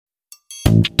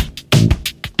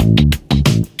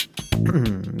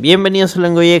Bienvenidos a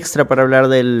Langoy Xtra para hablar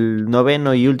del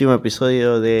noveno y último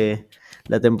episodio de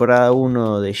la temporada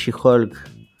 1 de She-Hulk.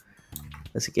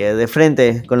 Así que de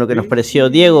frente con lo que nos pareció.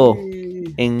 Diego,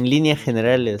 en líneas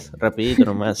generales, rapidito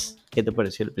nomás, ¿qué te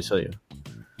pareció el episodio?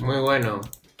 Muy bueno,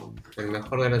 el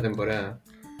mejor de la temporada.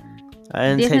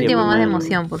 10 céntimos más de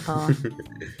emoción, por favor.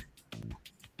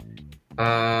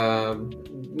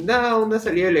 Una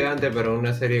salida elegante, pero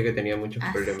una serie que tenía muchos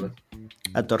problemas.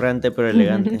 Atorrante pero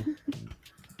elegante.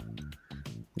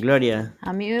 Gloria.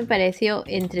 A mí me pareció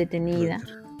entretenida.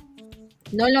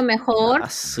 No lo mejor.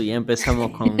 Ya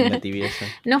empezamos con la tibieza.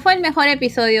 No fue el mejor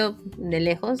episodio de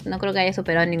lejos. No creo que haya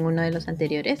superado ninguno de los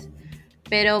anteriores.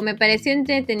 Pero me pareció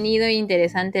entretenido e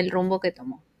interesante el rumbo que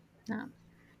tomó. Nada más.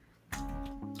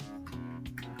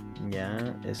 Ya,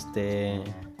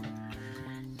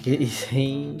 ¿qué dice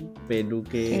ahí?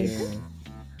 Peluque.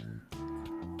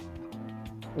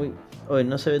 Uy,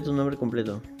 no se ve tu nombre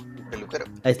completo. Peluquero.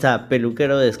 Ahí está,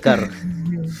 peluquero de Scar.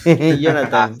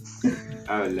 Jonathan.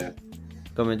 Habla.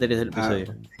 Comentarios del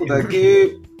episodio. Puta,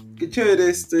 qué chévere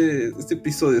este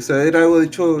episodio. O sea, era algo de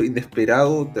hecho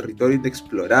inesperado, territorio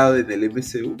inexplorado en el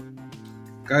MCU.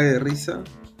 Cague de risa.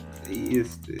 Y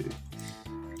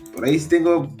por ahí sí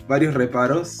tengo varios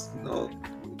reparos, ¿no?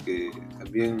 Que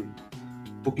también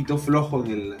un poquito flojo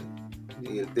en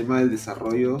el tema del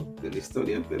desarrollo de la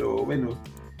historia, pero bueno,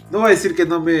 no voy a decir que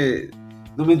no me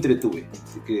entretuve,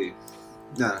 así que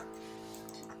nada,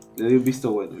 le doy un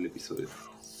visto bueno al episodio.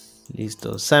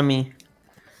 Listo, Sammy.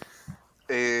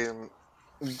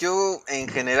 Yo en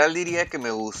general diría que me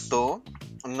gustó.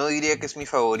 No diría que es mi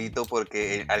favorito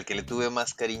porque al que le tuve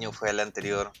más cariño fue al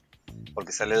anterior,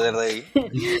 porque sale Daredevil.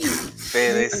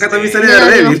 Pero acá también sale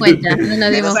Daredevil.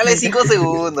 Pero sale 5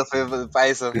 segundos para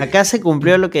eso. Acá se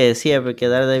cumplió lo que decía, porque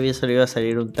Daredevil solo iba a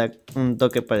salir un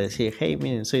toque para decir, hey,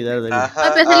 miren, soy Daredevil.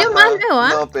 Ajá, pero salió más luego,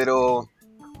 ¿ah? No, pero...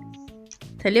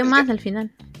 Salió más al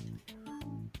final.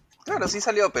 Claro, sí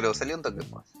salió, pero salió un toque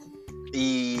más.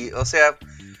 Y, o sea...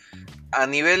 A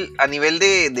nivel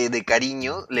de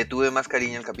cariño, le tuve más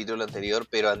cariño al capítulo anterior,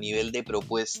 pero a nivel de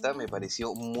propuesta me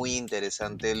pareció muy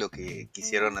interesante lo que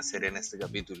quisieron hacer en este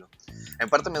capítulo. En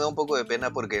parte me da un poco de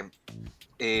pena porque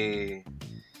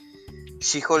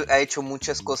She-Hulk ha hecho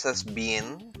muchas cosas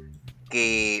bien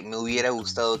que me hubiera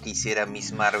gustado que hiciera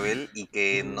Miss Marvel y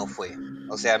que no fue.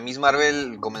 O sea, Miss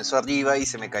Marvel comenzó arriba y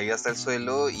se me cayó hasta el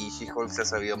suelo y She-Hulk se ha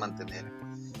sabido mantener.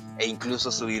 E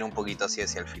incluso subir un poquito hacia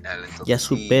el final. Entonces, ya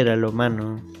supéralo,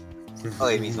 mano.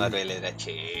 Oye, Miss Marvel era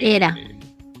chévere. Era.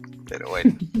 Pero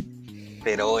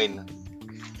bueno.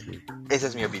 Esa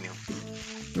es mi opinión.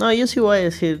 No, yo sí voy a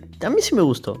decir, a mí sí me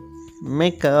gustó. Me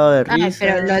he cagado de risa.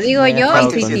 Pero lo digo yo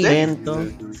y sí. Contento.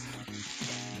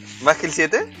 ¿Más que el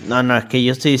 7? No, es que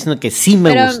yo estoy diciendo que sí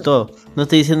me gustó. No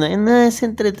estoy diciendo, no, es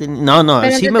entretenido. No,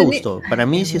 pero sí me gustó. Para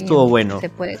mí sí estuvo bueno. Se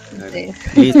puede cumplir.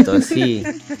 Listo, sí.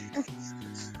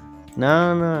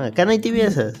 No, acá no hay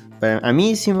tibiezas. A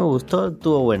mí sí me gustó,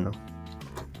 estuvo bueno.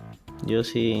 Yo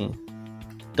sí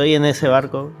estoy en ese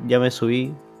barco, ya me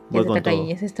subí, voy con todo.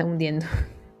 Ya se está hundiendo.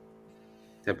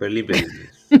 Ya, pero limpia.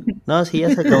 No, sí,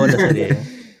 ya se acabó la serie.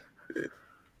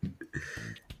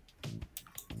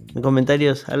 En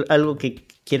comentarios, algo que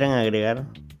quieran agregar.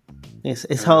 Es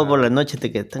sábado por la noche,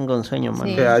 que están con sueño, man.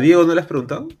 Sí. ¿A Diego no le has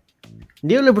preguntado?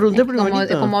 Diego le pregunté primero.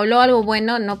 Como habló algo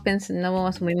bueno, no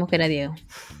asumimos que era Diego.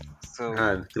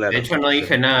 Claro. De hecho no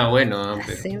dije nada bueno,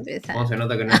 pero ¿cómo se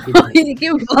nota que no escucho? Ay,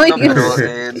 qué voy. No, pero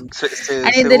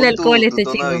Alguien del alcohol, tu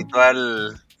tono chico.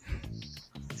 habitual,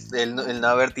 el no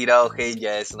haber tirado hate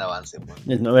ya es un avance. Man.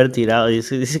 El no haber tirado,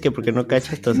 dice que porque no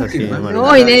cachas estás así, man.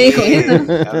 No, y le dijo eso.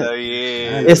 Habla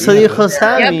bien. Eso dijo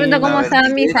Sammy. Yo me pregunto cómo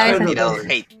Sammy sabe esas tirado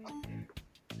cosas. hate.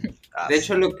 De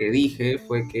hecho lo que dije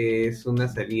fue que es una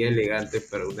salida elegante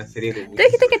para una serie de... Tú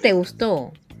dijiste que te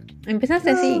gustó.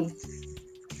 Empezaste así.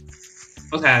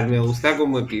 O sea, me gusta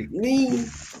como que...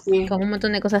 Con un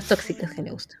montón de cosas tóxicas que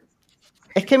le gustan.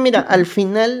 Es que mira, al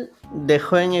final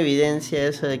dejó en evidencia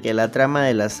eso de que la trama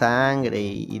de la sangre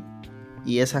y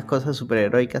esas cosas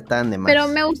superheroicas estaban de más. Pero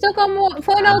me gustó como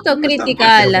fue una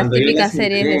autocrítica a las típicas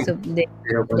series de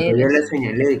Pero cuando yo le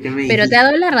señalé de qué me Pero dijiste, te ha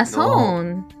dado la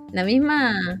razón. La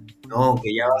misma... no,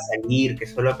 que ya va a salir, que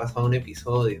solo ha pasado un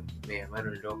episodio. Me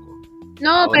llamaron loco.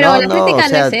 No, pero la crítica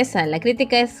no es esa. La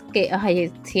crítica es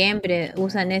que siempre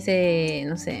usan ese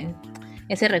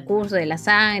recurso de la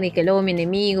sangre y que luego mi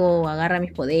enemigo agarra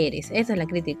mis poderes. Esa es la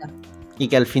crítica. Y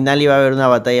que al final iba a haber una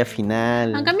batalla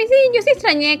final. Aunque a mí sí, yo sí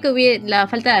extrañé que hubiera la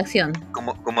falta de acción.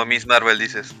 Como a Miss Marvel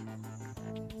dices.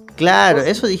 Claro,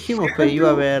 eso dijimos, pero iba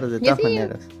a haber de todas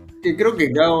maneras. que creo que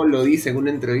Gao lo dice en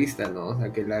una entrevista, ¿no? O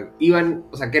sea, que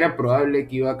que era probable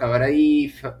que iba a acabar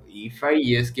ahí, y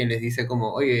Fai es quien les dice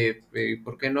como, oye,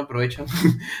 ¿por qué no aprovechan?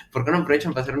 ¿Por qué no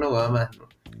aprovechan para hacer una huevada más, no?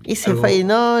 Ese Fai,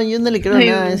 no, yo no le creo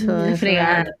nada a eso.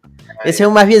 Fregar. Ese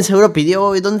más bien seguro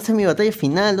pidió, ¿dónde está mi batalla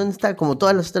final? ¿Dónde está? Como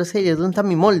todas las otras series, ¿dónde está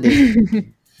mi molde?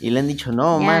 Y le han dicho,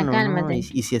 no, Ya, mano, cálmate. no.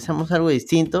 Y si hacemos algo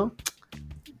distinto,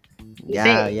 Y ya,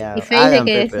 Faye hagan,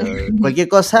 dice que pero cualquier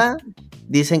cosa,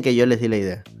 dicen que yo les di la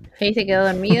idea. Faye se quedó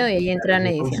dormido y ahí entró en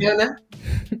edición. ¿Funciona?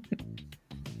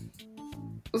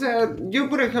 O sea, yo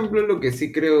por ejemplo lo que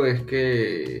sí creo es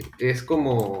que es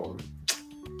como...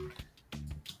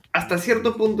 Hasta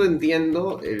cierto punto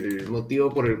entiendo el motivo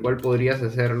por el cual podrías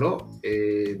hacerlo,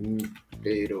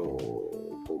 pero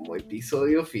como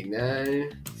episodio final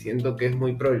siento que es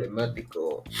muy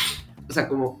problemático. O sea,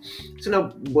 como es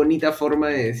una bonita forma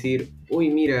de decir, uy,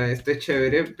 mira, esto es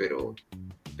chévere, pero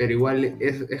igual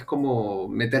es como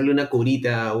meterle una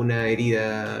curita a una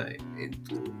herida en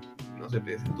tu, no sé,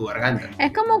 en tu garganta.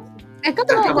 Es como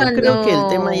No cuando creo que el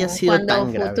tema haya sido cuando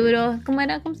tan grave. Futuro,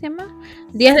 ¿cómo se llama?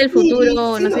 Días del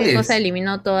Futuro, sí no sé lo qué es. cosa,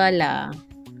 eliminó toda la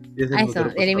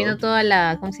eliminó toda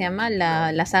la, ¿cómo se llama?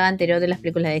 La saga anterior de las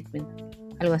películas de X-Men.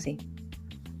 Algo así.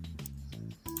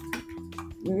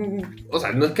 O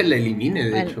sea, no es que la elimine,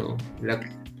 de hecho.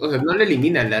 O sea, no la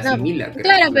elimina, la asimila. creo.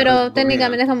 Claro, La pero recorrea.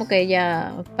 técnicamente es como que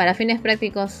ya, para fines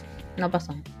prácticos, no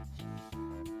pasó.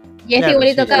 Y es Claro,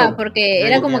 igualito sí, acá, claro. porque Claro,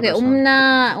 era como tiene que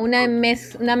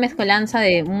razón. una mezcolanza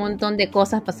de un montón de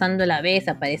cosas pasando a la vez.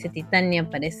 Aparece Titania,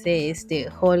 aparece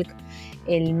Hulk,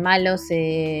 el malo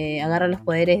se agarra los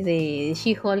poderes de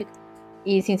She-Hulk.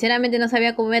 Y sinceramente no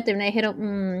sabía cómo iba a terminar.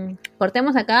 Dijeron,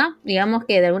 cortemos acá, digamos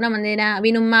que de alguna manera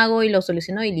vino un mago y lo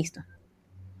solucionó y listo.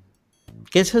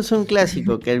 Que eso es un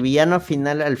clásico, que el villano al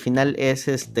final es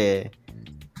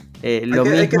lo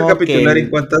Hay que mismo recapitular que en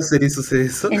cuántas series sucede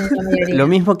eso. En su mayoría. lo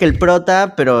mismo que el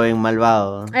prota, pero en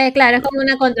malvado. Claro, es como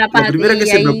una contraparte. La primera que y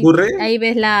se me ocurre... ahí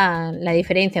ves la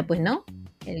diferencia, pues, ¿no?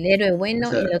 El héroe bueno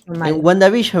O sea, y el otro malo. En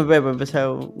WandaVision, para empezar,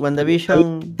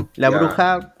 WandaVision, la Ya.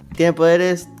 bruja tiene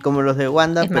poderes como los de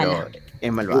Wanda, Es pero mala.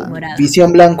 es malvada. Morada.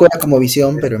 Visión blanco era como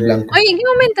visión, pero en blanco. Oye, ¿en qué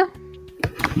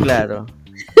momento? Claro.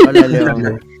 Hola,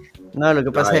 León. No, lo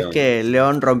que pasa es que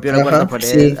León rompió la Ajá, cuarta pared,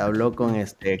 sí. habló con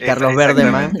Carlos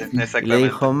Verdeman y le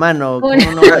dijo, mano, ¿cómo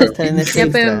Una- no vas a estar en ese Ya,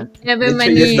 extra? ya, De hecho,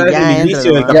 maní. ya está Ya, en el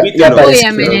inicio del entra, ya capítulo. apareció.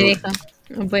 Apóyame, le dijo.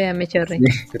 Apóyame, chorri.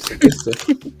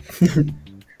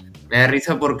 Me da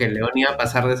risa porque León iba a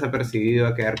pasar desapercibido,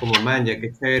 a quedar como man, ya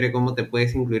que chévere cómo te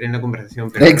puedes incluir en la conversación.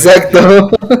 Pero Exacto.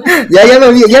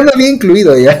 ya me había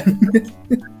incluido ya.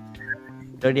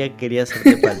 Gloria quería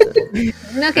hacerte falta.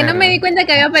 No, que no me di cuenta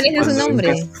que había aparecido su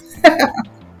nombre.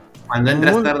 Cuando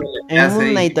entras tarde En a la Moon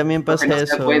clase Knight y también pasa no se da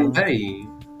eso. cuenta y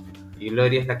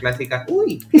Gloria es la clásica,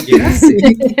 uy, llegaste.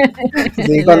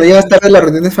 Sí, cuando llegas tarde a las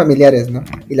reuniones familiares, ¿no?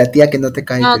 Y la tía que no te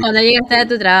cae. No, te- cuando llegas tarde a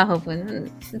tu trabajo, pues.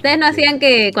 Ustedes no hacían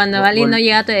que cuando alguien no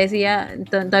llegaba te decía,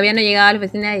 todavía no llegaba a la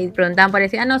oficina y preguntaban por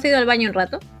decir, no, ¿has ido al baño un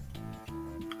rato?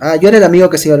 Ah, yo era el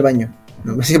amigo que se iba al baño.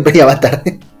 No, siempre llegaba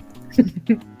tarde.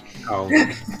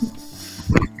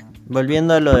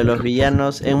 Volviendo a lo de los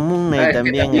villanos, en Moon Knight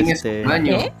también es un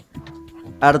baño. ¿Qué?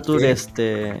 Arthur,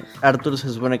 Arthur se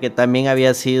supone que también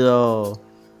había sido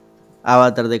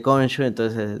Avatar de Khonshu,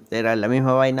 entonces era la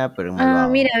misma vaina, pero en malvado.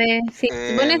 Mira, ve, si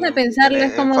te pones a pensarlo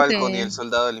es como Falcon que... y el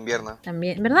Soldado del Invierno.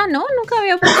 También, ¿verdad? No, nunca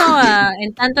había puesto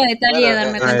en tanto detalle a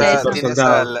darme cuenta de eso. Tienes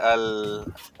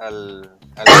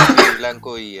al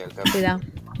blanco y al Cap. Cuidado.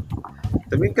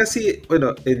 También casi,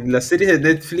 bueno, en las series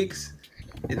de Netflix,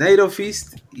 en Iron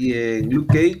Fist y en Luke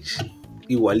Cage,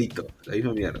 igualito, la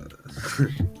misma mierda.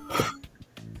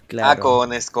 Claro.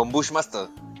 Con Bushmaster.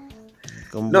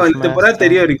 Con No, en la Bushmaster. temporada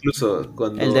anterior incluso.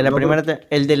 Cuando, El de la no,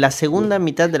 el de la segunda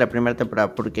mitad de la primera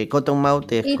temporada, porque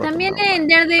Cottonmouth es Y también Cottonmouth. en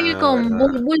Daredevil con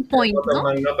verdad. Bull Point, ¿no?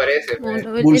 No aparece.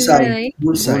 pues. Bullseye.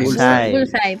 Bullseye.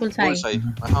 Bullseye. Bullseye.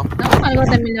 Ajá. ¿No? Algo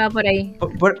también va por ahí.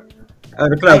 A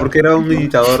ver, claro, porque era un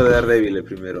imitador de Daredevil el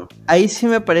primero. Ahí sí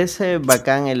me parece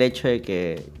bacán el hecho de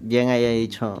que Jen haya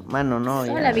dicho, mano, no,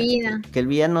 Toda ya, la vida. que el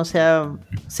villano sea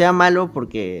malo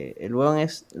porque el weón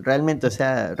es realmente, o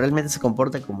sea, realmente se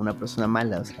comporta como una persona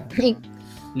mala, o sea, Y,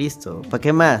 listo, ¿para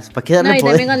qué más? ¿Para qué darle no, y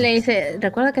poder? también cuando le dice,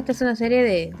 recuerda que esta es una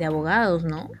serie de abogados,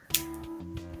 ¿no?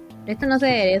 Esto no se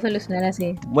debería solucionar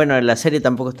así. Bueno, la serie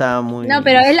tampoco estaba muy... No,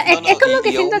 pero es como y que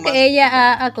siento aún que más- ella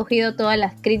ha acogido todas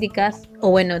las críticas,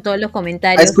 o bueno, todos los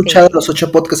comentarios. ¿Ha escuchado que... los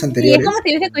 8 podcasts Sí, es anteriores? como si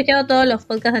hubiese escuchado todos los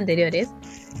podcasts anteriores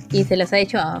y se los ha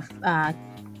hecho a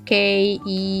K, E,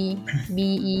 B,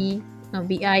 E, No,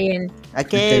 B-I-N. ¿A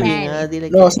Kevin? Kevin. Dile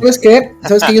No, que... ¿sabes qué?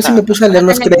 ¿Sabes qué? Yo sí me puse a leer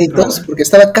los créditos porque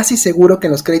estaba casi seguro que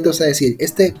en los créditos iba a decir,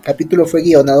 este capítulo fue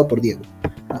guionado por Diego.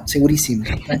 No, segurísimo.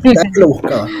 Cada vez lo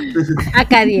buscaba.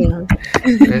 Acá Diego.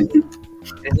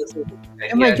 Eso sí,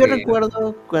 Además, yo que-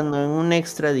 recuerdo cuando en un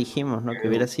extra dijimos, ¿no? Que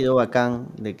hubiera sido bacán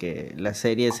de que la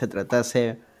serie se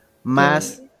tratase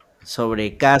más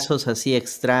sobre casos así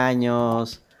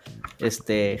extraños,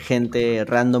 gente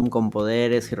random con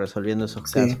poderes y resolviendo esos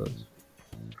Sí. casos.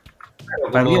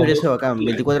 Para mí hubiera sido bacán,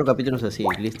 24 capítulos así,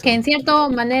 listo. Que de cierta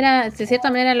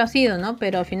manera lo ha sido, ¿no?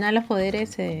 Pero al final los poderes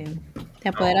se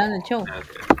apoderaron del show.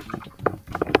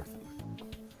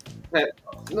 O sea,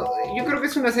 no, yo creo que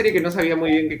es una serie que no sabía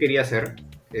muy bien qué quería hacer.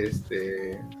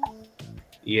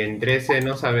 Y entre ese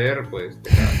no saber, pues te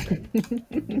quedaste.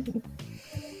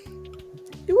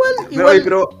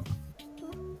 Pero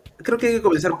creo que hay que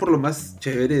comenzar por lo más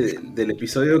chévere del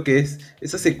episodio, que es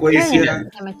esa secuencia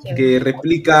que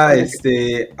replica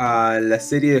a la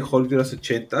serie de Hulk de los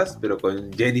 80s, pero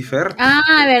con Jennifer. Ah,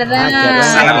 verdad.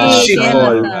 Ah, Sí, She-Hulk. tienes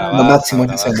razón. Lo máximo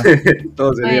esa escena.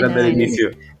 Todos se dieron Bueno, del bueno. inicio.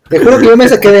 Te juro que yo me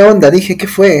saqué de onda, dije, ¿qué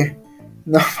fue?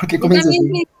 No, porque Yo comienza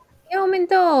también así. ¿en qué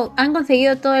momento han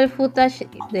conseguido todo el footage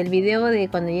del video de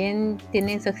cuando Jen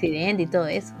tiene su accidente y todo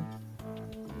eso?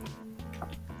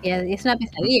 Y es una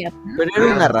pesadilla, ¿no? Pero era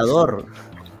un narrador.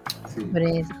 Sí. Por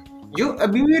eso. A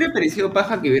mí me hubiera parecido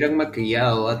paja que hubieran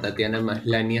maquillado a Tatiana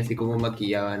Maslany así como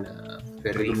maquillaban a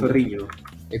Ferrigno. Ferriño.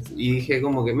 Y dije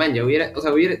como que, man,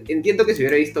 entiendo que se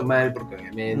hubiera visto mal porque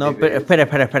obviamente... No, pero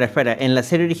espera. En la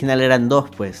serie original eran dos,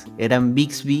 pues. Eran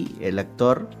Bixby, el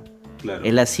actor. Claro.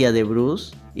 Él hacía de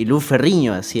Bruce. Y Lou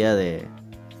Ferriño hacía de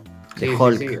Sí,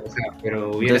 Hulk. sí, o sea, pero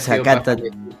hubiera Entonces sido acá paja que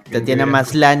Tatiana hubieran-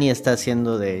 Maslany está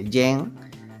haciendo de Jen.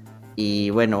 Y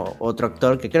bueno, otro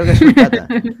actor que creo que es un pata.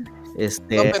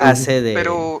 No, hace de.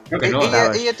 Pero Creo que no,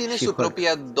 ella tiene su She-Hulk.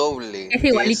 propia doble. Es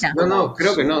igualita. No,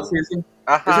 creo que no, sí. Eso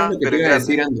Ajá, es lo que pero te es iba a grande.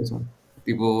 decir, Anderson.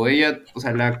 Tipo, ella, o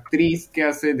sea, la actriz que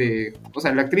hace de... O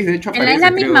sea, la actriz de hecho Es aparece,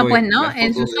 la misma, creo, pues, ¿no? las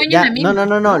En fotos sus de- sueños Ya, la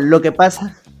misma. no. Lo que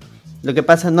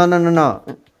pasa, no.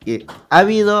 Ha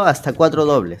habido hasta 4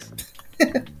 dobles.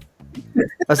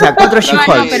 O sea, 4 No,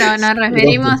 She-Hulks. pero nos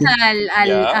referimos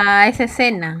Ya. a esa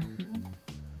escena.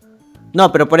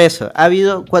 No, pero por eso, ha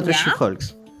habido 4 ¿Ya?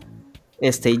 She-Hulks.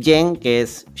 Jen, que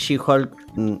es She-Hulk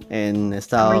en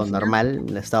estado Original. normal,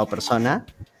 en estado persona.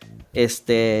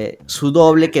 Su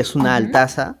doble, que es una Ujú.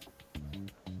 altaza,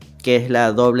 que es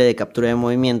la doble de captura de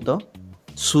movimiento.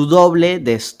 Su doble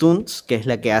de stunts, que es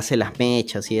la que hace las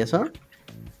mechas y eso.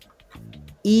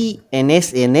 Y en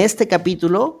este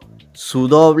capítulo, su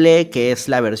doble, que es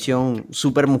la versión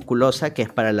super musculosa, que es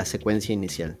para la secuencia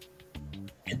inicial.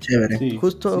 Qué chévere. Sí,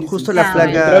 Justo sí. la Ah,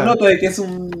 flaca. Pero nota de que es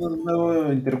un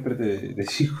nuevo intérprete de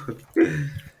She-Hulk.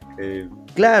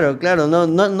 Claro,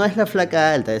 no es la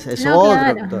flaca alta, es No, otro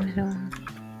claro, actor. pero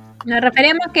nos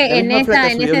referimos que La en misma flaca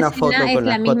esa subió una foto escena es con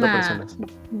la las 4 misma, personas.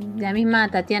 la misma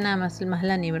Tatiana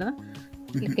Maslany, ¿verdad?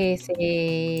 Que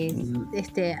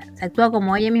se actúa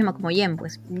como ella misma, como Jen,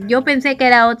 pues. Yo pensé que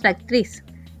era otra actriz,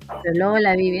 pero luego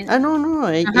la vi bien. Ah, no,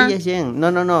 Ajá. ella es Jen. No,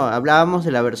 hablábamos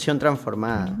de la versión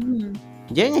transformada. Mm.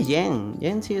 Jen es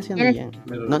Jen sigue siendo Jen es- Jen.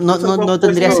 Pero No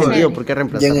tendría puesto- sentido por qué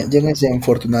reemplazarla. Jen es Jen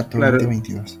Fortunato, Claro.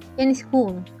 2022. Jen is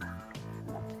cool.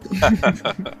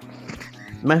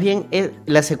 Más bien,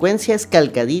 la secuencia es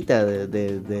calcadita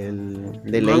de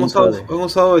la han intro.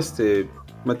 usado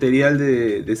material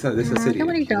de esa Ah, serie. qué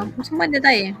bonito, es un buen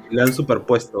detalle. Le han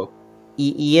superpuesto.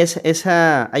 Y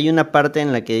hay una parte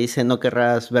en la que dice no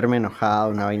querrás verme enojado,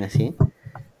 una vaina así.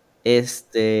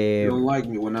 Don't like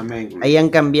me when I'm angry. Ahí han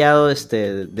cambiado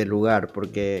de lugar,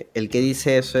 porque el que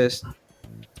dice eso es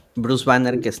Bruce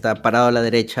Banner, que está parado a la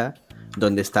derecha,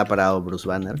 donde está parado Bruce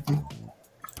Banner.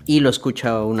 Y lo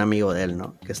escucha un amigo de él,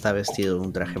 ¿no? Que está vestido de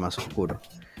un traje más oscuro.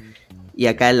 Y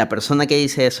acá la persona que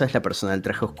dice eso es la persona del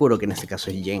traje oscuro, que en este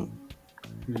caso es Jen.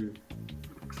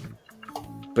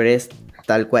 Pero es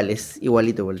tal cual, es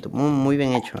igualito. Muy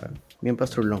bien hecho, bien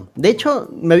pastrulón. De hecho,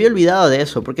 me había olvidado de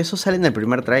eso, porque eso sale en el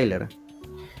primer tráiler.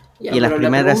 Ya, Y en las pero la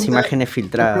primeras pregunta- imágenes La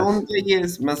filtradas. pregunta ahí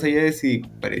es, más allá de si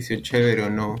pareció chévere o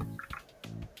no,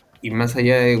 y más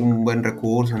allá de un buen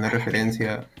recurso, una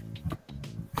referencia,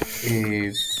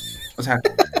 o sea,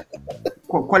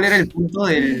 ¿cuál era el punto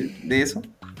de eso?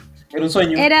 Era un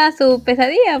sueño. Era su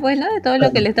pesadilla, pues, ¿no? De todo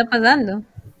lo que le está pasando.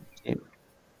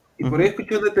 Y por ahí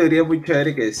escuché una teoría muy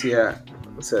chévere que decía,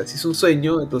 o sea, si es un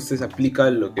sueño, entonces aplica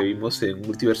lo que vimos en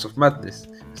Multiverse of Madness.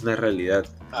 Es una realidad.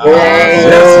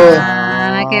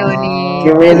 Ah, qué bonito.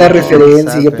 Qué buena Sí,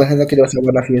 referencia. sabe. Yo pensando que iba a ser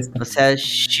buena fiesta. O sea,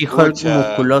 She-Hulk Pucha.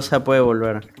 musculosa puede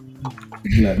volver.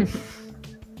 Claro.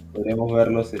 podríamos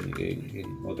verlos en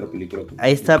otra película.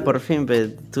 Ahí está, por fin,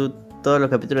 tú todos los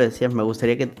capítulos decías, me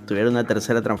gustaría que tuviera una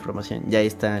tercera transformación. Ya ahí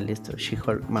está, listo,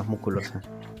 She-Hulk más musculosa.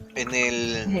 En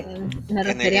el, Me en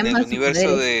refería el más a sus universo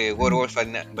poderes. de Werewolf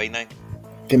by Night,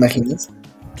 ¿Te imaginas?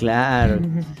 Claro.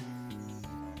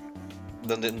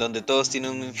 donde todos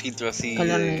tienen un filtro así,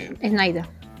 Color Snyder.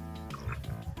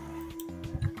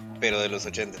 pero de los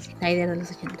 80. Snyder de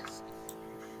los 80.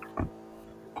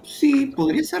 Sí,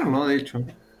 podría ser, ¿no? De hecho.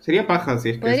 Sería paja si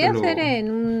es que Podría eso lo- ser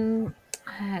en un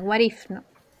What If, ¿no?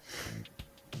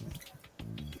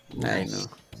 Ay, no.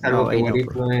 Salvo No, que ahí What no, If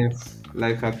pues. no es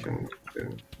live action. Pero...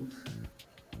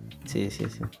 Sí.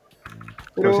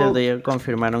 Pero- Por cierto, ya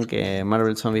confirmaron que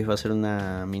Marvel Zombies va a ser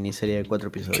una miniserie de 4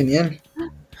 episodios. Genial.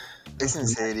 ¿Es en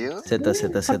serio? Z.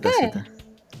 ¿Por qué?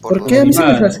 ¿Por qué? A mí sí me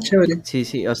Ah. parece chévere.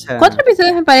 Sí, o sea... 4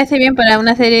 episodios me parece bien para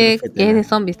una serie Perfecto, que es ¿no? de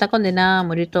zombies. Está condenada a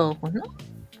morir todos, pues, ¿no?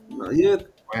 No, yo-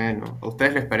 Bueno, ¿a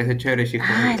ustedes les parece chévere She-Hulk?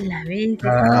 Ah, la vez.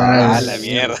 Ah, la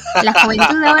mierda. La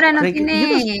juventud ahora no Tranqui-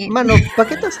 tiene. Mano, ¿para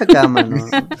qué estás acá, mano?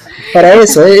 Para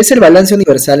eso, es el balance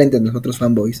universal entre nosotros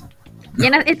fanboys.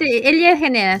 Él ya es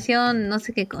generación, no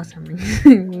sé qué cosa.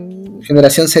 Man.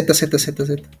 Generación Z.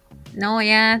 No,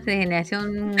 ya es de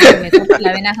generación. Me compro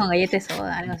la avena con galletas de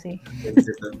soda, algo así.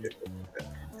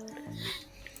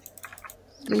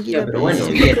 Tranquila, pero bueno, sí,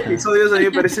 Estos vieja. episodios a mí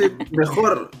me parece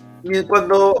mejor.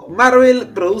 Cuando Marvel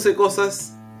produce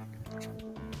cosas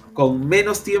con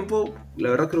menos tiempo, la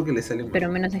verdad creo que le sale mejor.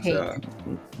 Pero menos de hate.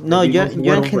 No, yo en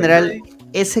Werewolf by general, Night.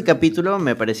 ese capítulo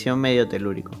me pareció medio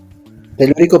telúrico.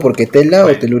 ¿Telúrico porque tela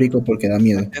o telúrico porque da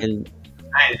miedo? El,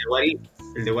 El de What If.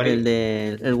 El de What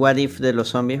If. el What If de los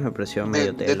zombies me pareció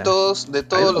medio De tela. todos A mí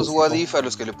me los gustó. What If a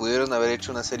los que le pudieron haber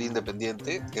hecho una serie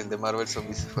independiente, el de Marvel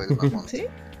Zombies fue el más monstruo. ¿Sí?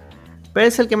 Pero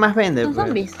es el que más vende. Son pues.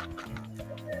 zombies.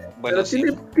 Bueno, Pero sí.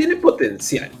 tiene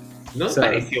potencial. No O sea,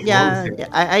 pareció Ya, monstruo.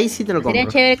 ahí sí te lo Sería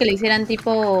compro. chévere que le hicieran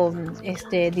tipo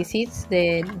DCs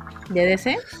de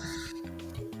DC.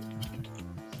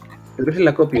 Pero es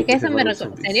la copia. Es que pues, eso de me Marvel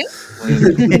recuerda. Zombies.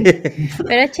 ¿Serio?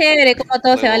 Pero es chévere como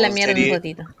todo se va a la Luego mierda en un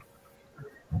ratito.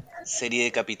 Serie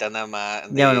de Capitana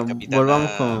Ya, bueno, Capitana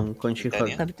volvamos con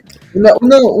Titania. She-Hulk.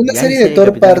 Una Ya serie en de Thor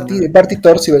Capitán Party, Marvel. de Party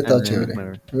Thor sí hubiera estado Ah, chévere.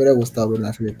 Marvel. Me hubiera gustado ver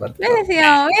una serie de Party Thor.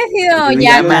 Hubiera sido Porque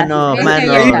llamas. mano, hubiera mano.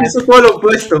 sido Ahí llamas. hizo todo lo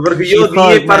opuesto, porque yo She-Hulk,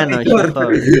 odié mano, Party Thor.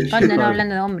 She-Hulk. Cuando no She-Hulk.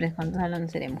 hablando de hombres, cuando estás hablando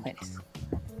de serie de mujeres.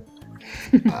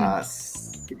 Ah,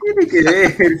 ¿Qué tiene que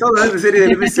ver? Estamos hablando de serie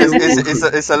del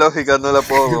MCU. Esa lógica no la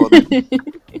puedo.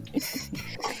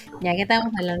 ¿Ya qué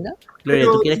estábamos hablando? Gloria,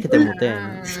 Pero tú quieres que te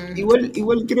igual- muteen.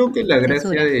 Igual creo que la gracia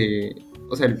Censura. de...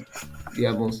 O sea,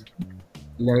 digamos...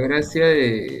 La gracia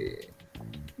de...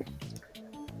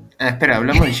 Ah, espera,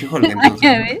 hablamos de She-Hulk entonces.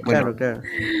 Ya ves. Bueno, Claro.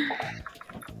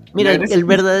 Mira, la gracia-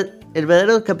 el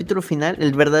verdadero capítulo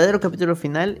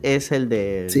final es el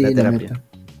de Sí, la la terapia. neta.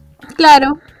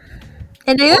 Claro.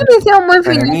 En realidad me hizo un buen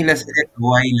para final. mí la serie de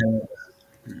Hawaii,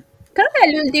 Creo que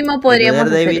el último podríamos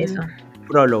hacer Daredevil. eso.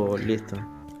 Prólogo, listo.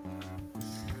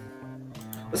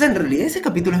 O sea, en realidad ese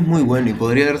capítulo es muy bueno y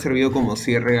podría haber servido como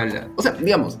cierre a la... O sea,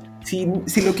 digamos, si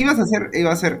lo que ibas a hacer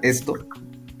iba a ser esto,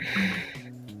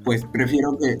 pues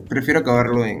prefiero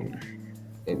acabarlo en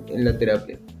la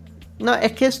terapia. No,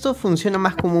 es que esto funciona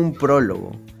más como un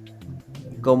prólogo.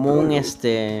 Como un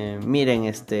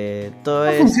miren, todo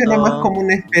No esto. funciona más como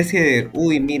una especie de,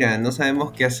 uy, mira, no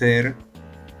sabemos qué hacer,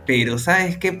 pero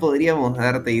 ¿sabes qué podríamos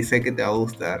darte y sé que te va a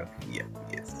gustar?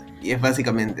 Y es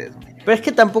básicamente eso. Pero es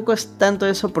que tampoco es tanto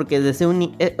eso porque desde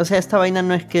o sea, esta vaina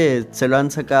no es que se lo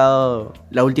han sacado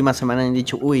la última semana y han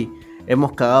dicho, uy,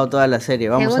 hemos cagado toda la serie,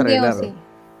 vamos Según a Diego, arreglarlo.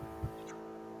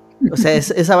 sí. O sea,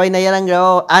 esa vaina ya la han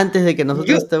grabado antes de que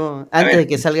nosotros estemos, antes ver. de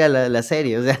que salga la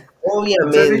serie, o sea. O sea,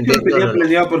 de hecho Obviamente. lo tenía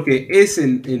planeado porque es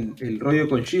el rollo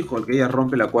con She-Hulk, que ella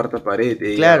rompe la cuarta pared.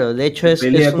 Ella Claro, de hecho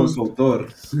pelea con su autor.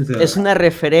 O sea, es una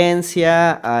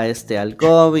referencia a al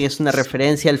cómic, es una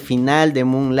referencia al final de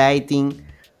Moonlighting,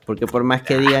 porque por más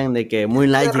que digan de que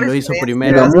Moonlighting lo hizo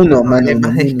primero, Unamuno, mano, Problemas de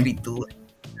Unamuno. escritura.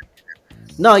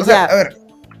 no, O ya, sea, a ver,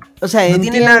 o sea, no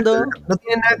tiene nada entiendo,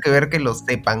 que ver que lo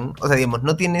sepan. O sea, digamos,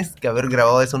 no tienes que haber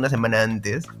grabado eso una semana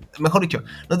antes. Mejor dicho,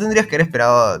 no tendrías que haber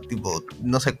esperado, tipo,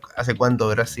 no sé hace cuánto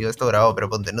habrá sido esto grabado, pero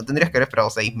ponte, no tendrías que haber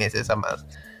esperado 6 meses a más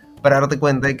para darte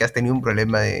cuenta de que has tenido un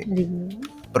problema de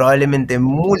probablemente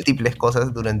múltiples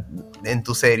cosas en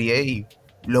tu serie y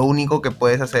lo único que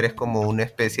puedes hacer es como una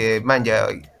especie de manja.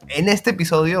 En este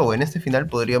episodio o en este final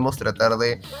podríamos tratar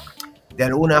de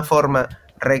alguna forma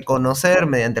reconocer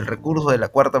mediante el recurso de la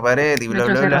cuarta pared y bla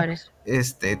Nuestros bla bla errores.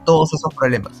 todos esos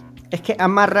problemas. es que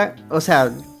amarra, o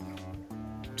sea,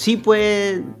 sí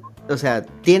puede, o sea,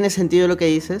 tiene sentido lo que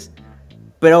dices,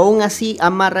 pero aún así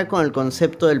amarra con el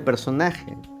concepto del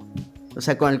personaje. O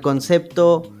sea, con el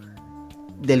concepto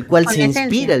del cual Con se la inspira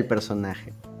esencia. el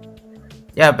personaje.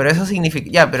 Ya, pero eso significa.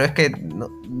 Ya, pero es que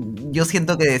yo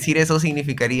siento que decir eso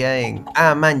significaría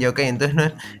man, ya, ok, entonces no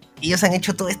es. Ellos han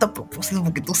hecho todo esto a propósito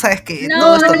porque tú sabes que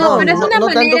todo esto Pero es una no tanto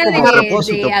manera como a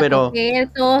propósito, de pero acoger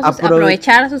todos,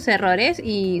 aprovechar sus errores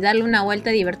y darle una vuelta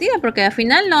divertida, porque al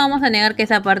final no vamos a negar que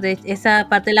esa parte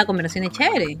de la conversación es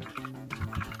chévere.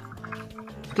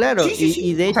 claro, Sí.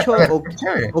 y de O sea, hecho a ver, es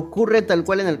chévere. ocurre tal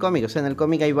cual en el cómic. O sea, en el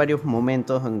cómic hay varios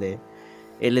momentos donde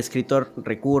el escritor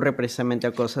recurre precisamente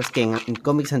a cosas que en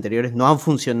cómics anteriores no han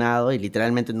funcionado y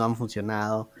literalmente no han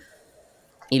funcionado.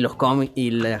 Y los cómics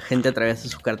y la gente a través de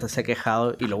sus cartas se ha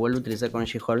quejado y lo vuelve a utilizar con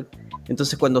She-Hulk.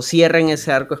 Entonces cuando cierran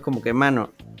ese arco es como que,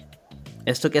 mano,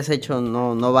 esto que has hecho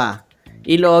no va.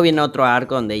 Y luego viene otro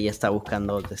arco donde ella está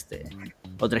buscando otra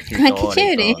escritora. ¡Qué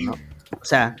chévere! Y todo, ¿no? O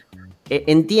sea,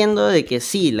 entiendo de que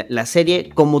sí, la serie,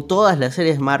 como todas las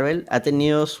series Marvel, ha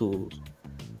tenido sus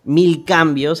 1000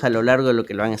 cambios a lo largo de lo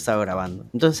que lo han estado grabando.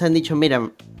 Entonces han dicho,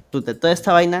 mira, toda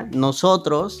esta vaina,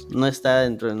 nosotros, no está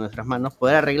dentro de nuestras manos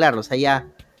poder arreglarlo. O sea, ya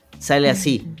sale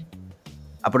así.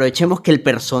 Aprovechemos que el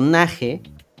personaje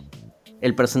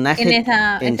Tiene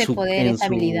ese poder, esa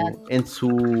habilidad. en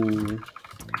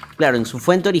su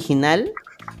fuente original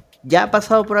ya ha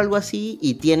pasado por algo así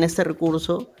y tiene este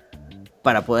recurso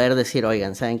para poder decir,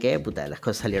 oigan, ¿saben qué? Puta, las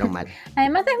cosas salieron mal.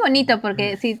 Además es bonito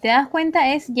porque si te das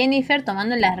cuenta es Jennifer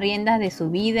tomando las riendas de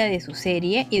su vida, de su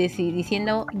serie y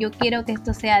diciendo, yo quiero que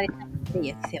esto sea de esta manera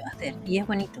y así se va a hacer. Y es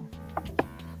bonito.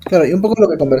 Claro, y un poco lo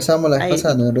que conversábamos la vez Ahí.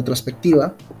 pasada, ¿no? En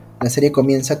retrospectiva, la serie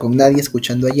comienza con nadie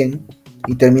escuchando a Jen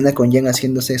y termina con Jen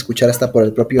haciéndose escuchar hasta por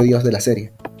el propio dios de la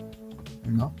serie,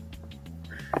 ¿no?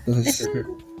 Entonces,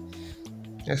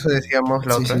 Eso decíamos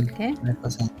la otra. sí, ¿Qué? la vez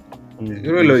pasada. Yo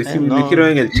creo que lo dijeron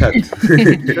en el chat.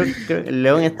 Creo que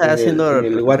León está haciendo en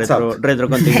el WhatsApp. Está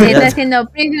retrocontinuidad. haciendo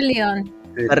Preview Leon.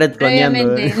 Está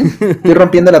retconeando. Previamente. Estoy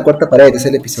rompiendo la cuarta pared, es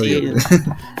el episodio. Sí.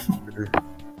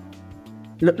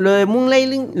 Lo de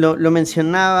Moonlighting lo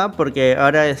mencionaba porque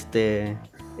ahora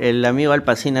el amigo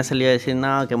Alpacín ha salido a decir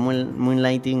no, que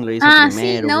Moonlighting lo hizo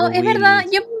primero. Sí, no, Bruce es verdad.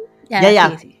 Willis.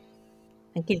 Ya. Sí.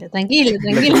 Tranquilo.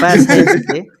 Lo que pasa es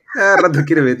que Cada rato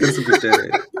quiere meter su cuchara.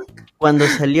 cuando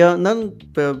salió, no,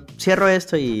 pero cierro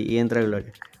esto y entra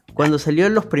Gloria. Cuando salió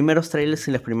los primeros trailers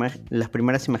y las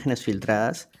primeras imágenes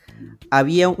filtradas,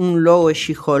 había un logo de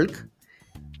She-Hulk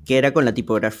que era con la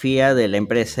tipografía de la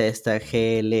empresa esta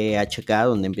GLHK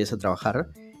donde empieza a trabajar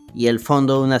y el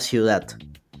fondo de una ciudad.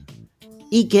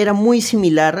 Y que era muy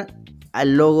similar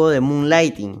al logo de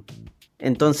Moonlighting.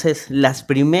 Entonces, las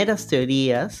primeras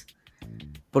teorías,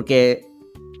 porque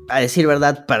a decir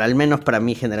verdad, al menos para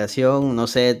mi generación, no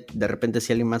sé, de repente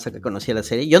si alguien más acá conocía la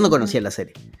serie, yo no conocía la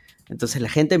serie. Entonces la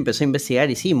gente empezó a investigar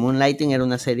y sí, Moonlighting era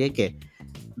una serie que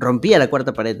rompía la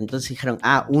cuarta pared. Entonces dijeron,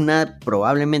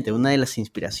 probablemente una de las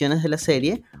inspiraciones de la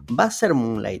serie va a ser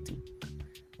Moonlighting.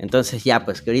 Entonces ya,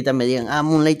 pues que ahorita me digan,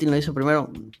 Moonlighting lo hizo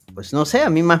primero, pues no sé, a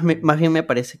mí más bien me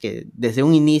parece que desde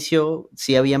un inicio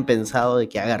sí habían pensado de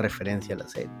que haga referencia a la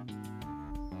serie.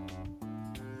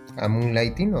 ¿A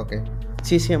Moonlighting o qué?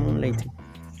 Sí, a Moonlighting.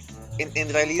 En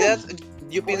realidad,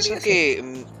 yo pienso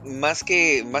que más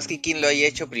que quien lo haya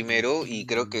hecho primero, y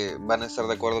creo que van a estar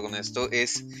de acuerdo con esto,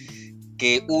 es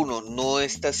que uno, no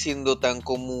está siendo tan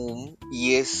común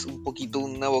y es un poquito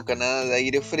una bocanada de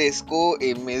aire fresco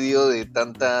en medio de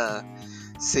tanta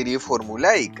serie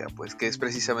formulaica, pues que es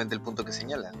precisamente el punto que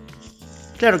señala.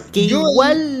 Claro, que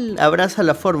igual abraza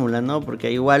la fórmula, ¿no?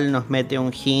 Porque igual nos mete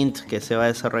un hint que se va a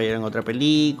desarrollar en otra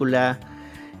película.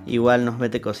 Igual nos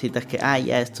mete cositas que,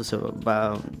 ya esto se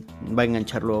va a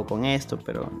enganchar luego con esto,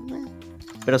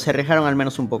 pero se arriesgaron al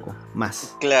menos un poco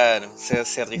más. Claro,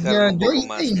 se arriesgaron un poco Yo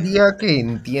más. diría que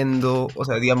entiendo, o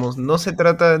sea, digamos, no se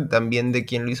trata también de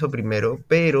quién lo hizo primero,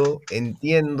 pero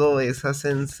entiendo esa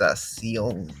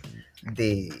sensación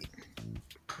de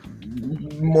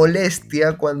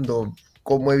molestia cuando,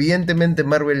 como evidentemente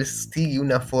Marvel sigue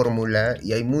una fórmula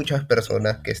y hay muchas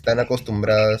personas que están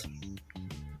acostumbradas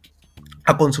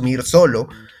a consumir solo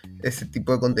ese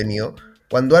tipo de contenido,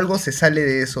 cuando algo se sale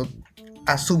de eso,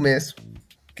 asumes,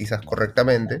 quizás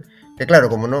correctamente, que claro,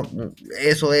 como no,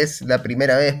 eso es la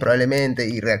primera vez probablemente,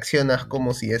 y reaccionas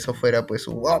como si eso fuera pues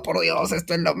oh por Dios,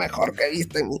 esto es lo mejor que he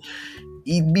visto en mí.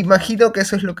 Y me imagino que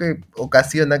eso es lo que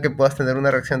ocasiona que puedas tener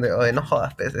una reacción de, oye, no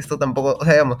jodas, pues, esto tampoco, o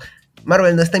sea, digamos,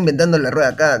 Marvel no está inventando la rueda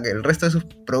acá, que el resto de sus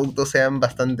productos sean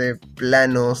bastante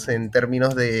planos en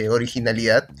términos de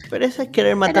originalidad. Pero eso es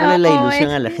querer matarle la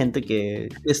ilusión a la gente que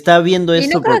está viendo Y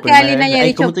esto no creo por que primera alguien vez. haya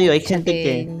dicho, Como te digo,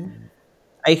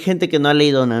 hay gente que no ha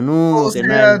leído Nanú, O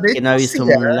sea, que no ha visto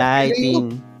sea,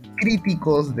 Moonlighting.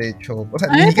 críticos, de hecho. O sea,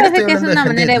 A mí ni me siquiera parece que estoy es hablando una de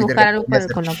gente manera de Twitter buscar que algo podría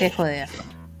hacer. con lo que joder.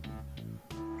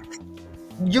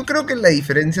 Yo creo que la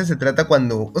diferencia se trata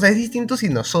cuando, o sea, es distinto si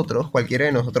nosotros, cualquiera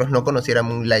de nosotros, no conociera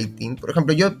Moonlighting. Por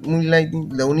ejemplo, yo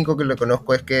Moonlighting, lo único que lo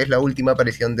conozco es que es la última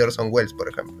aparición de Orson Welles, por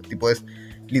ejemplo. Tipo,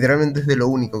 literalmente es de lo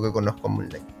único que conozco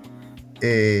Moonlight.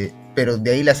 Pero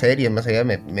de ahí la serie, más allá,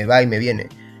 me va y me viene.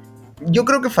 Yo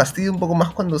creo que fastidia un poco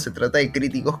más cuando se trata de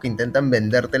críticos que intentan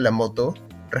venderte la moto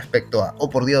respecto a, oh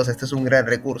por Dios, este es un gran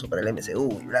recurso para el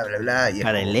MCU y bla, bla, bla. Y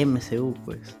Para como, el MCU,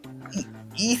 pues.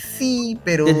 y sí,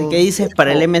 pero... Desde que dices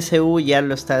para el MCU ya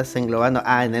lo estás englobando.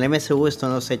 Ah, en el MCU esto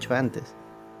no se ha hecho antes.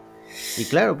 Y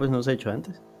claro, pues no se ha hecho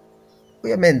antes.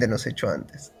 Obviamente no se ha hecho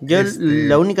antes. Yo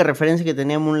la única referencia que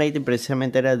tenía Moonlighting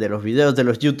precisamente era de los videos de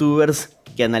los youtubers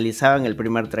que analizaban el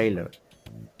primer tráiler.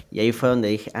 Y ahí fue donde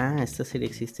dije, ah, esta serie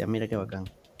existe, mira qué bacán.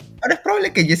 Ahora es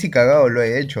probable que Jessica Gao lo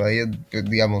haya hecho, ahí,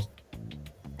 digamos,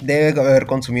 debe haber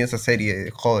consumido esa serie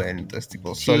de joven, entonces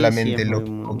tipo, Sí, solamente sí, es lo...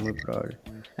 muy probable.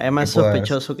 Además que puedas.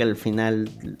 sospechoso que al final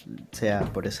sea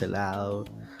por ese lado.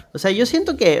 O sea, yo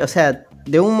siento que, o sea,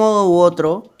 de un modo u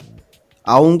otro,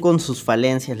 aún con sus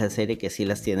falencias la serie, que sí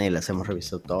las tiene y las hemos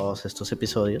revisto todos estos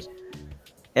episodios,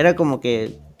 era como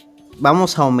que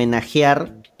vamos a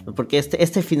homenajear, porque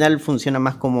este final funciona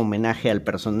más como homenaje al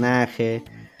personaje,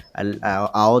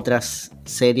 a otras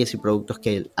series y productos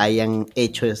que hayan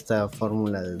hecho esta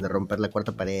fórmula de romper la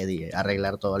cuarta pared y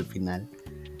arreglar todo al final.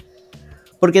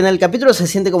 Porque en el capítulo se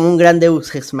siente como un gran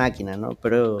Deus Ex Machina, ¿no?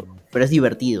 Pero es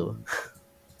divertido.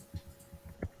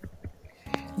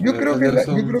 Yo creo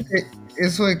que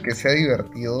eso de que sea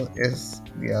divertido es,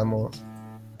 digamos,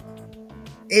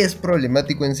 es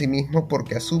problemático en sí mismo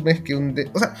porque asumes que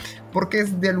o sea, porque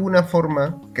es de alguna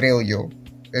forma, creo yo,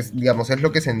 digamos, es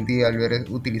lo que sentí al ver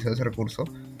utilizado ese recurso,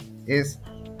 es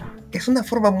una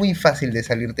forma muy fácil de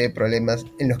salirte de problemas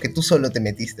en los que tú solo te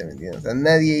metiste, ¿me entiendes? O sea,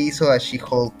 nadie hizo a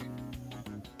She-Hulk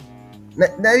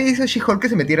nadie hizo a She-Hulk que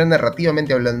se metiera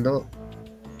narrativamente hablando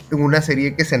en una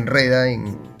serie que se enreda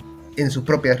en sus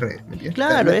propias redes, ¿me entiendes?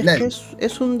 Claro, O sea, que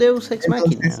es un Deus Ex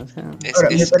Machina. O sea, ahora,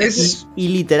 me parece... y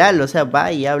literal, o sea,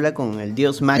 va y habla con el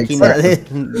Dios Máquina de...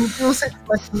 Un Deus Ex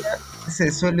Machina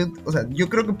se suele... O sea, yo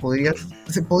creo que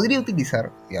se podría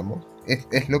utilizar, digamos,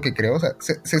 es lo que creo, o sea,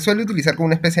 se suele utilizar como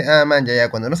una especie de, man, ya,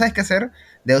 cuando no sabes qué hacer,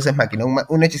 Deus Ex Machina,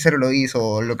 un hechicero lo hizo,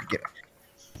 o lo que quiera.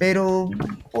 Pero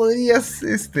podrías,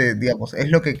 digamos,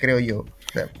 es lo que creo yo.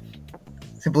 O sea,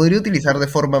 se podría utilizar de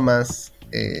forma más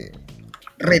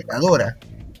retadora,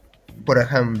 por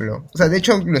ejemplo. O sea, de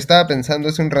hecho, lo estaba pensando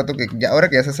hace un rato, que ahora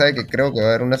que ya se sabe que creo que va a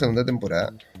haber una segunda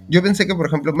temporada, yo pensé que, por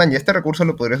ejemplo, ya este recurso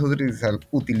lo podrías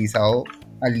utilizado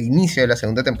al inicio de la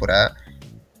segunda temporada,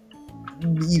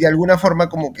 y de alguna forma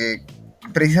como que,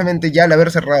 precisamente ya al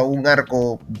haber cerrado un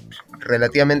arco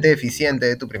relativamente eficiente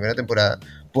de tu primera temporada,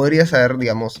 podrías haber,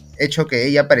 digamos, hecho que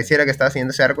ella pareciera que estaba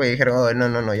haciendo ese arco y dijeron, oh,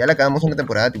 no, ya la acabamos una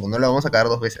temporada, tipo, no la vamos a acabar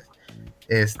 2 veces.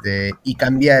 Y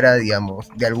cambiara, digamos,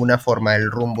 de alguna forma el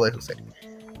rumbo de su serie.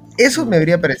 Eso me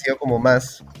habría parecido como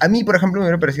más... A mí, por ejemplo, me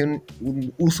habría parecido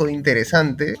un uso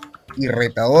interesante y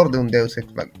retador de un Deus Ex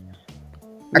Machina.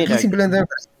 Aquí simplemente me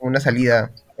parece una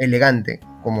salida elegante,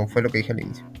 como fue lo que dije al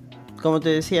inicio. Como te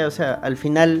decía, o sea, al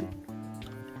final,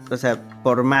 o sea,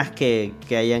 por más que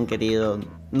hayan querido,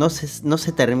 no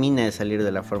se termina de salir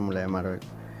de la fórmula de Marvel.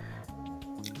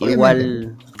 Obviamente.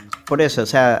 Igual, por eso, o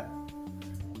sea,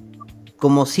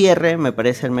 como cierre me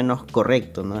parece al menos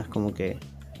correcto, ¿no? Es como que,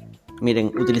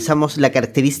 miren, utilizamos la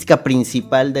característica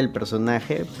principal del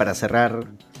personaje para cerrar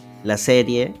la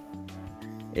serie.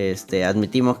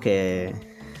 Admitimos que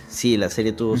sí, la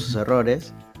serie tuvo sus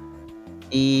errores.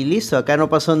 Y listo, acá no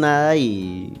pasó nada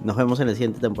y nos vemos en la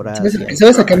siguiente temporada.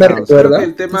 ¿Sabes a qué me recuerda?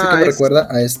 Me recuerda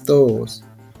a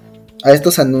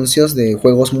estos anuncios de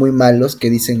juegos muy malos que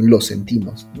dicen lo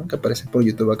sentimos, ¿no? Que aparecen por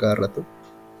YouTube a cada rato.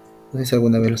 No sé si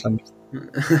alguna vez los han visto.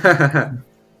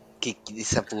 ¿Qué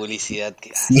esa publicidad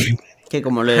que sí. Que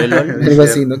como lo de LOL. Algo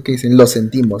así, ¿no? Que dicen lo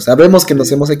sentimos. Sabemos que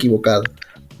nos hemos equivocado.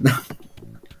 No.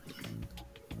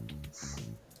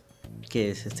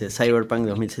 ¿Qué es Cyberpunk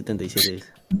 2077?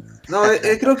 No,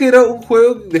 creo que era un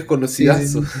juego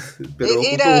desconocidazo. Sí. Pero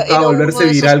era volverse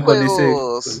viral con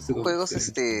ese juegos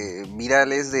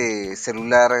virales de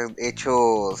celular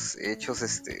hechos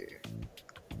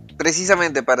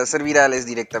precisamente para ser virales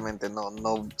directamente, no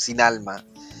sin alma.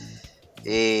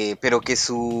 Pero que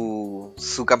su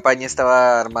campaña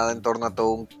estaba armada en torno a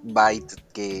todo un byte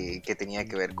que tenía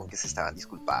que ver con que se estaban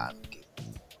disculpando.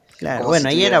 Claro, bueno,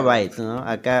 ahí era byte, ¿no?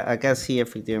 Acá sí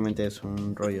efectivamente es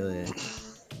un rollo de...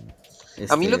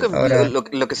 A mí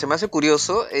lo que se me hace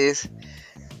curioso es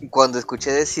cuando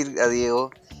escuché decir a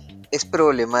Diego es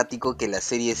problemático que la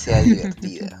serie sea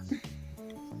divertida.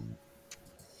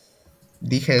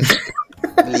 Dije eso.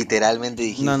 Literalmente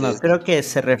dijiste No, eso. creo que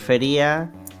se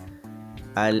refería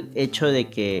al hecho de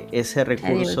que ese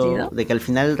recurso, divertido? de que al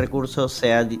final el recurso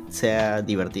sea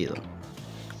divertido.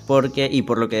 Y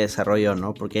por lo que desarrolló,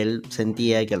 ¿no? Porque él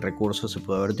sentía que el recurso se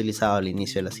pudo haber utilizado al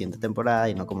inicio de la siguiente temporada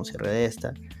y no como cierre de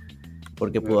esta,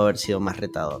 porque pudo haber sido más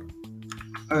retador.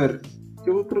 A ver,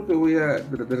 yo creo que voy a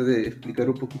tratar de explicar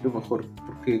un poquito mejor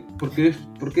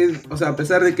porque, o sea, a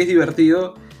pesar de que es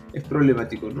divertido, es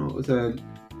problemático, ¿no? O sea,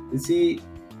 en sí,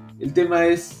 el tema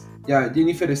es, ya,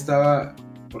 Jennifer estaba,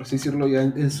 por así decirlo, ya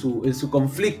en su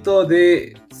conflicto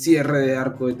de cierre de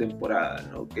arco de temporada,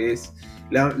 ¿no? Que es,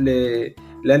 la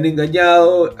han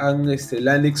engañado,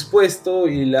 la han expuesto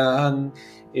y la han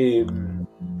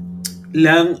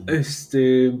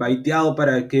baiteado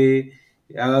para que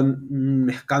hagan un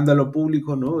escándalo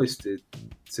público, ¿no?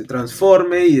 Se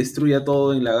transforme y destruya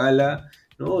todo en la gala,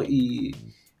 ¿no? Y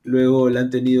luego la han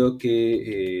tenido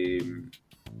que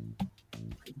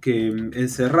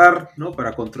encerrar, ¿no?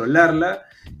 Para controlarla.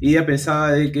 Y ella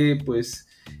pensaba de que, pues,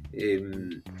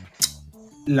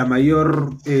 la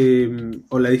mayor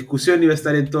o la discusión iba a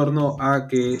estar en torno a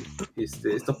que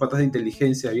estos patas de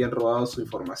inteligencia habían robado su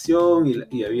información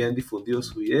y habían difundido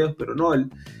sus videos, pero no,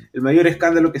 el mayor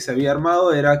escándalo que se había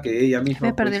armado era que ella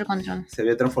misma perdido el control. Se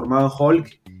había transformado en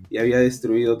Hulk y había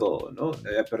destruido todo, ¿no?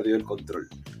 Había perdido el control,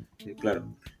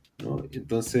 claro, ¿no?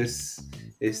 Entonces,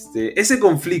 ese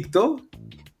conflicto,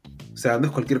 o sea, no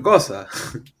es cualquier cosa.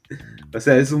 O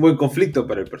sea, es un buen conflicto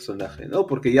para el personaje, ¿no?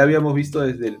 Porque ya habíamos visto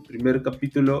desde el primer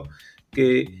capítulo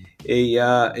que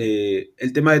ella,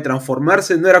 el tema de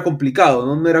transformarse no era complicado,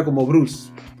 ¿no? No era como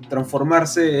Bruce.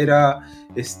 Transformarse era,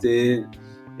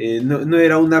 no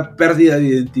era una pérdida de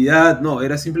identidad, no,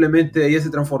 era simplemente ella se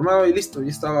transformaba y listo, ya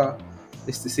estaba,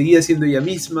 seguía siendo ella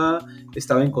misma,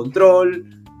 estaba en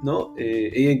control, ¿no?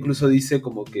 Ella incluso dice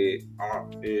como que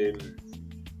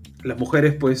las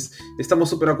mujeres pues estamos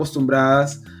súper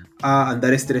acostumbradas a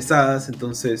andar estresadas,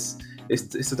 entonces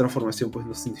esta transformación pues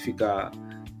no significa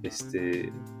es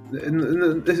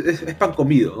pan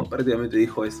comido, ¿no? Prácticamente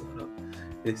dijo eso, ¿no?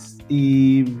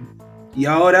 Y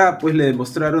ahora pues le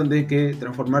demostraron de que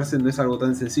transformarse no es algo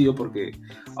tan sencillo, porque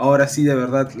ahora sí de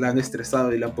verdad la han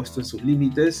estresado y la han puesto en sus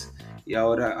límites y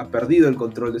ahora ha perdido el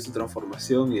control de su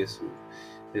transformación y de su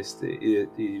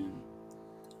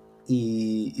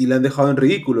y la han dejado en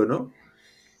ridículo, ¿no?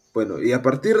 Bueno, y a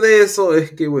partir de eso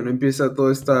es que, bueno, empieza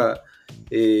toda esta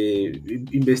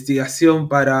investigación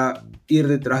para ir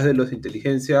detrás de los de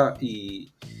inteligencia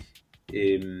y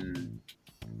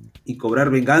cobrar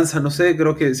venganza, no sé,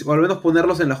 creo que, o al menos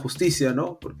ponerlos en la justicia,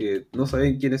 ¿no? Porque no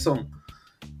saben quiénes son.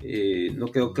 No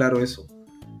quedó claro eso.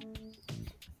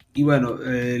 Y bueno,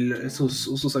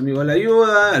 sus amigos la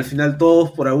ayudan, al final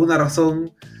todos por alguna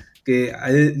razón, que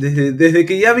desde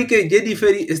que ya vi que Jennifer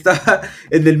estaba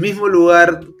en el mismo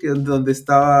lugar que donde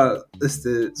estaban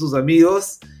sus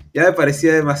amigos, ya me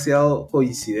parecía demasiado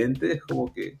coincidente. Es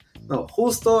como que, no,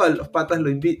 justo a los patas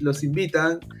los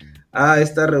invitan a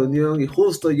esta reunión y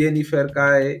justo Jennifer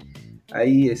cae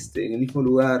ahí en el mismo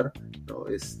lugar, ¿no?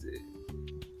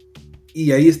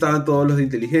 Y ahí estaban todos los de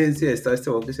inteligencia, estaba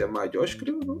este hombre que se llama Josh,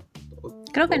 creo, ¿no?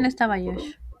 Creo que no estaba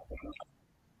Josh.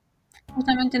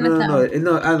 Justamente no estaba.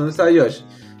 No estaba Josh.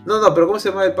 No, pero ¿cómo se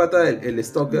llama el pata, el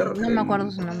stalker? No me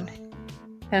acuerdo su nombre.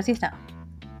 Pero sí estaba.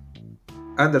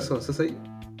 Anderson, ¿estás ahí?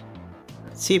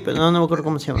 Sí, pero no me acuerdo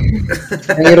cómo se llama. Es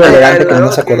irrelevante que no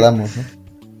nos acordamos, ¿no?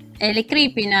 El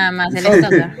creepy nada más, el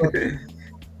stalker.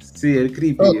 Sí, el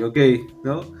creepy, ok,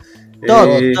 ¿no?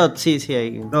 Todd, sí,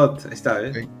 ahí. Todd, está,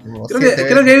 ¿eh?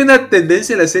 Creo que hay una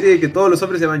tendencia en la serie de que todos los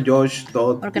hombres se llaman Josh,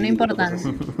 Todd. Porque no importan.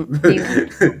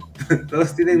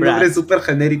 Todos tienen nombre súper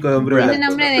genérico de hombre. Tiene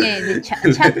nombre de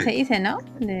chat, se dice, ¿no?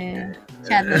 De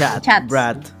chat.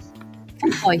 Brad.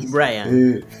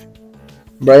 Brian.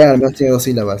 Brian al menos tiene 2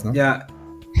 sílabas, ¿no? Ya.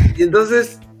 Y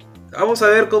entonces, vamos a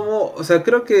ver cómo. O sea,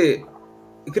 creo que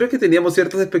teníamos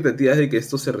ciertas expectativas de que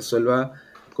esto se resuelva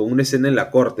con una escena en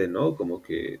la corte, ¿no? Como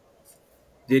que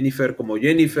Jennifer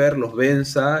los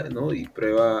venza, ¿no? Y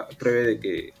pruebe de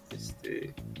que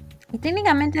Y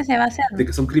técnicamente se va a hacer, ¿no? De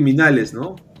que son criminales,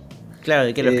 ¿no? Claro,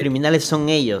 de que los criminales son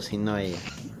ellos y no ella.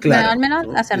 Claro, bueno, al menos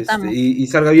 ¿no? acertamos. Y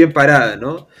salga bien parada,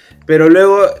 ¿no? Pero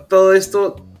luego todo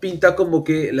esto pinta como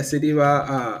que la serie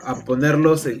va a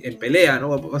ponerlos en pelea, ¿no?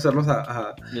 Va a hacerlos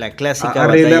la clásica a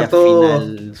arreglar batalla todo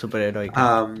final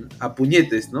superheroica. A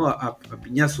puñetes, ¿no? A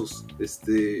piñazos.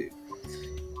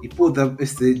 Y puta,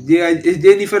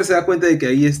 Jennifer se da cuenta de que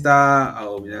ahí está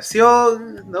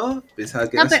Abominación, ¿no? Pensaba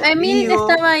que No, era pero su Emil amigo,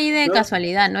 estaba ahí de ¿no?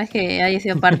 casualidad, no es que haya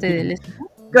sido parte del...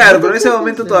 Claro, pero en ese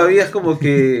momento todavía es como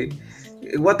que...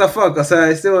 What the fuck, o sea,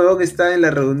 este huevón está en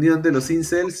la reunión de los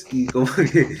incels y como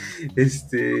que,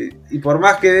 y por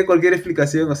más que dé cualquier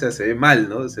explicación, o sea, se ve mal,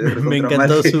 ¿no? Se ve Me recontra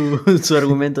encantó mal. su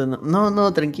argumento.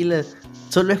 No, tranquila,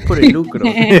 solo es por el lucro.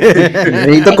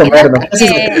 Necesito comer, ¿no?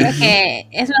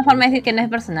 Es una forma de decir que no es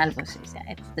personal, pues, o sea,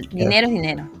 dinero es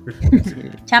dinero.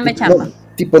 Chamba es chamba.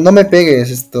 Tipo, no me pegues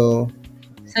esto.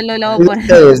 Solo lo hago por...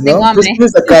 Ustedes, ¿no? Tengo hambre.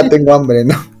 Pues acá, tengo hambre,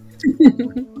 ¿no?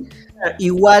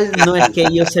 Igual no es que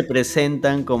ellos se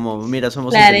presentan como, mira,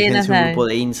 somos Claro, inteligencia, no un grupo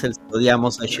de incels,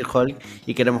 odiamos a She-Hulk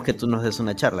y queremos que tú nos des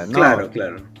una charla. No, Claro.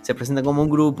 se presentan como un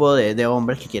grupo de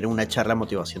hombres que quieren una charla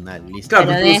motivacional. Listo. Claro,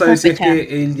 Pero pero tú no sabes si es sospechar.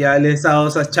 que él ya les ha dado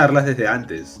esas charlas desde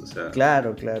antes, o sea,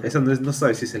 Claro. eso no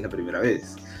sabes si esa es la primera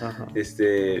vez. Ajá.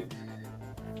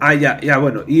 Ya,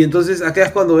 bueno, y entonces acá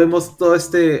es cuando vemos todo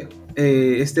este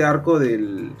arco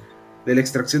de la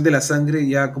extracción de la sangre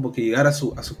ya como que llegar a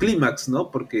su clímax,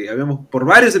 ¿no? Porque habíamos, por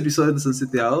varios episodios nos han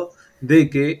seteado de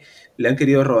que le han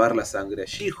querido robar la sangre a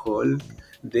She-Hulk,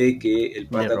 de que el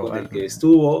pata con el que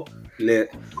estuvo le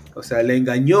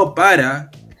engañó para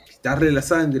quitarle la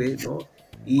sangre, ¿no?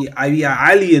 Y había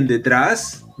alguien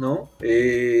detrás, ¿no?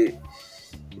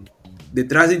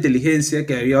 Detrás de inteligencia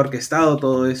que había orquestado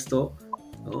todo esto,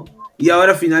 ¿no? Y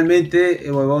ahora finalmente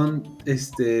el huevón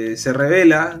se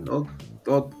revela, ¿no?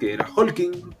 Que era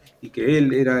Hulking y que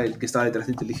él era el que estaba detrás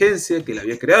de inteligencia, que le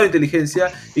había creado inteligencia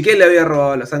y que él le había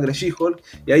robado la sangre a She-Hulk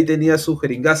y ahí tenía su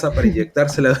jeringaza para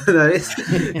inyectársela de una vez,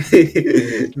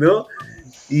 ¿no?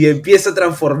 Y empieza a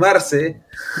transformarse.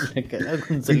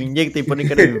 Se lo inyecta y pone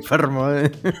cara de enfermo.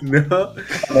 ¿No?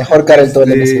 La mejor cara en todo el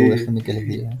MCU, déjenme que les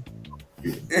diga.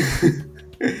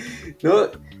 ¿No?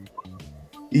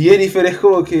 Y Jennifer es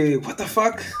como que, what the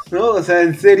fuck, ¿no? O sea,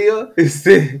 en serio,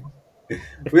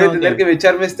 voy a tener que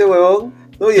echarme este huevón,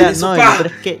 ¿no? Y Claro, hizo, no, ¡pah! pero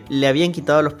es que le habían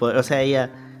quitado los poderes, o sea, ella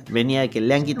venía de que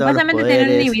le han quitado los Supuestamente tiene un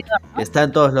poderes, inhibidor, ¿no?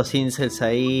 están todos los incels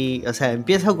ahí, o sea,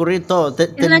 empieza a ocurrir todo,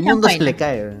 una el mundo se chanfaina. le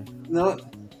cae. ¿No?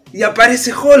 Y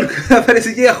aparece Hulk,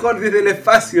 llega Hulk desde el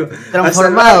espacio.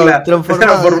 Transformado, a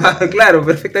transformado, claro,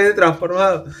 perfectamente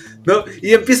transformado, ¿no?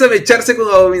 Y empieza a mecharse con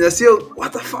Abominación,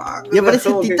 what the fuck. Y aparece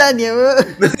Como que- Titania, weón.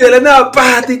 de la nada,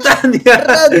 ¡pah! Titania.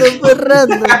 Random, fue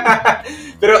random.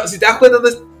 Pero si te das cuenta, no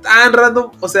es tan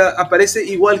random, o sea, aparece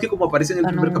igual que como aparece en el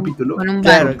Con primer un- capítulo, con un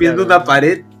Claro, rompiendo claro. una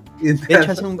pared. Y De hecho,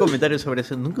 hacen un comentario sobre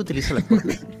eso. Nunca utiliza la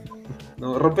puerta.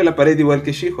 no, rompe la pared igual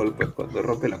que She-Hulk, pues, cuando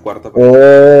rompe la cuarta pared.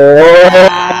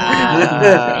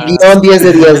 Ah, Guión 10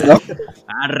 de 10, ¿no?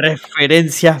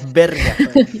 Referencias verga.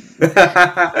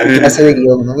 Clase de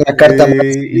guión, ¿no? Una carta más.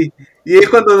 Y es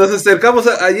cuando nos acercamos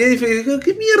a Jennifer y digo,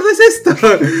 ¿qué mierda es esto?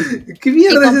 ¿Qué y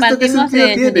mierda es esto? ¿Qué compartimos sentido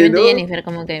el tiene, sentimiento no? de Jennifer,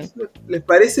 como que... ¿Les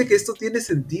parece que esto tiene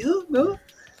sentido, no?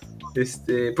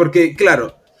 Porque,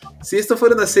 claro, si esto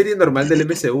fuera una serie normal del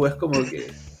MCU, es como que...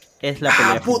 Es la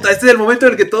pelea. puta, este es el momento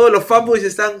en el que todos los fanboys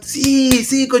están...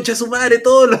 Sí, concha su madre,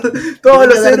 todos los Venga,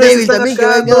 héroes Daredevil están también,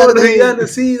 acá, que venga todos los Daredevil.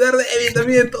 villanos, sí, Daredevil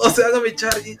también, todos se van a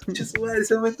mechar, y concha su madre,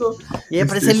 ese momento... Y ahí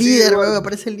aparece el sí, líder, bueno. weón.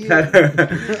 Aparece el líder. Claro.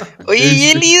 Oye, ¿y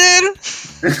el líder?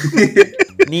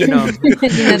 Nino.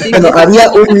 Bueno, había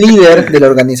un líder de la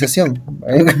organización.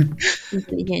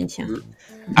 Inteligencia.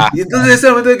 Y entonces es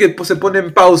el momento en que pues, se pone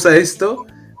en pausa esto,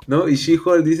 ¿no? Y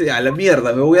She-Hulk dice, a la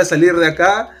mierda, me voy a salir de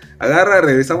acá. Agarra,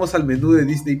 regresamos al menú de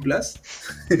Disney Plus.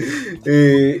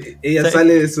 Ella ¿Sabes?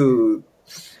 sale de su...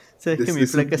 ¿Sabes de que su- mi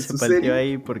flaca de se su partió serie?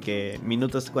 ahí? Porque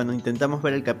minutos, cuando intentamos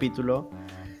ver el capítulo,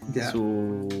 Ya.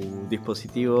 su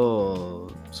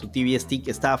dispositivo, su TV stick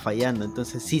estaba fallando.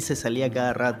 Entonces sí se salía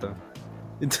cada rato.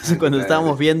 Entonces cuando claro.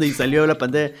 estábamos viendo y salió la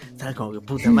pantalla, estaba como que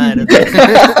puta madre.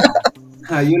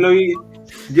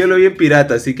 Yo lo vi en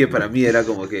pirata, así que para mí era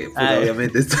como que, puta, Ay.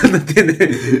 obviamente, esto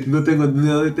no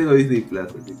tengo Disney Plus,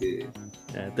 así que...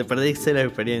 Ya, te perdiste la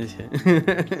experiencia.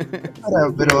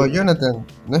 Pero Jonathan,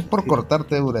 no es por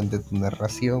cortarte durante tu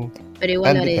narración Pero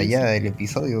igual tan lo haré. detallada del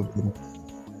episodio,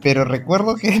 pero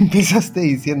recuerdo que empezaste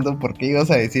diciendo por qué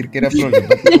ibas a decir que era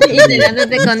problemático. Y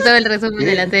te con todo el resumen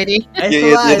de la serie. A Yo- eso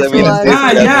yo va, eso también va. estoy-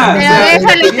 Ah, ya. Pero o sea,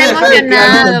 déjalo, quería está dejarle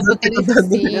claro. emocionado porque eres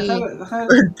así. Ajá.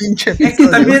 Pinche Es que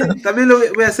episodio. también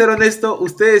voy a ser honesto,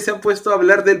 ustedes se han puesto a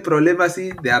hablar del problema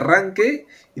así de arranque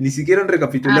y ni siquiera han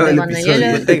recapitulado Ah, el pero cuando yo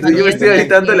episodio. lo- cuando Yo me yo estoy lo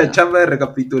evitando la escribo. chamba de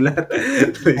recapitular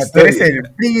la Tú eres historia.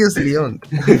 el Prius León.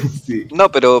 Sí. No,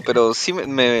 pero sí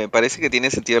me parece que tiene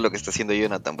sentido lo que está haciendo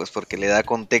Jonathan, pues porque le da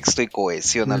contexto y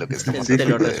cohesión a lo que estamos Te lo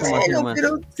haciendo. resumo así Bueno, nomás.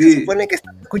 pero Sí. se supone que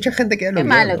escucha gente que habla Qué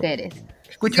malo que eres.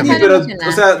 Escucha, Sí, Mal pero,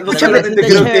 emocionado. o sea, no La solamente receta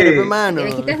creo chévere, que... hermano. Que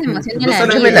le quitas emoción de No la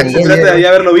solamente vida. se trata de ya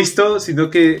haberlo visto, sino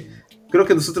que creo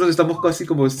que nosotros estamos casi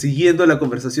como siguiendo la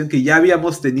conversación que ya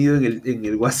habíamos tenido en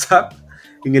el WhatsApp,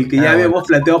 en el que ya habíamos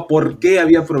planteado por qué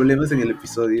había problemas en el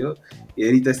episodio, y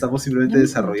ahorita estamos simplemente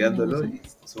desarrollándolo y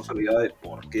nos hemos olvidado de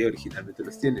por qué originalmente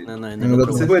los tienen.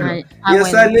 Entonces, bueno, ya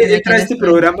sale, entra este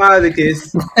programa de que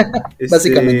es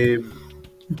básicamente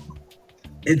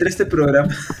entra este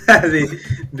programa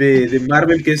de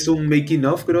Marvel que es un making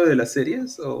of, creo, de las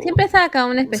series. Siempre saca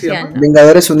un especial, ¿no?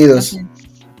 Vengadores Unidos.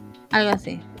 Algo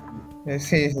así.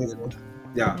 Sí.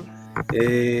 Ya.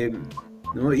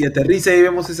 ¿No? Y aterriza y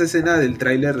vemos esa escena del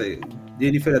tráiler de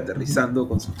Jennifer aterrizando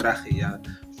con su traje ya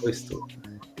puesto.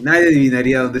 Nadie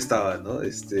adivinaría dónde estaba, ¿no?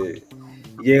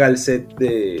 Llega al set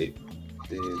del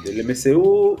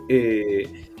MCU,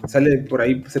 sale por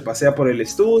ahí, se pasea por el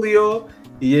estudio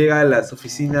y llega a las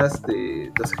oficinas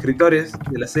de los escritores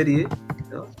de la serie,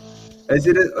 ¿no? A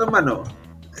decir, hermano,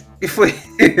 ¿qué fue?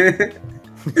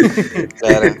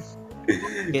 Claro.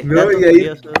 Datos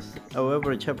curiosos, voy a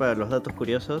aprovechar para los datos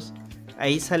curiosos.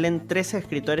 Ahí salen 13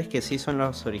 escritores que sí son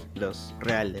los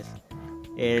reales.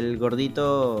 El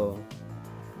gordito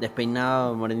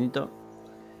despeinado morenito,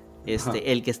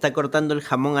 el que está cortando el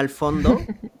jamón al fondo,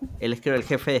 él es creo el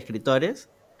jefe de escritores,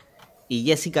 y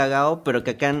Jessica Gao, pero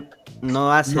que acá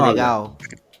no hace de Gao.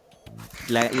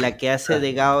 La que hace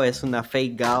de Gao es una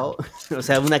fake Gao, o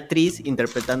sea, una actriz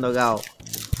interpretando a Gao,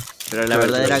 pero la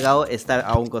verdadera Gao está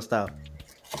a un costado.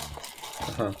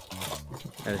 Ajá.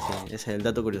 A ver, sí, ese es el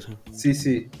dato curioso.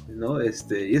 Sí, ¿no? Y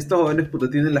estos jóvenes puto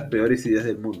tienen las peores ideas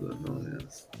del mundo, ¿no?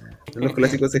 Son los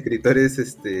clásicos escritores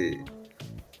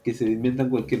que se inventan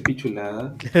cualquier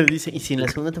pichulada. Dice, y si en la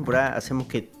segunda temporada hacemos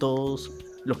que todos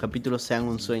los capítulos sean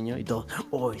un sueño y todos,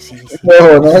 oh, sí.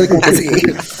 No, como que sí.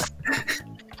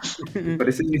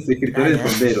 Parecen mis escritores de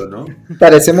Tondero, ¿no?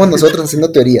 Parecemos nosotros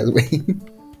haciendo teorías, güey.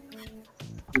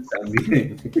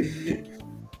 También.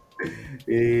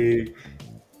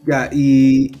 Ya,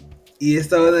 y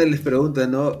esta banda les pregunta,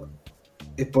 ¿no?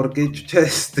 ¿Por qué chucha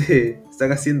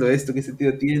están haciendo esto? ¿Qué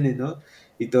sentido tiene, no?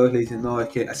 Y todos le dicen, no, es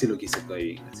que así lo quiso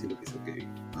Kevin,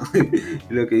 ¿no?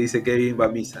 Y lo que dice Kevin va a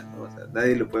misa, ¿no? O sea,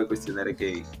 nadie lo puede cuestionar a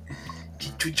Kevin. ¿Qué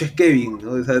chucha es Kevin,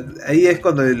 no? O sea, ahí es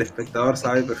cuando el espectador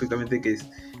sabe perfectamente que es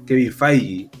Kevin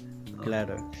Feige, ¿no?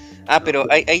 Claro. Pero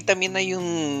ahí también hay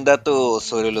un dato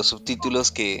sobre los subtítulos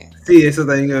que... Sí, eso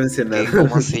también iba a mencionar.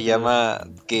 ¿Cómo se llama?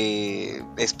 Que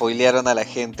spoilearon a la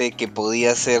gente que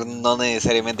podía ser no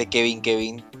necesariamente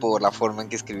Kevin por la forma en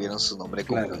que escribieron su nombre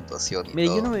con puntuación y Mira,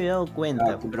 todo. yo no me había dado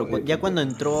cuenta, pero ya cuando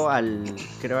entró a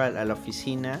la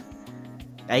oficina,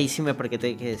 ahí sí me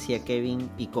percaté que decía Kevin,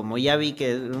 y como ya vi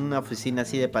que era una oficina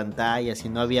así de pantalla, si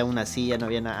no había una silla, no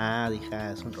había nada, dije,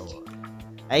 es un robot.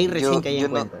 Ahí recién caí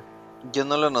en cuenta. Yo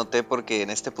no lo noté porque en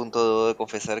este punto debo de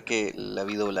confesar que la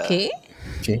vi doblada. ¿Qué?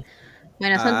 Sí.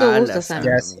 Bueno, son tus gustos, Sammy.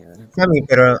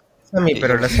 Sammy,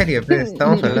 pero la serie, pues,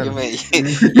 estamos hablando.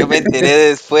 Yo me enteré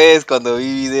después cuando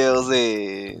vi videos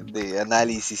de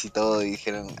análisis y todo y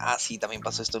dijeron, sí, también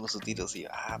pasó esto en los subtítulos. Y yo,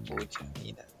 pucha,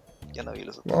 mira, ya no vi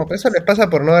los subtítulos. No, pero eso le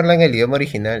pasa por no verla en el idioma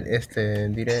original.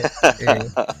 Diré.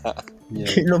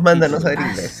 ¿Quién nos manda a no saber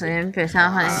inglés?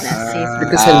 Empezamos a desclasismo.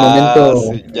 Este es el momento.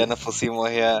 Sí, ya nos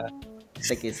pusimos ya.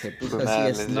 Que se puso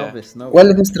así, Snob. ¿Cuál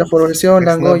es nuestra formación,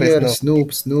 Langoy?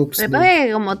 Snoop. Me parece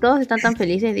que como todos están tan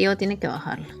felices, Diego tiene que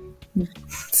bajarlo.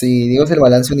 Sí, Diego es el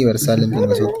balance universal entre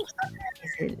nosotros.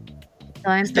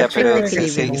 Todo en Ya, pero perfecto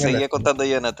equilibrio. seguía contando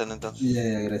Jonathan entonces. Ya,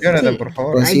 gracias. Jonathan, por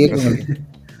favor. Consigue con el...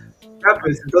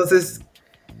 Pues entonces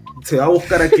se va a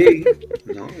buscar a Kevin,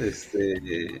 ¿no?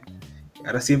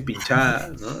 Ahora sí empinchada,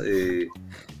 ¿no?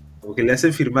 Como que le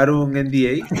hacen firmar un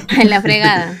NDA. En la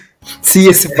fregada. Sí,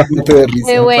 ese paquete de risa.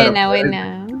 Qué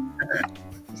buena.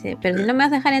 Sí, pero no me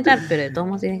vas a dejar entrar, pero de todos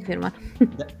modos tienes que firmar.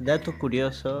 Dato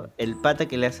curioso, el pata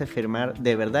que le hace firmar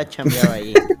de verdad chambeaba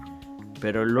ahí.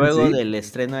 Pero luego del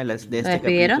estreno de este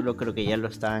capítulo creo que ya lo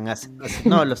estaban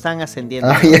lo estaban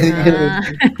ascendiendo.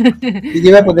 Y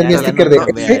iba a poner mi sticker de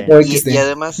F o XD. Y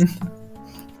además...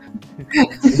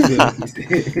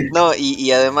 No,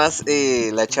 y además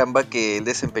la chamba que él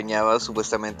desempeñaba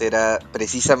supuestamente era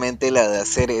precisamente la de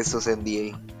hacer esos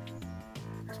NDA.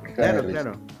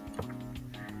 Claro.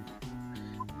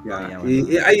 Ya.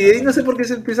 Y ahí no sé por qué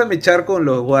se empieza a mechar con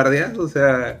los guardias, o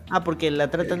sea... porque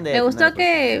la tratan de... Me gustó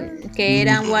que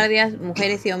eran guardias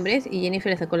mujeres y hombres y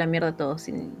Jennifer le sacó la mierda a todos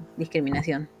sin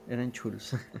discriminación. Eran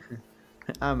chulos.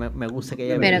 Me gusta que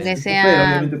ella... Pero que sea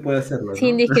obviamente puede hacerlo, ¿no?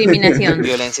 sin discriminación.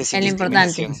 Violencia sin es lo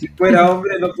importante. Si fuera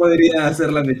hombre no podría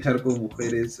hacerla mechar con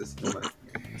mujeres.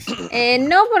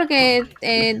 No, porque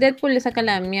Deadpool le saca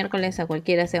la miércoles a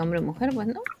cualquiera, sea hombre o mujer, pues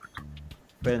no.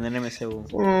 Pero en el MCU.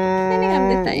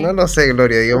 No lo sé,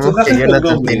 Gloria. Digamos que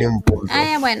Jonathan tiene un punto.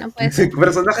 Bueno, pues. Sí,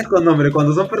 personajes con nombre.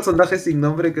 Cuando son personajes sin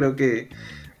nombre, creo que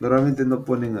normalmente no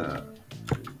ponen a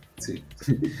Sí.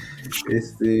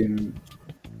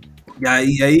 Y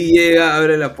ahí llega,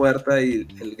 abre la puerta y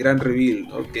el gran reveal,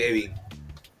 ¿no? Kevin,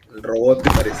 el robot que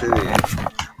parece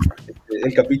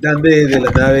el capitán de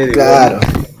la nave de Claro.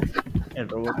 El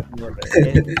robot con gorra.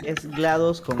 Es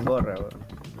GLaDOS con gorra, bro.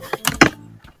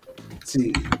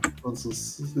 Sí, con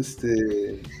sus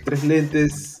 3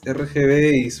 lentes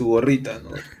RGB y su gorrita,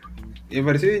 ¿no? Y me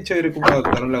pareció bien chévere cómo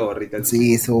adaptaron la gorrita.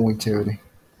 Sí, estuvo muy chévere.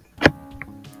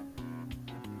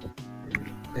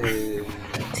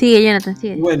 Sigue, Jonathan,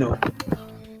 sigue. Bueno,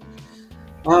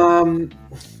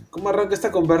 ¿cómo arranca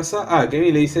esta conversa?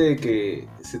 Kevin le dice que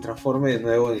se transforme de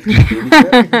nuevo en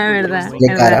Verdad, De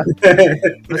cara.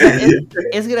 O sea,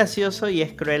 es gracioso y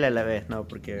es cruel a la vez, ¿no?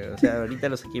 Porque, o sea, ahorita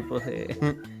los equipos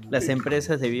de las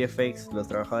empresas de VFX, los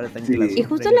trabajadores están Sí. que la Y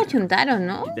justo sufren lo chuntaron,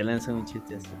 ¿no? y te lanzan un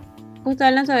chiste así. Justo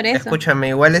hablan sobre eso. Escúchame,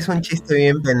 igual es un chiste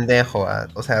bien pendejo.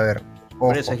 O sea, a ver.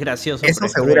 Por ojo. eso es gracioso. Eso pero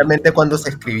es cruel. seguramente cuando se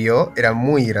escribió era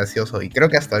muy gracioso y creo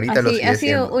que hasta ahorita lo Así, sigue ha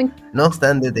sido siendo. un... No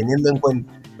obstante, teniendo en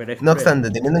cuenta Pero es No cruel. obstante,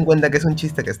 teniendo en cuenta que es un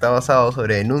chiste que está basado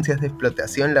sobre denuncias de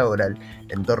explotación laboral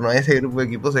en torno a ese grupo de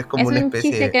equipos, es como Es una un especie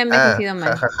chiste de... que ha envejecido mal.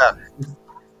 jajaja.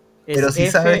 ¿Es pero si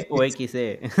F sabes o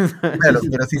XD? Claro,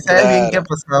 pero si sabes bien qué ha Claro.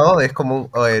 pasado, es como,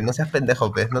 oye, no seas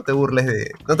pendejo, pues, no te burles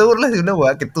de una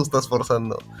hueá que tú estás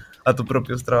forzando a tus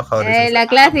propios trabajadores. La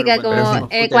clásica, pero cuando como decimos,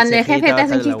 puta, cuando el el jefe CGI te hace un trabaja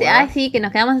de la chiste, hueva. sí, que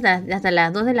nos quedamos hasta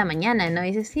las 2 de la mañana, ¿no? Y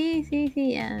dices,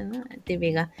 sí, ya, ¿no?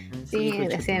 Típica. Sí, concha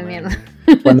gracias de tu mierda.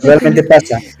 madre. Cuando realmente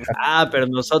pasa. Pero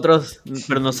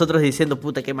nosotros diciendo,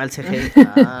 puta, qué mal CGI.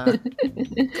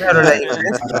 Claro, la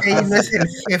diferencia es que ahí no es el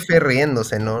jefe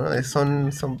riéndose, ¿no? Son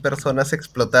personas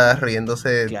explotadas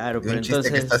riéndose Claro, de pero un chiste que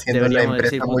entonces está haciendo una deberíamos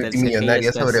empresa decir, puta, el CGI multimillonaria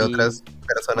está sobre así. otras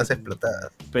personas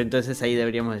explotadas. Pero entonces ahí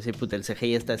deberíamos decir, puta, el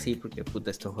CGI está así porque,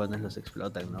 puta, estos jóvenes los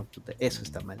explotan, ¿no? Puta, eso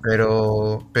está mal.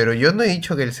 Pero yo no he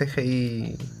dicho que el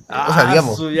CGI... o sea,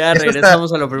 digamos... Ya eso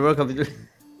regresamos a los primeros capítulos.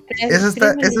 Eso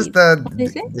está... ¿Cómo se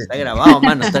dice? Está grabado,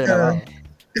 mano, está grabado.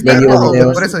 Ya digo No,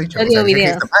 videos. por eso he dicho, Yo o sea, digo el CGI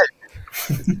videos. está mal.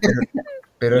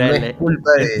 Pero no es culpa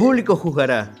El de... público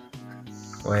juzgará.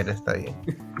 Bueno, está bien.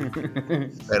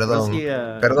 No Perdón.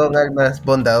 siga. Perdón, almas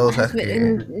bondadosas Ya que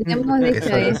hemos que dicho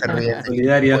solo se eso. ríen.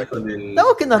 solidarias con el...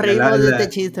 Estamos que nos la- reímos la- de este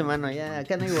chiste, mano. Ya,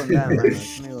 acá no hay bondad, mano. Acá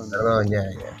no hay bondad. Perdón, ya.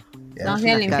 Vamos es a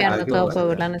ir al una infierno caga, todo qué por bueno.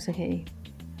 burlarnos de CGI.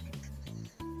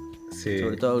 Sí.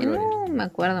 Sobre todo Gloria. No me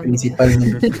acuerdo.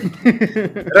 Principalmente.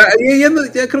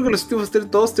 Ya creo que los últimos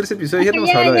 3 episodios ya no hemos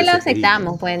Ya hablado de lo ese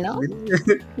aceptamos, pues, ¿no?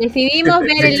 Decidimos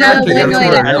ver el Sí, lado anterior bueno de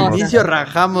sí las lo Al hablamos. inicio cosas.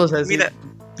 rajamos así. Mira,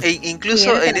 incluso Sí,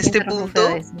 ahora en este también se punto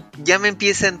rompe eso. ya me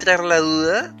empieza a entrar la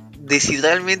duda de si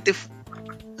realmente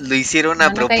lo hicieron a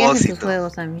No caigas en sus propósito.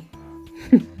 juegos, a mí.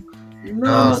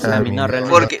 No, Sammy, no, realmente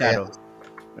Porque- es caro.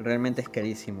 Realmente es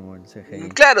carísimo el CGI.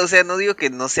 Claro, o sea, no digo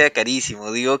que no sea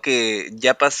carísimo, digo que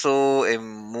ya pasó en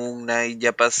Moon Knight,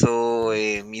 ya pasó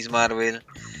en Miss Marvel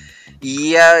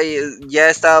y ya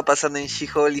estaba pasando en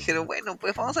She-Hulk. Dijeron, bueno,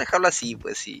 pues vamos a dejarlo así,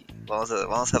 pues sí, vamos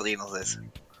a reírnos de eso.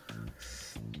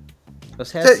 O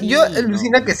sea, O sea, sí, yo no.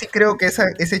 alucina que sí creo que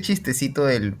ese chistecito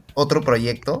del otro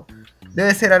proyecto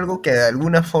debe ser algo que de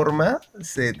alguna forma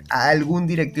a algún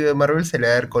directivo de Marvel se le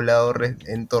ha de haber colado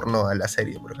en torno a la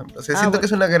serie, por ejemplo. O sea, siento bueno. que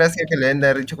es una gracia que le deben de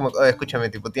haber dicho como, "Oye, escúchame,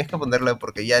 tipo, tienes que ponerla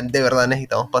porque ya de verdad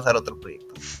necesitamos pasar a otro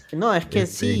proyecto". No, es que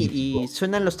Este, sí, y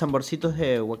suenan los tamborcitos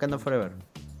de Wakanda Forever.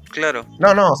 Claro.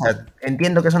 No, o sea,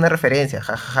 entiendo que es una referencia,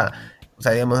 jajaja. O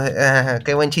sea, digamos,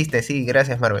 qué buen chiste, sí,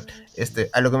 gracias Marvel.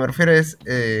 A lo que me refiero es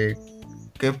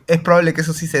que es probable que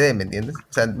eso sí se dé, ¿me entiendes?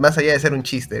 O sea, más allá de ser un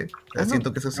chiste, o sea, No.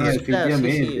 siento que eso sí Ah, es... Claro, sí,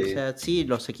 Definitivamente. o sea, sí,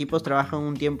 los equipos trabajan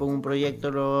un tiempo en un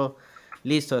proyecto,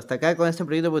 listo, hasta acá con este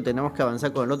proyecto porque tenemos que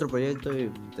avanzar con el otro proyecto y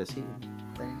puta, sí,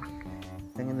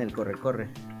 están en el corre-corre.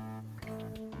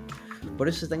 Por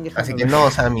eso están quejando. Así que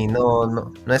no, Sammy,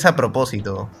 no es a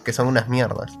propósito, que son unas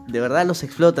mierdas. De verdad los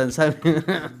explotan, ¿sabes? No,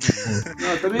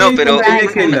 también No, pero- también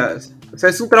es que o sea,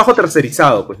 es un trabajo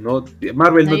tercerizado, pues, ¿no?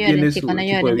 Marvel no, No llores, tiene chico, su no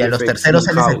equipo de llores. Y a los VFX terceros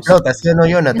se les in-house. explota, ¿sí o no,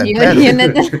 Jonathan? Yo-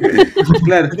 Claro.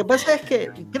 Claro. Lo que pasa es que,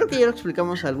 creo que ya lo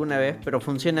explicamos alguna vez, pero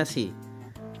funciona así.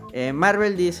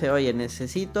 Marvel dice, oye,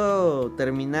 necesito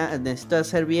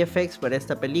hacer VFX para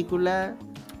esta película,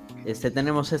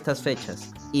 tenemos estas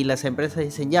fechas. Y las empresas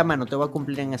dicen, ya mano, te voy a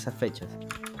cumplir en esas fechas.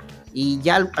 Y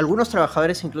ya algunos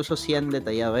trabajadores incluso sí han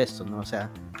detallado esto, ¿no? O sea,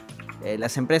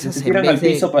 las empresas Se tiran en al vez de...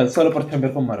 piso solo por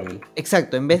chambear con Marvel.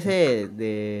 Exacto, en vez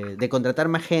de contratar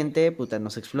más gente, puta,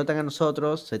 nos explotan a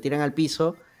nosotros, se tiran al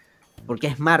piso, porque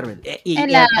es Marvel. Y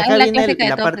Es la viene clásica de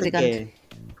la todos parte criticados. que...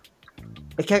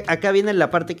 Es que acá viene la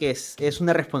parte que es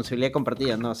una responsabilidad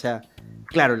compartida, ¿no? O sea,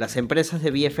 claro, las empresas de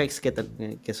VFX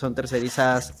que son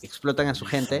tercerizadas explotan a su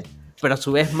gente, pero a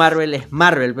su vez Marvel es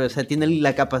Marvel, pero, o sea, tiene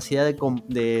la capacidad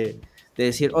de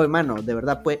decir, oye, mano, de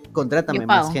verdad, pues, contrátame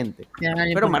más gente.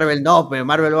 Pero Marvel no, pero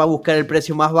Marvel va a buscar el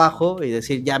precio más bajo y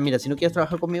decir, ya, mira, si no quieres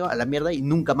trabajar conmigo, a la mierda, y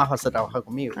nunca más vas a trabajar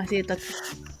conmigo. Así de tóxico.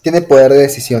 Tiene poder de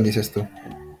decisión, dices tú.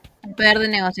 Poder de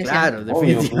negociación. Claro,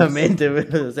 definitivamente.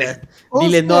 Pero, o sea,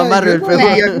 dile no a Marvel.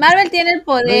 Marvel tiene el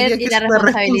poder y la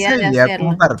responsabilidad de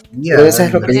hacerlo. Pero eso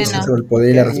es lo que dice sobre el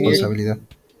poder y la responsabilidad.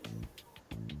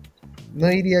 No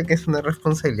diría que es una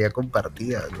responsabilidad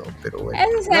compartida, ¿no? Pero bueno.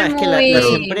 Es ser las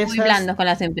empresas muy blandos con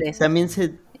las empresas. También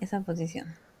esa posición.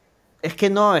 Es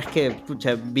que no, es que,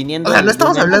 pucha, viniendo... O sea, no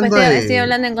estamos hablando de... Estoy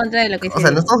hablando en contra de lo que o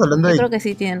sea, no estamos hablando Yo de... creo que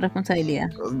sí tienen responsabilidad.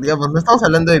 Digamos, no estamos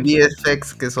hablando de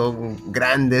VFX, que son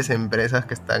grandes empresas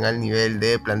que están al nivel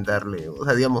de plantarle... O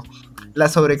sea, digamos, la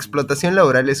sobreexplotación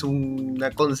laboral es una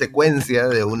consecuencia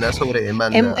de una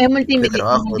sobredemanda de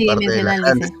trabajo de parte de las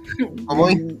grandes. ¿Cómo?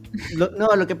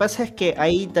 Lo que pasa es que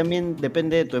ahí también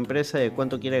depende de tu empresa de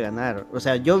cuánto quiere ganar. O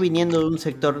sea, yo viniendo de un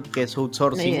sector que es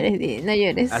outsourcing... No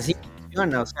llores. Así...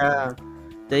 O sea,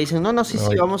 te dicen, sí,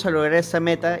 vamos a lograr esta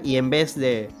meta, y en vez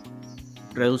de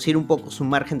reducir un poco su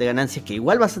margen de ganancias, que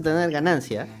igual vas a tener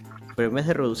ganancia, pero en vez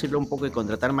de reducirlo un poco y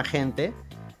contratar más gente,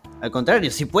 al contrario,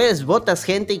 si puedes, botas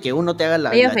gente y que uno te haga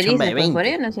la chamba de 20. Por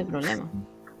ello no es el problema.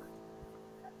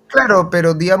 Claro,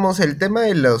 pero digamos, el tema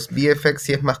de los VFX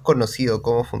sí es más conocido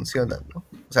cómo funcionan, ¿no?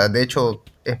 O sea, de hecho,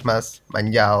 es más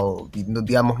manjado.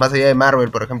 Digamos, más allá de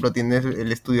Marvel, por ejemplo, tienes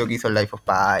el estudio que hizo Life of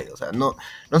Pi. O sea, no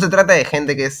se trata de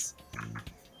gente que es,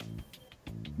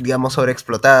 digamos,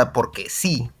 sobreexplotada porque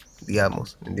sí,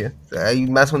 digamos, ¿entiendes? O sea, hay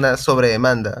más una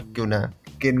sobredemanda que una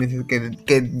que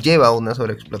lleva a una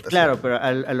sobreexplotación. Claro, pero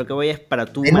a lo que voy es para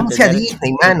tú denuncia a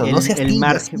Disney, mano, no seas el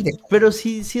margen. Pero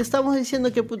si estamos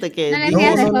diciendo que puta que... No les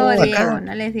digas de juego a Diego,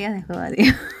 no les digas de juego a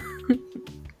Diego.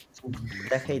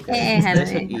 Ya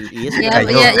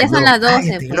son las 12.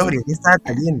 Cállate, Gloria, ya estaba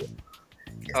cayendo.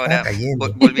 Ahora,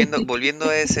 volviendo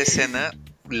a esa escena,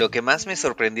 lo que más me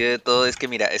sorprendió de todo es que,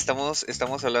 mira, estamos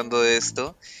hablando de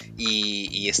esto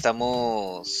y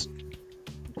estamos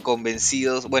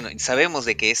convencidos, bueno, sabemos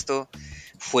de que esto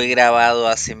fue grabado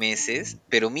hace meses,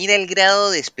 pero mira el grado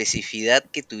de especificidad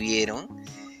que tuvieron,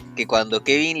 que cuando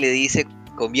Kevin le dice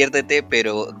conviértete,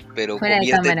 pero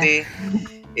conviértete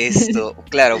esto,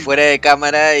 claro, fuera de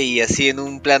cámara y así en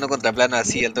un plano contra plano,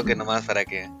 así al toque nomás para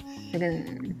que...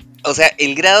 O sea,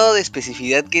 el grado de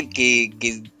especificidad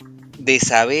que de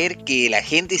saber que la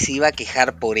gente se iba a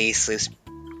quejar por eso es...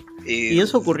 Y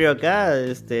eso ocurrió acá,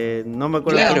 no me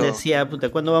acuerdo quién decía, puta,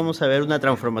 ¿cuándo vamos a ver una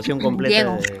transformación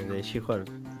completa de She-Hulk?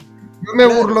 Yo me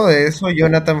burlo de eso,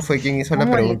 Jonathan fue quien hizo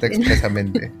la pregunta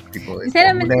expresamente. Tipo,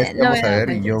 sinceramente, vamos a ver,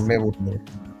 y yo me burlo.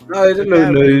 No, eso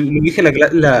lo dije la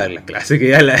clase, que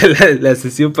ya la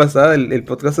sesión pasada, el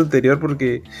podcast anterior,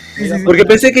 porque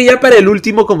pensé que ya para el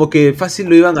último como que fácil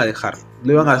lo iban a dejar.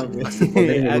 Lo iban a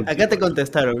poner acá te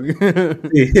contestaron.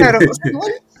 Sí. Claro, o sea,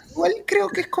 igual creo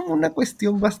que es como una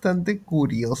cuestión bastante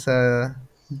curiosa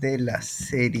de la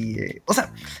serie. O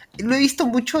sea, lo he visto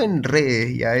mucho en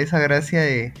redes, ya, esa gracia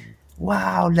de...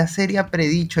 wow, la serie ha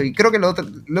predicho, y creo que lo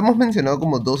hemos mencionado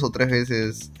como 2 o 3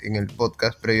 veces en el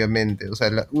podcast previamente, o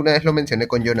sea, una vez lo mencioné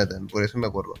con Jonathan, por eso me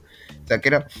acuerdo, o sea, que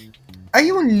era,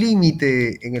 hay un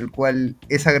límite en el cual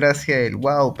esa gracia del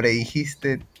wow,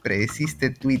 predeciste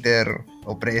Twitter,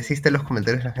 o predeciste los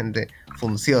comentarios de la gente,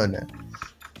 funciona,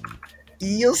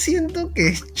 y yo siento que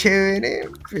es chévere,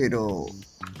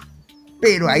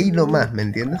 pero ahí nomás, ¿me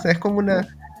entiendes? O sea, es como una...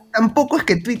 Tampoco es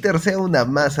que Twitter sea una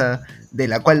masa de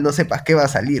la cual no sepas qué va a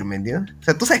salir, ¿me entiendes? O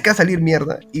sea, tú sabes que va a salir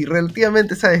mierda y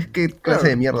relativamente sabes qué clase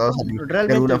de mierda va a salir. Realmente,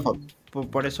 de alguna forma.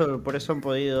 Por eso han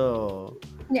podido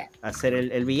hacer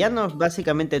el villano,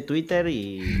 básicamente Twitter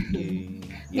y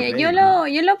yo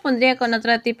lo pondría con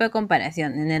otro tipo de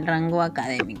comparación en el rango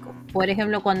académico. Por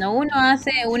ejemplo, cuando uno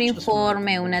hace un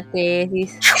informe, una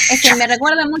tesis, es que me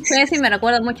recuerda mucho a eso y me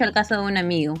recuerda mucho al caso de un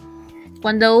amigo.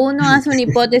 Cuando uno hace una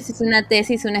hipótesis, una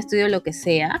tesis, un estudio, lo que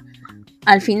sea,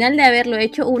 al final de haberlo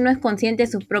hecho, uno es consciente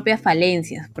de sus propias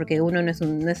falencias, porque uno no es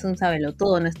un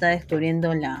sabelotodo, no está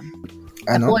descubriendo la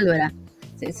pólvora.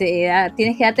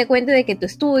 Tienes que darte cuenta de que tu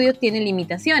estudio tiene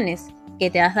limitaciones, que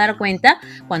te vas a dar cuenta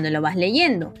cuando lo vas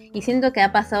leyendo. Y siento que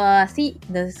ha pasado así.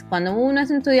 Entonces, cuando uno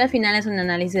hace un estudio, al final es un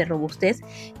análisis de robustez,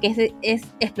 que es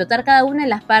explotar cada una de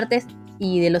las partes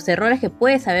y de los errores que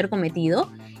puedes haber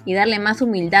cometido, y darle más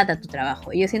humildad a tu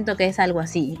trabajo. Yo siento que es algo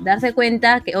así, darse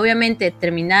cuenta que obviamente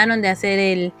terminaron de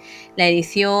hacer la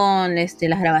edición,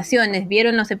 las grabaciones,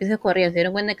 vieron los episodios corridos, se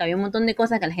dieron cuenta que había un montón de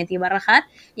cosas que la gente iba a rajar,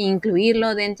 e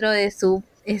incluirlo dentro de su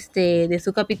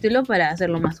capítulo para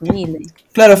hacerlo más humilde.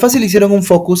 Claro, fácil hicieron un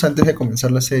focus antes de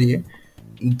comenzar la serie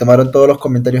y tomaron todos los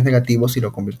comentarios negativos y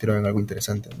lo convirtieron en algo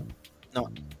interesante, ¿no?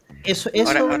 No, eso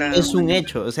Ahora- es un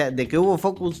hecho. O sea, de que hubo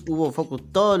Focus.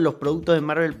 Todos los productos de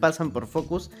Marvel pasan por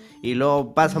Focus y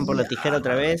luego pasan por la tijera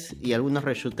otra vez y algunos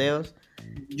reshuteos.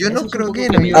 Yo Eso no es un creo poco que...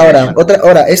 cambiado.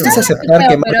 Ahora, esto es aceptar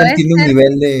que pero Marvel tiene un este-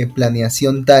 nivel de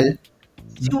planeación tal.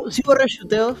 Sí hubo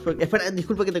reshuteos. Espera,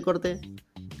 disculpa que te corte.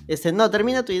 No,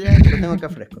 termina tu idea, que lo tengo acá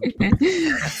fresco.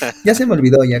 Ya se me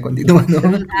olvidó, ya continúa, ¿no?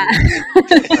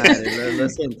 Vale, lo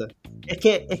siento. Es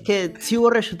que sí hubo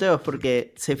reshuteos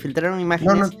porque se filtraron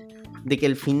imágenes de que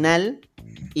el final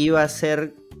iba a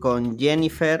ser con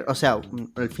Jennifer, o sea,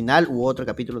 el final u otro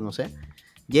capítulo, no sé.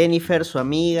 Jennifer, su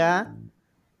amiga,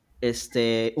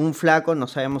 un flaco, no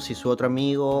sabemos si su otro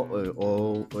amigo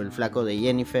o el flaco de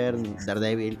Jennifer,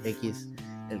 Daredevil X,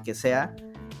 el que sea,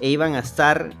 e iban a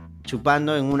estar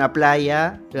chupando en una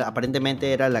playa.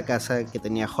 Aparentemente era la casa que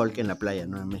tenía Hulk en la playa,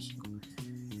 ¿no? En México.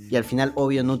 Y al final,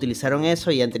 obvio, no utilizaron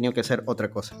eso y han tenido que hacer otra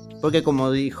cosa. Porque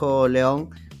como dijo León,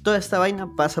 toda esta vaina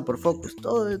pasa por Focus.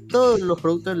 Todos los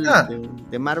productos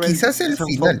de Marvel quizás el pasan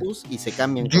final. Focus y se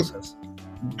cambian Yo- cosas.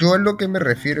 Yo a lo que me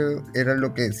refiero era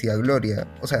lo que decía Gloria.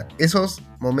 O sea, esos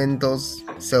momentos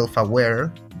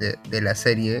self-aware de la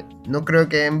serie no creo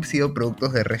que hayan sido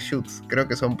productos de reshoots. Creo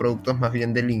que son productos más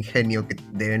bien del ingenio que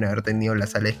deben haber tenido la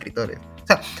sala de escritores. O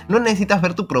sea, no necesitas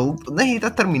ver tu producto, no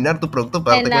necesitas terminar tu producto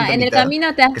para darte cuenta En el mitad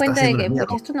camino te das que cuenta está de haciendo que una mierda.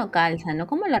 pues, esto no calza, ¿no?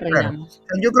 ¿Cómo lo Claro. arreglamos? O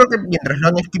sea, yo creo que mientras lo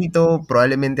han escrito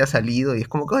probablemente ha salido y es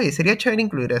como que, oye, sería chévere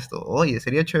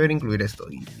incluir esto,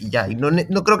 y ya, y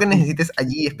no creo que necesites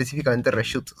allí específicamente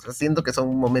reshoots. O sea, siento que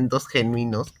son momentos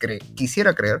genuinos,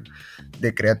 quisiera creer,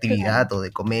 de creatividad o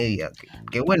de comedia,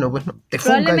 que bueno, pues no, te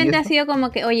funca y Probablemente ha esto. sido como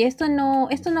que, oye, esto no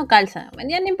calza. Bueno,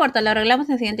 ya no importa, lo arreglamos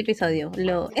en el siguiente episodio.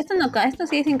 Esto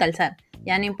sigue sin calzar.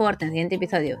 Ya no importa, en el siguiente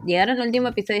episodio. Llegaron al último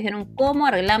episodio y dijeron, ¿cómo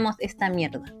arreglamos esta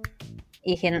mierda?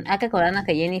 Y dijeron, hay que acordarnos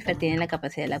que Jennifer tiene la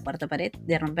capacidad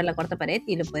de romper la cuarta pared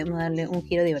y le podemos darle un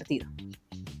giro divertido.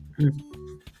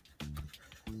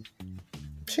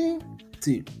 Sí.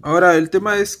 Sí, ahora el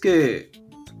tema es que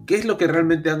 ¿qué es lo que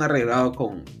realmente han arreglado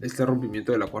con este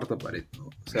rompimiento de la cuarta pared? ¿No?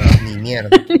 O sea, Ni mierda.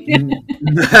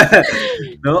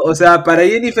 ¿no? O sea, para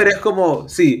Jennifer es como,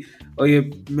 sí, oye,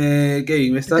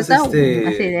 Kevin, me estás, Así de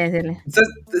decirle.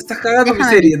 estás cagando mi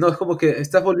Déjame serie, ¿no? Es como que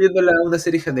estás volviéndola a una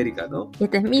serie genérica, ¿no?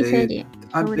 Esta es mi serie.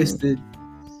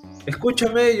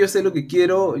 Escúchame, yo sé lo que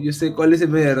quiero, yo sé cuál es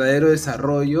mi verdadero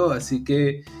desarrollo, así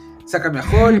que sácame a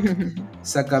Hulk,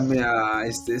 sácame a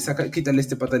quítale a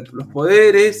este pata los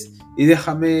poderes y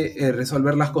déjame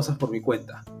resolver las cosas por mi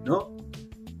cuenta, ¿no?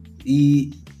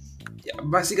 Y ya,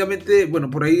 básicamente, bueno,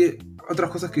 por ahí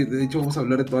otras cosas que de hecho vamos a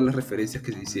hablar de todas las referencias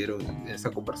que se hicieron en esta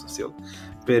conversación,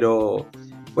 pero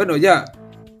bueno, ya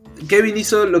Kevin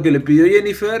hizo lo que le pidió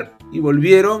Jennifer y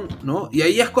volvieron, ¿no? Y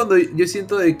ahí es cuando yo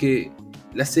siento de que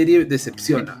la serie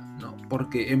decepciona, ¿no?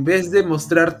 Porque en vez de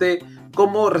mostrarte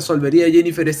cómo resolvería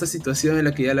Jennifer esta situación en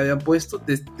la que ya la habían puesto,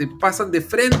 te pasan de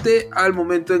frente al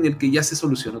momento en el que ya se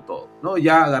solucionó todo, ¿no?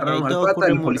 Ya agarraron al pata,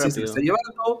 el policía se lo está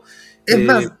llevando. Es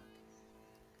más,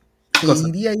 cosa.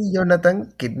 y diría ahí,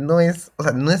 Jonathan, que no es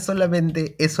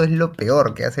solamente eso es lo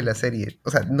peor que hace la serie. O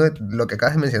sea, no es lo que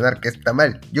acabas de mencionar, que está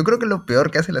mal. Yo creo que lo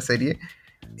peor que hace la serie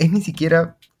es ni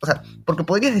siquiera... O sea, porque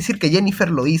podrías decir que Jennifer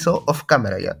lo hizo off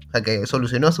camera, ¿ya? O sea, que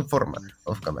solucionó a su forma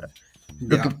off camera.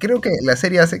 Lo que creo que la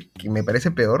serie hace, que me parece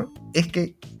peor, es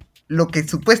que lo que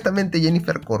supuestamente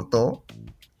Jennifer cortó,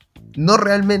 no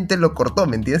realmente lo cortó,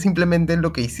 ¿me entiendes? Simplemente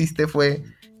lo que hiciste fue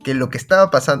que lo que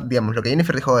estaba pasando, digamos, lo que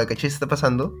Jennifer dijo de que se está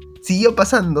pasando, siguió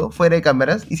pasando fuera de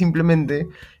cámaras y simplemente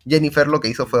Jennifer lo que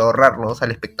hizo fue ahorrarnos al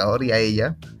espectador y a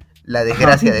ella la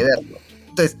desgracia de verlo.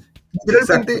 Entonces,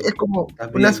 literalmente es como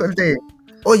una suerte de,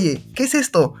 oye, ¿qué es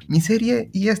esto? Mi serie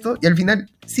y esto, y al final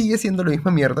sigue siendo la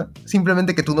misma mierda,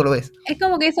 simplemente que tú no lo ves. Es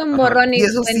como que hizo un borrón y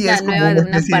eso sí cuenta es como nueva de una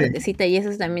una especie de- partecita, y eso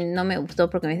también no me gustó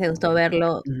porque me hubiese gustado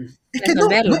verlo. Es que no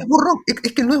es borrón,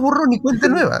 es que no es borrón ni cuenta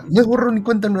nueva. No es borrón ni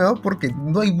cuenta nueva porque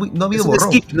no ha habido Es un borrón.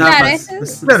 skip nada Claro,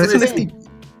 más. Claro, es un skip.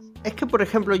 Es que, por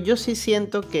ejemplo, yo sí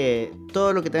siento que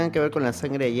todo lo que tenga que ver con la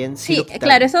sangre de Jen... Sí, lo quitaron.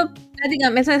 claro, eso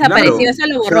prácticamente eso desapareció, Claro, eso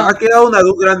lo o sea, borró. ha quedado una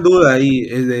gran duda ahí.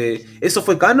 Es de, ¿eso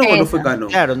fue canon o no fue canon?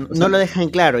 Claro, O sea, no lo dejan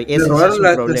claro. Y ¿le ese sí es robaron un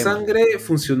la problema. sangre?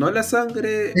 ¿Funcionó la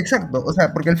sangre? Exacto, o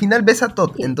sea, porque al final ves a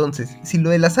Todd. Sí. Entonces, si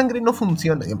lo de la sangre no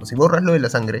funciona, digamos, si borras lo de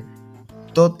la sangre,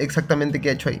 Todd exactamente qué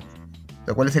ha hecho ahí. O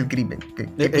sea, ¿cuál es el crimen? ¿Qué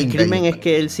El pinta crimen ahí? es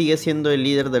que él sigue siendo el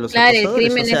líder de los Claro, el acosadores.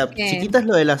 crimen O sea, es que- si quitas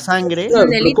lo de la sangre... Claro,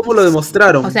 pero delito. ¿cómo lo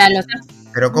demostraron? O sea,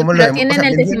 Pero cómo pero lo tienen o sea,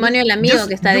 el ¿me testimonio del entiendes? amigo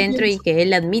que está yo dentro pienso- y que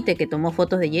él admite que tomó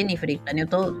fotos de Jennifer y planeó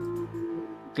todo.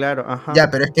 Claro, ajá.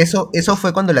 Ya, pero es que eso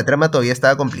fue cuando la trama todavía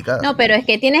estaba complicada. No, pero es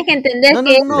que tienes que entender No,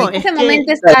 que no, en es ese que-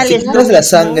 momento es Claro, si algo quitas la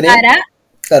sangre, para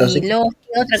Claro, y sí. luego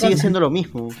otra Sigue cosa. siendo lo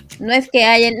mismo. No es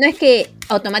que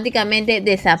automáticamente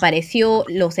desapareció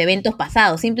los eventos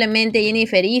pasados. Simplemente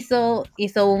Jennifer hizo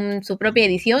su propia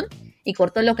edición y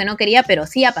cortó lo que no quería, pero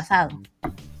sí ha pasado.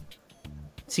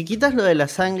 Si quitas lo de la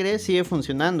sangre, sigue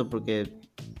funcionando, porque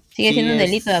Sigue siendo un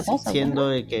delito de acoso. siendo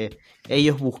de que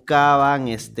ellos buscaban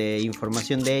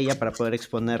información de ella para poder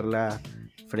exponerla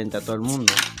frente a todo el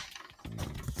mundo.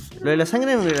 Lo de la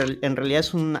sangre en realidad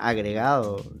es un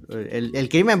agregado. El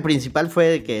crimen principal fue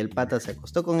de que el pata se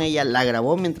acostó con ella, la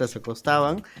grabó mientras se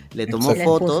acostaban, le tomó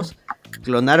Exacto. fotos,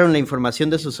 clonaron la información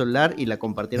de su celular y la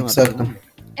compartieron a todo el mundo.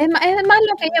 Es más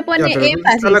lo que ella pone Ya, pero ¿dónde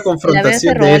énfasis. está la confrontación haberse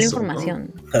de robado la eso,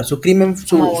 información. Claro, su crimen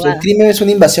es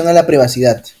una invasión a la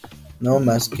privacidad, no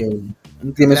más que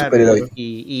un crimen Claro, superheroico.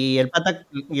 y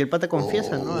el pata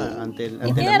confiesa, ¿no? Ante el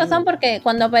Y tiene amigo. razón porque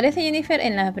cuando aparece Jennifer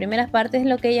en las primeras partes es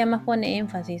lo que ella más pone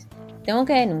énfasis. Tengo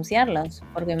que denunciarlos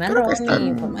porque me han Creo que robado mi están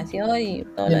información y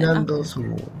todo lo demás. llenando su...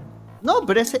 No,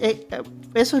 pero eso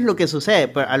es lo que sucede.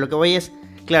 Pero a lo que voy es,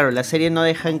 claro, la serie no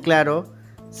deja en claro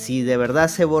si de verdad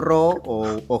se borró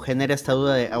o genera esta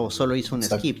duda de o solo hizo un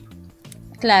Exacto. skip.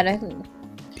 Claro,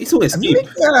 Hizo un A mí, skip.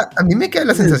 a mí me queda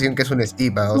la sensación que es un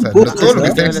estima, o sea, Un todo lo que puto,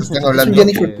 ustedes ¿no? están Es hablando, un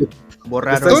Jennifer que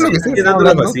borraron. todo lo que ustedes están llenando los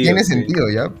hablando vacíos, tiene sí. sentido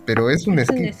ya, pero es un es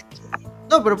un skip. skip.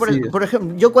 No, pero Sí. por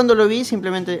ejemplo, yo cuando lo vi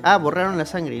simplemente, borraron la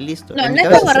sangre y listo. No, En mi no es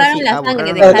que cabeza borraron así, la sangre,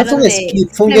 borraron Claro, no fue un dejaron de- skip,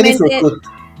 fue un simplemente- Jennifer Cut,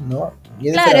 ¿no?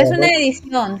 Jennifer Claro, es agarró- una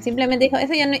edición. Simplemente dijo,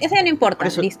 eso ya no importa, Por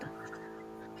eso- listo.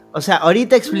 O sea,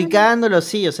 ahorita explicándolo,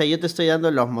 sí, o sea, yo te estoy dando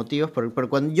los motivos, pero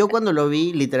cuando lo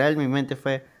vi, literal, mi mente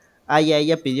fue, ya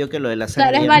ella pidió que lo de la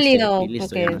sangre Claro, es ya no esté, válido, y listo,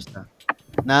 porque- ya no está.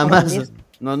 Nada por más, Dios.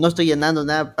 no estoy llenando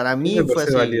nada, para mí Me fue parece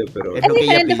así, válido, pero- es Es lo que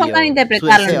ella diferente pidió, forma de su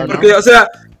interpretarlo, deseo, ¿no? ¿no? Porque, o sea,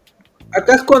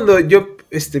 acá es cuando yo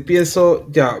pienso,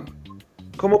 ya,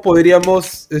 ¿cómo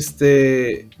podríamos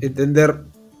entender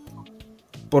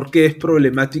por qué es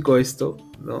problemático esto?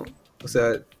 ¿No? O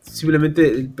sea, simplemente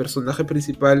el personaje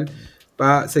principal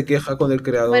se queja con el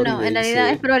creador. Bueno, y le en realidad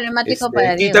dice, es problemático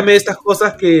para Diego. quítame estas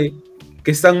cosas que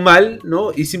están mal,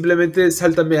 ¿no? Y simplemente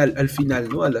sáltame al final,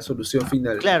 ¿no? A la solución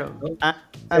final. Claro. ¿no?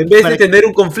 En En vez de tener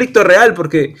un conflicto real,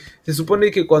 porque se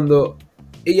supone que cuando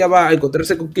ella va a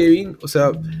encontrarse con Kevin, o sea,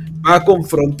 va a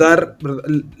confrontar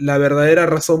la verdadera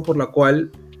razón por la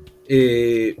cual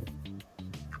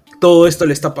todo esto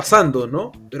le está pasando,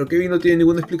 ¿no? Pero Kevin no tiene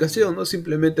ninguna explicación, ¿no?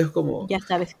 Simplemente es como, Ya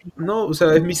sabes. no, o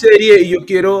sea, es mi serie y yo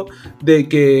quiero de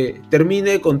que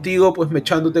termine contigo, pues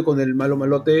mechándote con el malo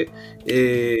malote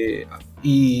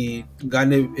y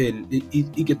gane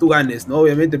y que tú ganes, ¿no?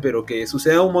 Obviamente, pero que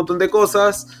suceda un montón de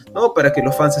cosas, ¿no? Para que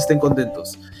los fans estén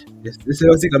contentos. Esa es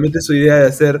básicamente su idea de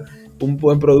hacer un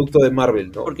buen producto de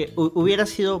Marvel, ¿no? Porque hubiera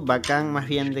sido bacán más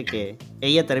bien de que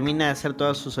ella termina de hacer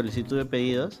toda su solicitud de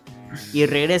pedidos y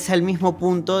regresa al mismo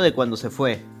punto de cuando se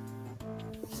fue.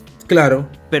 Claro.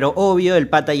 Pero obvio, el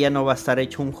pata ya no va a estar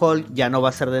hecho un Hulk, ya no va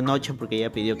a ser de noche porque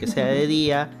ella pidió que sea de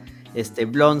día.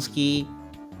 Blonsky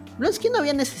no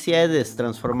había necesidad de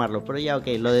destransformarlo, pero ya ok,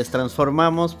 lo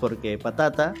destransformamos porque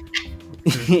patata.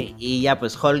 Y ya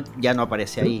pues Hulk ya no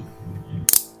aparece ahí.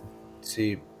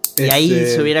 Sí. Y ahí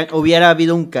hubiera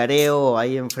habido un careo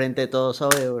ahí enfrente de todos.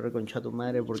 Oye, concha tu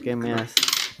madre, ¿por qué me has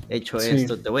hecho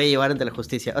esto? Te voy a llevar ante la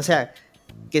justicia. O sea,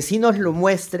 que sí nos lo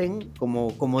muestren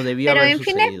como debió Pero haber en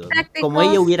fines sucedido, ¿no? prácticos, Como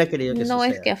ella hubiera querido que no suceda.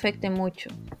 es que afecte mucho,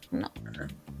 no.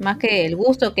 Más que el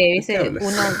gusto que a veces hablas?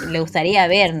 uno le gustaría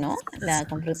ver, ¿no? La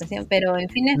confrontación, pero en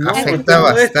fines No, Afecta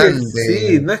no es que, bastante.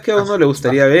 sí, no es que a uno le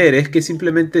gustaría ver, es que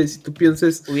simplemente si tú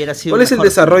piensas, Hubiera sido ¿cuál es el mejor.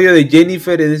 desarrollo de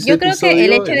Jennifer en ese yo creo episodio? que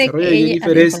el hecho de desarrollo que ella...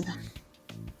 Jennifer es,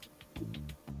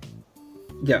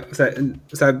 ya,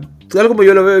 o sea, tal como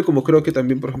yo lo veo y como creo que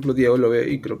también, por ejemplo, Diego lo ve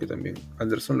y creo que también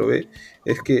Anderson lo ve,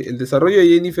 es que el desarrollo de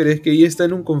Jennifer es que ella está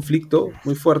en un conflicto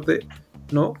muy fuerte,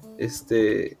 ¿no?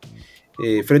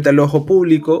 Frente al ojo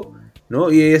público,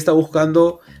 ¿no? Y ella está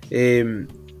buscando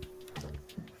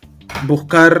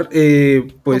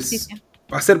pues Justicia.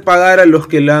 hacer pagar a los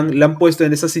que la han puesto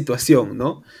en esa situación,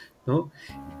 ¿no?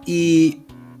 Y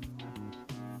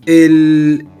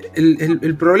el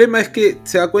problema es que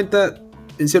se da cuenta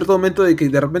en cierto momento de que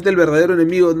de repente el verdadero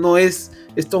enemigo no es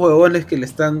estos huevones que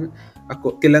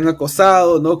que le han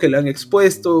acosado, ¿no? Que le han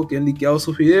expuesto, que han liqueado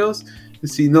sus videos,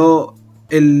 sino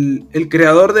el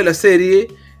creador de la serie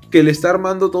que le está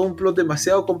armando todo un plot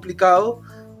demasiado complicado,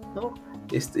 ¿no?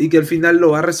 Y que al final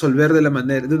lo va a resolver de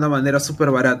una manera súper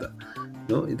barata,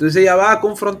 ¿no? Entonces ella va a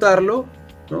confrontarlo,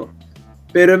 ¿no?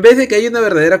 Pero en vez de que haya una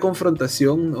verdadera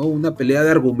confrontación, ¿no? Una pelea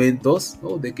de argumentos,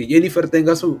 ¿no? De que Jennifer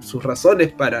tenga sus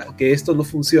razones para que esto no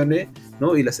funcione,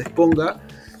 ¿no? Y las exponga,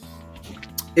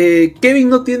 Kevin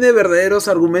no tiene verdaderos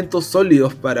argumentos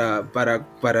sólidos para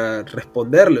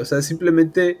responderle. O sea,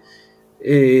 simplemente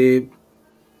tiene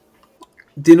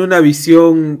una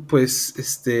visión, pues,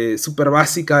 súper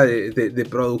básica de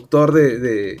productor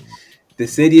de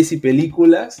series y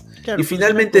películas, claro, y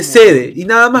finalmente cede, y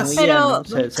nada más. Pero,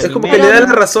 ¿no? Es como que le da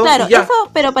la razón, claro, y ya.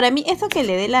 Pero para mí eso que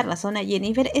le dé la razón a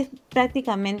Jennifer es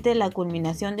prácticamente la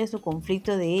culminación de su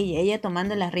conflicto de ella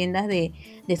tomando las riendas de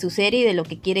su serie y de lo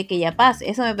que quiere que ella pase.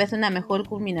 Eso me parece una mejor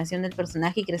culminación del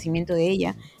personaje y crecimiento de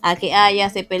ella, a que ella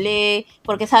se pelee,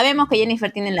 porque sabemos que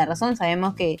Jennifer tiene la razón,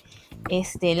 sabemos que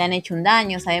le han hecho un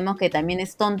daño, sabemos que también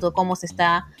es tonto cómo se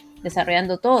está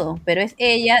desarrollando todo, pero es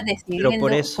ella decidiendo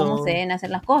cómo se deben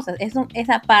hacer las cosas.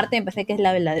 Esa parte me parece que es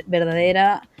la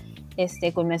verdadera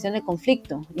culminación del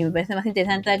conflicto, y me parece más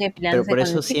interesante que pelearse. Pero por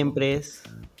eso siempre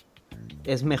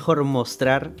es mejor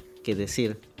mostrar que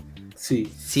decir.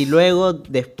 Sí. Si luego,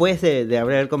 después de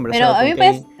haber conversado pero a mí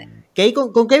Kevin, que ahí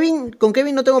con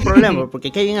Kevin no tengo problema,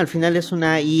 porque Kevin al final es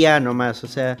una IA nomás, o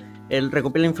sea, él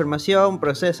recopila información,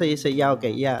 procesa y dice, ya, ok,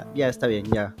 ya está bien,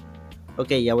 ya.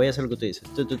 Ok, ya voy a hacer lo que tú dices.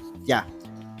 Ya.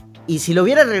 Y si lo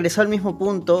hubiera regresado al mismo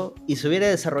punto y se hubiera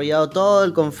desarrollado todo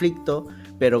el conflicto,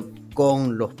 pero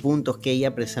con los puntos que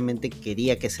ella precisamente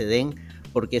quería que se den,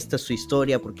 porque esta es su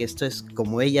historia, porque esto es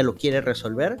como ella lo quiere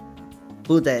resolver,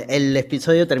 puta, el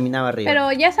episodio terminaba arriba.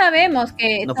 Pero ya sabemos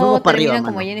que todo termina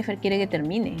como Jennifer quiere que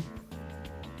termine.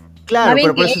 Claro,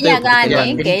 pero por eso ella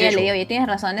gane, que ella le diga, oye, tienes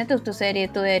razón, esto es tu serie,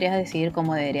 tú deberías decidir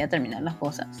cómo debería terminar las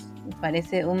cosas. Me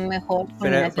parece un mejor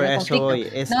culminación del conflicto. No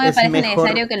me parece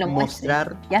necesario que lo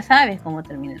mostrar. Ya sabes cómo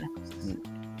terminan las cosas.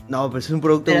 No, pero es un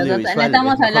producto audiovisual. No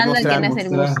estamos hablando de que no es el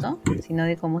gusto, sino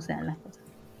de cómo se dan las cosas.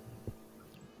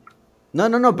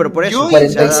 No, pero por eso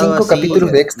 45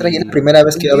 capítulos de Xtra y es la primera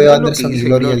vez que yo veo a Anderson y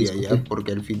Gloria ya,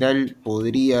 porque al final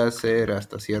podría ser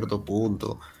hasta cierto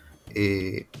punto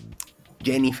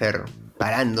Jennifer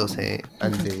parándose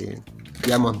ante,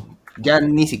 digamos, ya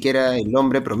ni siquiera el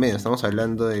hombre promedio, estamos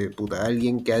hablando de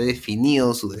alguien que ha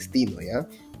definido su destino, ¿ya?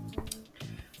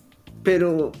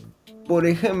 Pero, por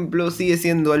ejemplo, sigue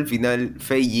siendo al final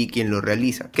Feiji quien lo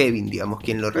realiza, Kevin, digamos,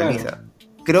 quien lo realiza.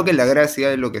 Creo que la gracia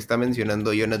de lo que está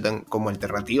mencionando Jonathan como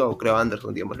alternativa, o creo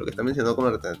Anderson, digamos, lo que está mencionando como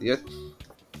alternativa es,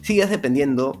 sigues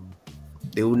dependiendo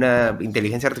de una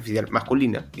inteligencia artificial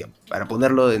masculina, digamos, para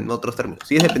ponerlo en otros términos.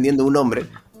 Sigues dependiendo de un hombre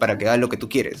para que haga lo que tú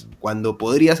quieres, cuando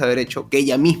podrías haber hecho que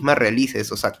ella misma realice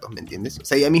esos actos, ¿me entiendes? O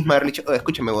sea, ella misma haber dicho,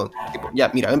 escúchame, bon, tipo,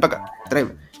 ya, mira, ven para acá,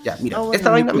 tráeme, ya, mira,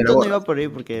 esta vaina me la no iba por ahí,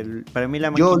 porque para mí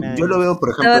la máquina... Yo lo veo, por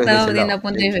ejemplo,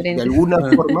 de alguna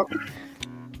forma...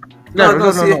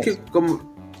 No, sí, es que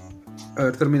como... A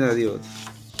ver, termina, Diego.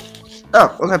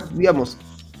 O sea, digamos,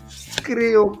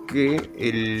 creo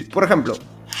que por ejemplo,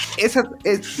 esa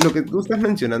es lo que tú estás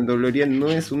mencionando, Gloria, no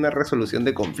es una resolución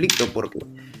de conflicto,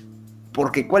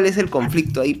 porque ¿cuál es el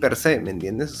conflicto ahí per se? ¿Me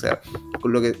entiendes? O sea,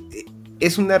 con lo que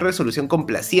es una resolución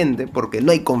complaciente porque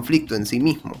no hay conflicto en sí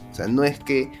mismo. O sea, no es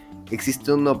que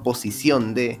existe una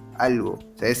oposición de algo.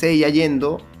 O sea, es ella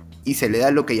yendo y se le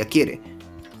da lo que ella quiere.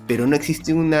 Pero no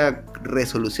existe una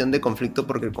resolución de conflicto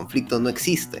porque el conflicto no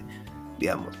existe,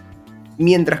 digamos.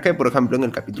 Mientras que, por ejemplo, en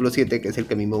el capítulo 7, que es el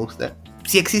que a mí me gusta,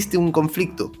 sí existe un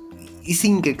conflicto, y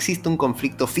sin que exista un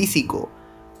conflicto físico,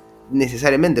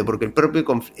 necesariamente, porque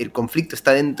el conflicto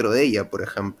está dentro de ella, por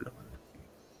ejemplo.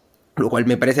 Lo cual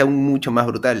me parece aún mucho más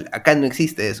brutal. Acá no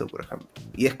existe eso, por ejemplo.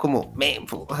 Y es como,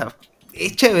 o sea,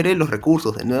 es chévere los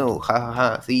recursos, de nuevo,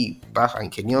 jajaja, sí, paja,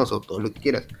 ingenioso, todo lo que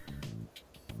quieras.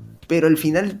 Pero al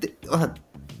final, o sea,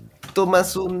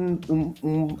 tomas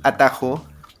un atajo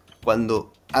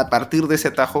cuando a partir de ese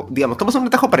atajo, digamos, tomas un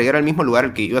atajo para llegar al mismo lugar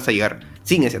al que ibas a llegar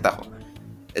sin ese atajo.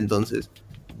 Entonces,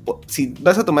 si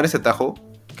vas a tomar ese atajo,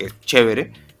 que es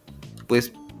chévere,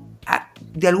 pues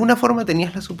de alguna forma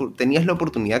tenías la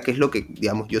oportunidad, que es lo que,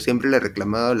 digamos, yo siempre le he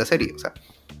reclamado a la serie. O sea,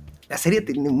 la serie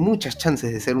tiene muchas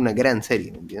chances de ser una gran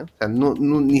serie, ¿me entiendes? O sea, no,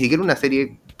 ni siquiera una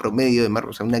serie promedio de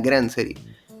Marvel, o sea, una gran serie.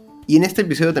 Y en este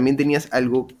episodio también tenías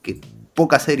algo que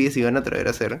pocas series iban a atrever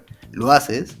a hacer, lo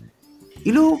haces,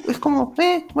 y luego es como,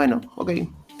 bueno, ok,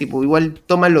 tipo, igual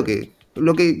toma lo que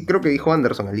creo que dijo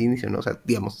Anderson al inicio, ¿no? O sea,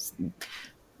 digamos,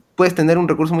 puedes tener un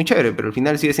recurso muy chévere, pero al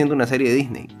final sigue siendo una serie de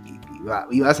Disney,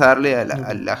 y vas a darle a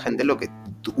la gente lo que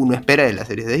uno espera de las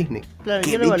series de Disney. Claro,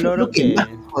 yo lo valoro que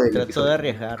trató de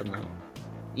arriesgar, ¿no?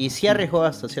 Y sí arriesgó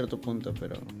hasta cierto punto,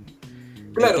 pero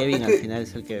claro, Kevin al final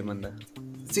es el que manda.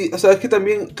 Sí, o sea, es que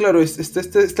también, claro,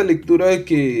 esta lectura de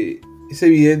que es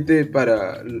evidente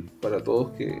para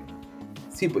todos que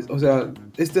sí, pues, o sea,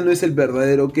 este no es el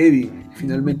verdadero Kevin.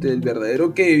 Finalmente el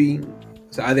verdadero Kevin,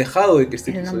 o sea, ha dejado de que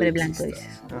este el nombre blanco,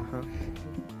 dices. Ajá.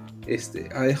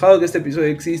 ha dejado que este episodio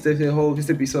exista, ha dejado que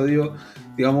este episodio,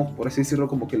 digamos, por así decirlo,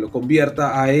 como que lo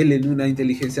convierta a él en una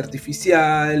inteligencia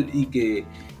artificial y que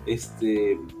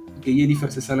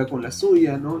Jennifer se salga con la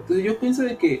suya, ¿no? Entonces yo pienso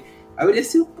de que habría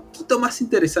sido un poquito más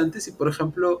interesante si, por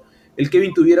ejemplo, el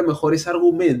Kevin tuviera mejores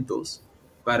argumentos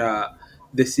para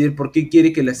decir por qué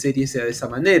quiere que la serie sea de esa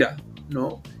manera,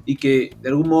 ¿no? Y que de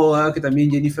algún modo haga que también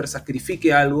Jennifer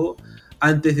sacrifique algo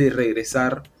antes de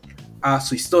regresar a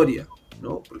su historia,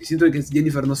 ¿no? Porque siento que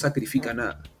Jennifer no sacrifica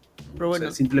nada. Pero bueno. O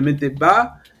sea, simplemente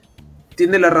va,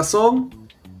 tiene la razón,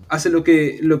 hace lo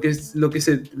que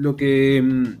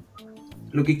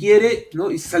quiere,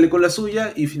 ¿no? Y sale con la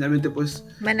suya y finalmente pues...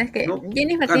 Bueno, es que ¿no?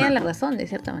 Jennifer Gana. tiene la razón, de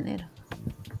cierta manera.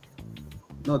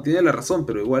 No, tiene la razón,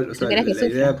 pero igual, o sea, la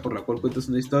idea por la cual cuentas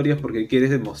una historia es porque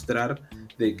quieres demostrar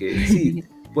de que sí,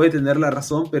 puede tener la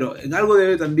razón, pero en algo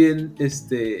debe también,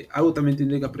 algo también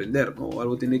tiene que aprender, ¿no?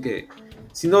 Algo tiene que...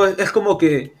 Si no, es como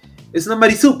que... Es una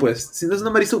Marisú, pues. Si no es una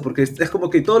Marisú, porque es como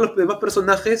que todos los demás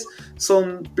personajes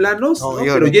son planos, ¿no?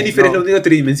 Pero Jennifer es la única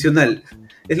tridimensional.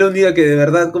 Es la única que de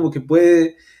verdad como que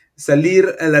puede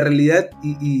salir a la realidad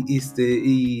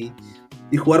y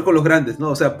jugar con los grandes, ¿no?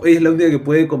 O sea, ella es la única que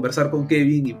puede conversar con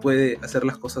Kevin y puede hacer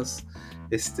las cosas,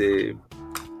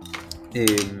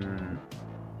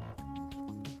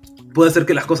 puede hacer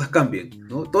que las cosas cambien,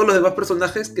 ¿no? Todos los demás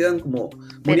personajes quedan como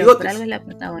monigotes. Pero algo es la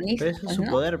protagonista. Pero eso es su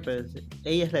poder, pero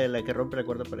ella es la que rompe la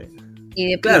cuarta pared.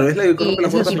 Claro, es la que rompe la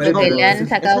cuarta pared. Porque le han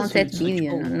sacado un set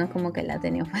video, ¿no? No es como que la ha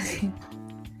tenido fácil.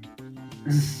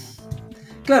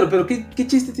 Claro, pero ¿qué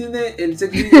chiste tiene el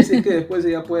set video si es que después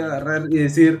ella puede agarrar y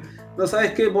decir, no,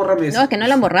 ¿sabes qué? Bórrame eso. No, es que no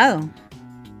lo han borrado.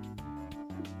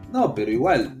 No, pero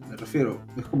igual, me refiero.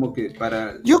 Es como que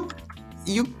para...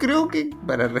 Yo creo que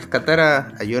para rescatar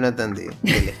a Jonathan de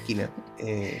la esquina,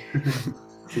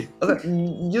 sí. O sea,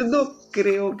 yo no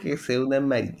creo que sea una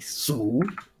Marisú,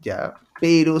 ya,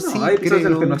 pero sí hay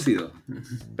creo que no ha sido.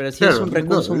 Pero sí es un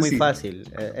recurso muy sí. fácil.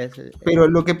 Pero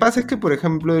lo que pasa es que, por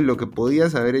ejemplo, lo que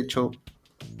podías haber hecho,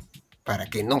 para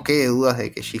que no quede dudas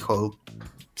de que She-Hulk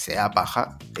sea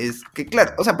paja, es que,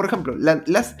 claro, o sea, por ejemplo,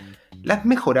 las has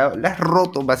mejorado, las has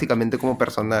roto básicamente como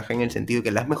personaje, en el sentido de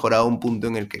que la has mejorado a un punto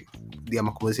en el que,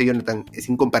 digamos, como decía Jonathan, es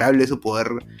incomparable su poder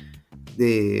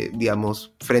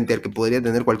digamos, frente al que podría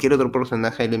tener cualquier otro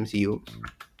personaje del MCU.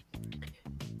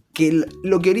 Que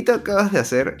lo que ahorita acabas de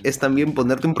hacer es también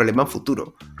ponerte un problema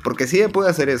futuro. Porque si ella puede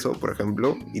hacer eso, por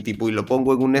ejemplo, y lo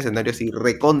pongo en un escenario así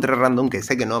recontra random, que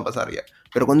sé que no va a pasar ya.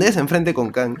 Pero cuando ella se enfrente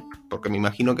con Kang, porque me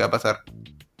imagino que va a pasar,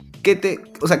 ¿qué te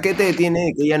detiene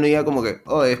de que ella no diga como que,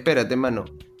 oh, espérate, mano?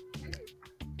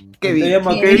 Kevin. Te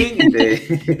llamo Kevin y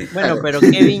te... Bueno, pero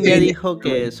Kevin ya dijo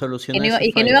que solucionó eso.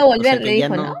 Y que no iba a volver, le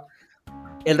dijo, ¿no?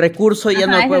 El recurso ya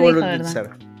no puede volver a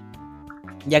utilizar.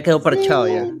 Ya quedó parchado,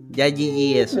 ya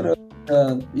GG eso.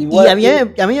 Igual y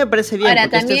a mí me parece bien. Ahora,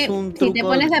 porque también, este es un truco si te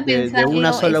pones a pensar, de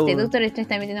una sola Doctor Strange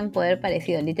también tiene un poder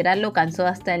parecido. Literal lo cansó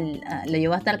lo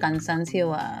llevó hasta el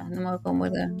cansancio no me acuerdo cómo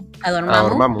era, a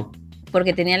Dormammu.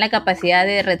 Porque tenía la capacidad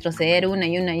de retroceder una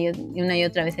y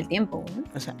otra vez el tiempo, ¿no?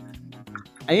 O sea,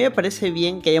 a mí me parece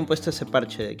bien que hayan puesto ese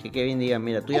parche de que Kevin diga,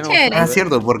 mira, tú ya no vas a volver.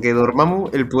 Cierto, porque Dormammu,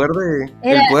 el poder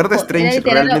de Strange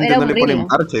realmente no le ponen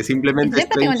parche, simplemente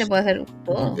puede hacer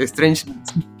todo. Strange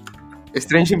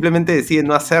simplemente decide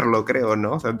no hacerlo, creo,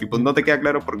 ¿no? O sea, tipo, no te queda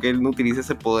claro por qué él no utiliza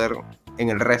ese poder en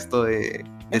el resto de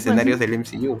escenarios del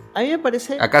MCU. A mí me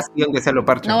parece... Acá sí, aunque sea lo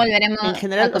parche. No volveremos en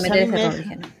general, a cometer ese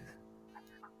error.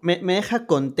 Me deja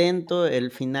contento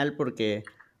el final porque,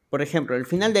 por ejemplo, el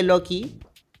final de Loki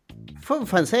fue un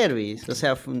fanservice. O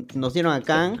sea, nos dieron a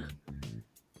Kang,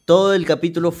 todo el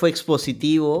capítulo fue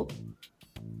expositivo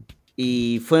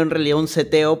y fue en realidad un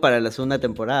seteo para la segunda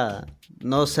temporada.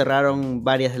 No cerraron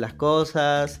varias de las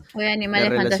cosas. La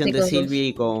relación de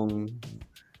Sylvie con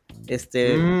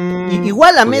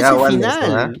igual amé ese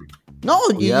final. No,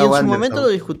 y en su momento lo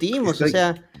discutimos, o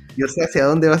sea... Yo sé hacia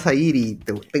dónde vas a ir y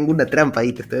tengo una trampa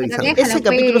ahí, te estoy avisando. Ese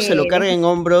capítulo se lo carga en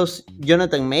hombros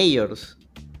Jonathan Majors.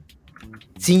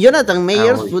 Sin Jonathan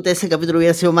Majors, puta, ese capítulo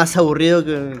hubiera sido más aburrido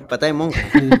que Patada de Monja.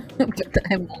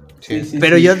 Sí,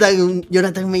 pero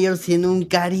Jonathan Majors tiene un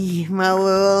carisma,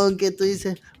 huevón, que tú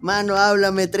dices, mano,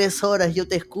 háblame 3 horas, yo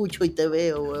te escucho y te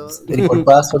veo, huevón. El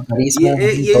golpazo, carisma.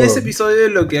 Y en ese episodio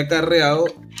lo que ha carreado,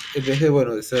 en vez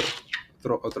de ser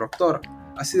otro actor,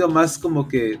 ha sido más como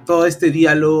que todo este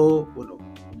diálogo,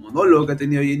 monólogo que ha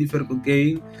tenido Jennifer con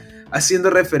Kevin,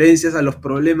 haciendo referencias a los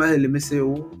problemas del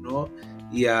MCU, ¿no?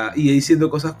 y diciendo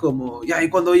cosas como, ya, ¿y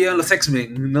cuando llegan los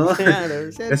X-Men? ¿No? Claro,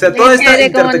 O sea, toda esta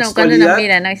intertextualidad cuando nos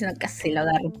mira, ¿no? Diciendo casi lo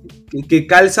agarro. que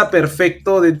calza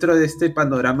perfecto dentro de este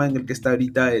panorama en el que está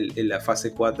ahorita en la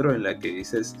fase 4, en la que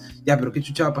dices, ya, pero ¿qué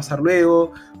chucha va a pasar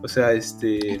luego? O sea,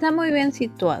 Está muy bien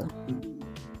situado.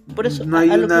 Por eso, no hay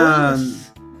a lo que una... voy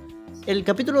es, el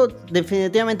capítulo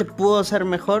definitivamente pudo ser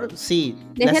mejor, sí.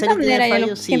 De La cierta serie tiene manera,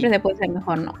 fallos, sí. siempre se puede ser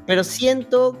mejor, ¿no? Pero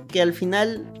siento que al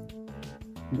final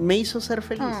me hizo ser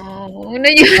feliz. Oh, no,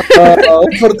 yo...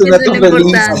 Fortunato Eso es lo feliz.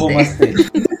 importante.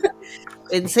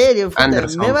 En serio, puta,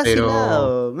 Anderson, me he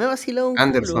vacilado. Me he vacilado un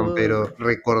Anderson, culo. pero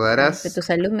recordarás ¿Que tu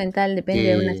salud mental depende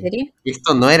de una serie?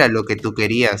 esto no era lo que tú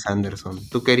querías, Anderson.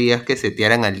 Tú querías que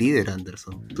setearan al líder,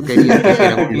 Anderson. Tú querías que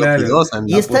hicieran un Claro. Loki 2, Anderson.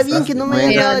 Y está bien que no me Pero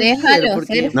haya dado el líder, déjalo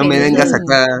porque ser no me feliz. vengas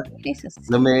acá, Eso sí.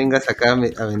 no me vengas acá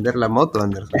a vender la moto,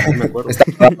 Anderson. No me acuerdo. Está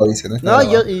bravo, dice, ¿no? Está No,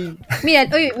 bravo. Mira,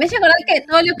 oye, me he hecho acordar que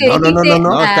todo lo que No, no, no, dijiste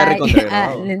no, está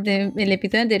recontragrabado. el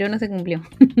episodio anterior no se cumplió.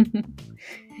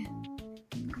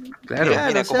 Claro,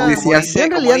 Claro, o como, sea, como decías, dice, yo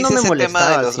en como realidad dice no me ese tema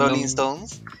molestaba, de los sino- Rolling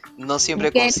Stones, no siempre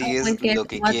 ¿Por qué? consigues Porque lo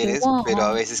que what you quieres, want. pero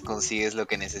a veces consigues lo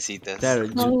que necesitas. Claro,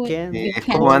 No, you güey. can- es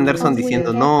como Anderson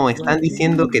diciendo, no, están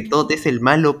diciendo que Todd es el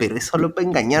malo, pero es solo para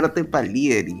engañarte para el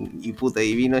líder. Y puta,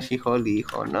 y vino She-Hulk y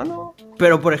dijo, no.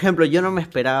 Pero por ejemplo, yo no me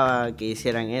esperaba que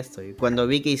hicieran esto. Y cuando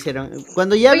vi que hicieron.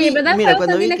 Cuando ya Oye, vi. ¿verdad? Mira, Fue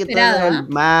cuando vi bastante que todo era inesperado, el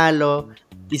malo.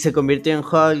 Y se convirtió en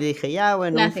Hulk, dije, ya,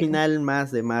 bueno, Clásico. un final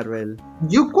más de Marvel.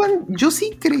 Yo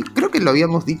sí creo que lo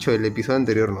habíamos dicho el episodio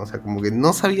anterior, ¿no? O sea, como que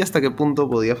no sabía hasta qué punto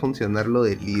podía funcionar lo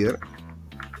del líder.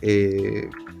 Y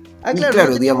claro, no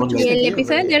tenía digamos, mucho Y el sentido, episodio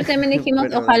pero- anterior también dijimos,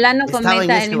 pero ojalá no estaba en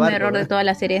cometa ese el mismo barco, error de ¿verdad? todas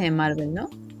las series de Marvel, ¿no?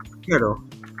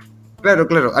 Claro,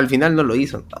 al final no lo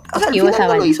hizo. O sea, al Esquivó final esa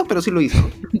no lo bala. hizo, pero sí lo hizo.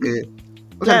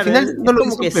 O sea, Claro, al final es no lo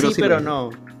como hizo, que pero sí, sí pero lo hizo.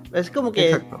 no. Es como que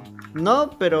Exacto.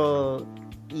 no, pero.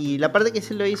 Y la parte que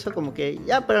sí lo hizo, como que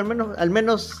ya, pero al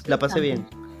menos la pasé bien.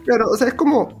 Claro, o sea, es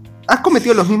como... Has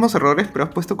cometido los mismos errores, pero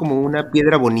has puesto como una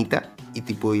piedra bonita.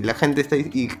 Y la gente está...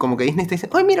 Y como que Disney está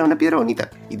diciendo, ¡ay, mira, una piedra bonita!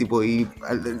 Y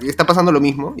está pasando lo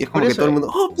mismo. Y es como Por que eso, todo el mundo,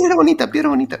 ¡oh, piedra bonita, piedra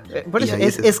bonita! Por Y eso, ahí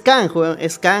es Kang, weón.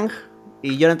 Es Kang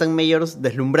y Jonathan Majors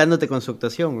deslumbrándote con su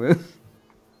actuación, weón.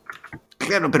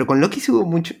 Claro, pero con Loki sí hubo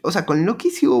mucho... O sea, con Loki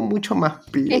sí hubo mucho más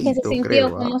pleito, Es que se sintió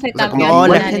creo, cómo ¿ah? se O sea, cambió como No, que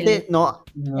la igual- gente, no.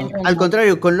 El Al rumbo.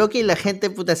 contrario, con Loki la gente,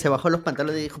 puta, se bajó los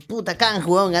pantalones y dijo, puta, Kang,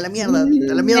 weón, a la mierda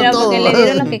Pero todo. porque le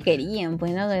dieron lo que querían,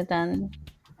 pues, ¿no? De tan...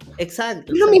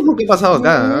 Exacto. Es lo mismo que ha pasado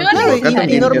acá. No, ¿ah? no, Como acá y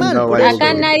también normal, te han dado por algo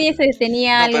Acá que- nadie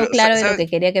tenía No, algo pero, claro de ¿sabes? lo que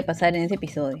quería que pasara en ese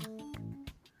episodio.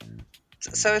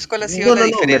 ¿Sabes cuál ha sido No, la no,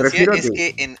 me diferencia? refiero a Es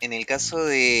que- que en el caso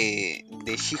de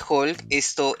She-Hulk,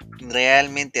 esto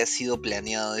realmente ha sido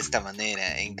planeado de esta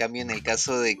manera. En cambio, en el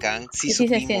caso de Kang, sí Sí,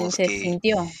 supimos se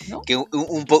sintió, ¿no? que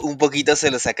un poquito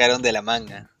se lo sacaron de la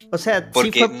manga. O sea,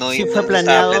 Porque sí no fue estaba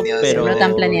planeado, planeado de esa pero manera. No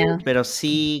tan planeado. Pero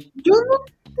sí. Yo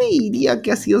no te diría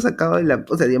que ha sido sacado de la...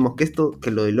 O sea, digamos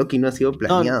que lo de Loki no ha sido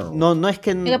planeado. No es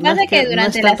que. Lo que pasa es que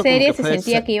durante la serie se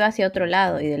sentía que que iba hacia otro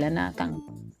lado y de la nada Kang.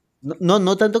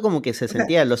 No tanto como que se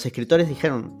sentía. Los escritores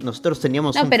dijeron, nosotros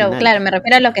teníamos No, un pero final. claro, me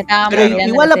refiero a lo que estábamos Pero mirando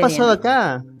igual en ha la serie, pasado ¿no?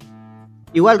 acá.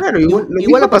 Igual, Claro, igual- lo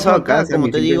igual mismo ha pasado acá, acá, o sea, como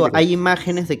mi te simple digo, interés. hay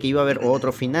imágenes de que iba a haber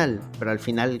otro final, pero al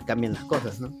final cambian las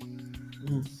cosas, ¿no?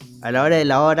 A la hora de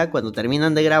la hora, cuando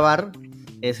terminan de grabar,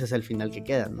 ese es el final que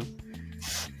queda, ¿no?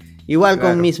 Igual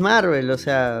Claro. con Miss Marvel, o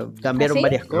sea, cambiaron ¿Ah, sí?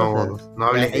 varias cosas. No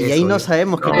hables de Y eso, ahí no yo.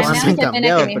 sabemos qué No, cosas me da han mucha pena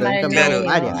cambiado, que Miss pero han Marvel cambiado no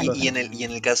varias llegó. cosas. Y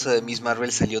en el caso de Miss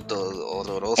Marvel salió todo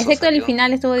horroroso. Excepto el salió.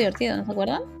 final estuvo divertido, ¿no se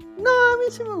acuerdan? A mí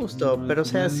sí me gustó, pero o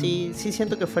sea, sí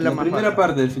siento que fue la más primera baja.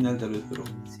 parte del final tal vez, pero...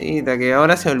 Sí, que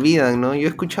ahora se olvidan, ¿no? Yo he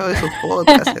escuchado esos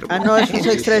podcasts, Ah, hermano. no, esos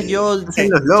extras yo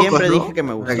Hacen los locos, siempre ¿no? dije que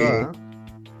me gustó, Ok. ¿ah?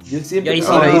 Yo siempre... Y ahí sí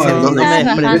Ahora no, dicen no dónde me estás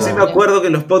desprendo. Yo sí me acuerdo que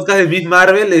en los podcasts de Miss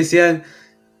Marvel le decían,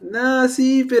 no,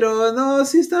 sí, pero no,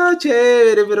 sí estaba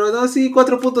chévere, pero no, sí,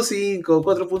 4.5,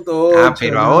 4.8. Ah,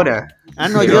 pero ¿no? ahora. Ah,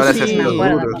 no, Pero yo ahora sí, se hacen los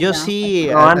duros. yo sí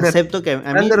No, acepto que a mí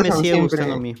me Anderson sigue siempre-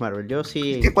 gustando Miss Marvel. Yo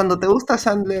sí. Es que cuando te gusta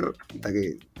Sandler, puta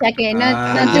que... O sea que no,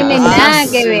 Ah, no tiene ah,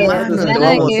 nada que su ver. mano, te Nada voy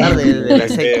a que botar ver. de la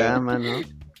secta, mano.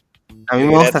 A mí me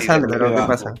gusta Gratis, Sandler, ¿no? ¿Qué abajo.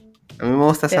 pasa? A mí me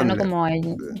gusta Pero no Sandler. como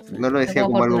él. No lo decía no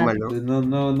como como algo Fortunato.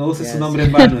 malo. No uses Ya, su nombre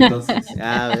en vano, entonces.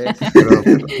 A ver.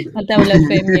 Alta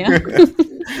blasfemia.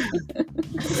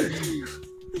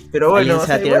 Pero Alguien bueno, se va o a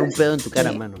sea, tirar igual, un pedo en tu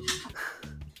cara, mano.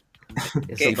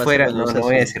 ¿Qué? pasa Fuera, cuando no usas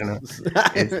voy a un- decir nada.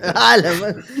 Ah, la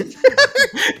madre.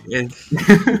 Qué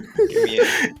miedo.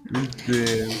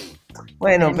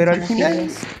 Bueno, pero al Somos final,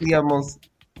 libres. digamos,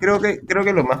 creo que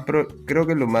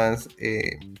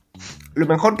lo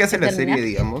mejor que hace la ¿Terminar? serie,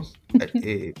 digamos,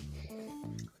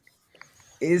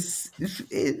 es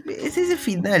ese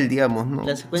final, digamos, ¿no?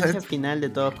 La secuencia O sea, final de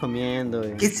todos comiendo.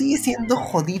 que sigue siendo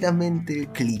jodidamente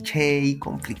cliché y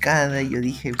complicada. Y yo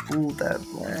dije, puta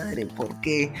madre, ¿por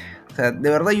qué? O sea, de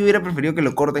verdad yo hubiera preferido que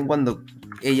lo corten cuando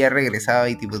ella regresaba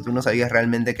y tipo tú no sabías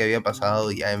realmente qué había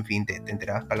pasado y ya, en fin, te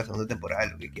enterabas para la segunda temporada,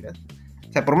 lo que quieras.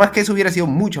 O sea, por más que eso hubiera sido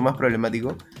mucho más problemático,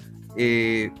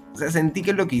 o sea, sentí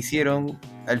que lo que hicieron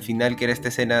al final, que era esta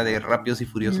escena de Rápidos y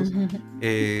Furiosos,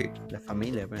 La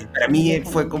familia, pero... para mí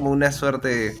fue como una suerte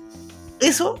de...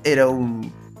 Eso era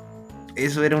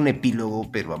un epílogo,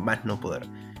 pero a más no poder.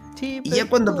 Sí, Y pero ya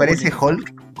cuando estuvo aparece bonito.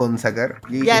 Hulk con Sakar,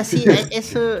 yo Ya, dije, sí,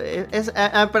 eso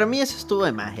para mí eso estuvo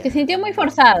de magia. Se sintió muy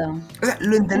forzado. o sea, lo A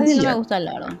mí entendí. no me gustó,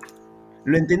 la verdad.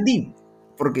 Lo entendí,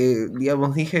 porque,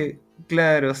 digamos, dije,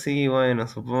 claro, sí, bueno,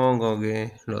 supongo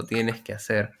que lo tienes que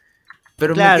hacer.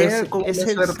 Pero Claro, me queda como una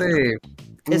suerte de...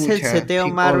 es el pucha, seteo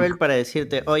sí, Marvel Hulk. para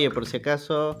decirte, oye, por si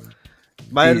acaso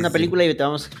va a haber Sí, una sí. película y te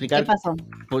vamos a ¿Qué explicar pasó?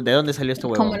 de dónde salió este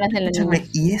 ¿Cómo huevo. lo hace el Escúchame, anime?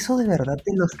 y eso de verdad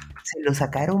se lo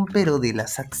sacaron, pero de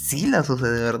las axilas, o sea,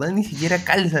 de verdad ni siquiera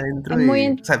calza dentro Es muy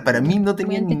de... O sea, para mí no muy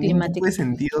tenía ningún anticlimático. tipo de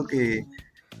sentido que...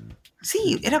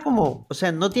 Sí, era como... O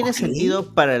sea, no tiene Ok.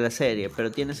 sentido para la serie,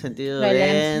 pero tiene sentido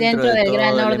Dentro de del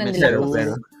gran todo el orden de la MCU. Claro,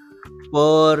 claro.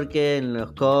 Porque en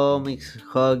los cómics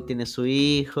Hulk tiene su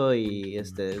hijo y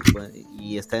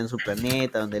está en su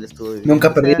planeta donde él estuvo viviendo.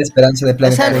 Nunca perdí la esperanza de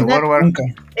Planet o sea, al Hulk. final- Nunca.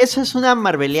 Eso es una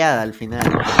marveleada al final.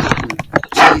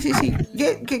 Sí.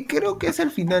 Que creo que es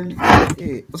al final.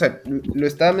 O sea, lo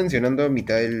estaba mencionando a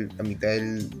mitad del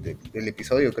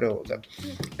episodio, creo. O sea,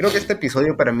 creo que este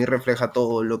episodio para mí refleja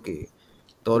todo lo que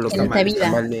En está esta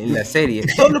vida. mal en la serie.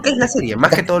 Todo lo que es la serie,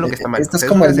 más que todo lo que está mal. Esto O es sea,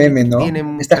 como una el serie meme, que ¿no? tiene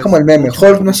Estás muchas- como el meme. muchos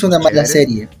Hulk no es una puntos mala chéveres,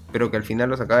 serie. pero que al final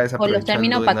los acaba O los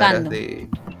termina desaprovechando en aras opacando.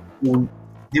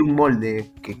 de un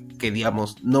molde que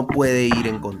digamos no puede ir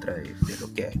en contra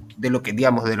de lo que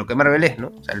digamos, de lo que Marvel es, ¿no?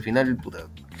 O sea, al final puta,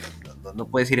 no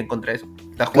puedes ir en contra de eso.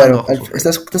 Estás jugando Claro, bajo sus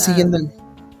estás siguiendo el...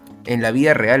 En la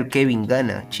vida real Kevin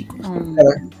gana, chicos.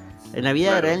 En la vida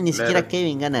Claro, real ni claro. siquiera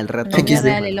Kevin gana el En la ratón. vida XD.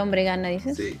 real el hombre gana,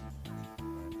 dices. Sí.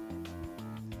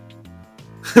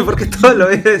 Porque todo lo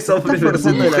es hombres Estás versus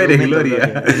forzando el mujeres, argumento,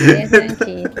 Gloria. Es un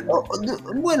chiste.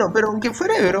 Bueno, pero aunque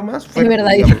fuera de bromas, verdad.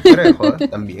 digamos, fuera de jodas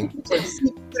también.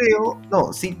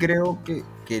 O sea, sí creo que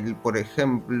por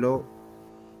ejemplo,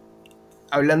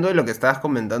 hablando de lo que estabas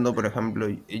comentando, por ejemplo,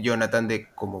 Jonathan, de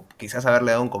como quizás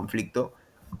haberle dado un conflicto,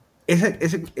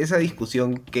 esa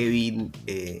discusión Kevin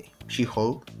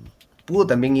She-Hulk pudo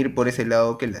también ir por ese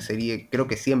lado que la serie creo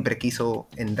que siempre quiso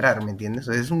entrar, ¿me entiendes?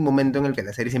 O sea, es un momento en el que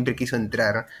la serie siempre quiso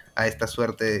entrar a esta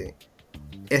suerte de...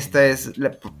 Esta es,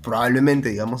 probablemente,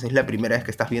 digamos, es la primera vez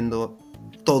que estás viendo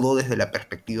todo desde la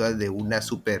perspectiva de una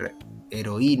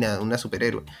superheroína, una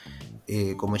superhéroe,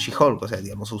 como She-Hulk. O sea,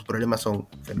 digamos, sus problemas son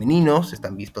femeninos,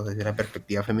 están vistos desde una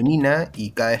perspectiva femenina,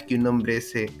 y cada vez que un hombre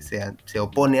se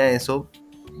opone a eso,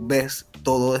 ves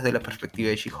todo desde la perspectiva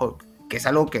de She-Hulk, que es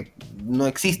algo que no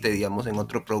existe, digamos, en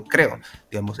otro producto, creo,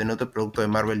 digamos, en otro producto de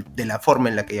Marvel, de la forma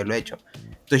en la que ella lo ha hecho.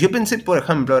 Entonces yo pensé, por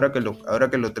ejemplo, ahora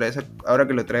que lo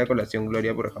trae a colación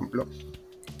Gloria, por ejemplo,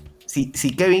 si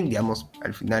Kevin, digamos,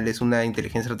 al final es una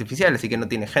inteligencia artificial, así que no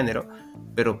tiene género,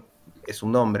 pero es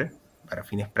un hombre, para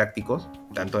fines prácticos,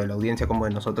 tanto de la audiencia como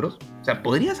de nosotros, o sea,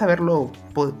 podrías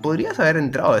haber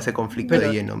entrado a ese conflicto Pero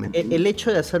de lleno. ¿Me entiendes? el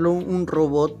hecho de hacerlo un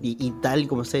robot y tal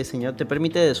como está diseñado te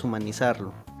permite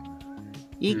deshumanizarlo.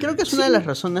 Y creo que es una de las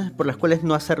razones por las cuales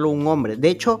no hacerlo un hombre. De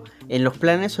hecho, en los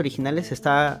planes originales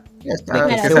está Ya está, de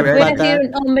que ya sea se un ve. Fuera pata ser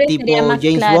un hombre tipo sería más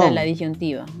James clara Bond. la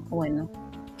disyuntiva. Bueno.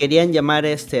 Querían llamar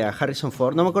a Harrison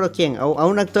Ford, no me acuerdo quién, a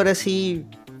un actor así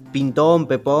pintón,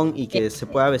 pepón y que se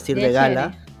pueda vestir de Sería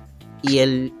gala. Y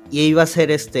iba a ser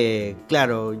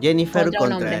claro, Jennifer Contra un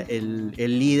contra hombre.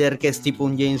 el líder que es tipo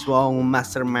un James Bond, un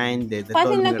mastermind de todo el Fácil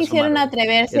no universo quisieron Marvel.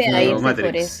 atreverse Es a nuevo irse Matrix.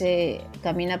 por ese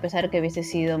camino a pesar que hubiese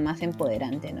sido más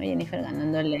empoderante, ¿no? Jennifer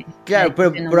ganándole. Claro, la pero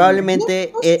discusión a un probablemente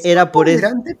No sé si era por eso.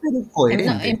 empoderante, pero hombre. No,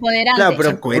 coherente. empoderante. Claro,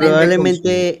 pero coherente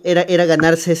probablemente era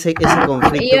ganarse ese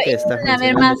conflicto que estás Iban a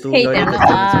haber mencionando más tú, haters, Gloria, ¿no? que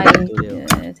estás mencionando tú, Ay,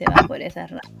 Diego. se va por esas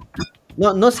ramas.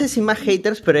 No sé si más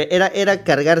haters, pero era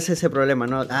cargarse ese problema,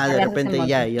 ¿no? De Cargarse repente ese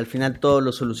ya, mote. y al final todo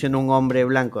lo soluciona un hombre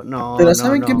blanco. No, Pero no,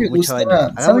 ¿saben qué me mucha gusta? vaina.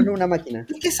 Hagámosle ¿Saben? una máquina.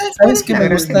 Es que ¿sabes ¿Sabes qué cuál me es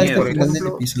la gusta gran este por final del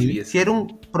ejemplo, episodio? si era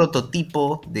un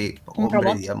prototipo de ¿Un hombre,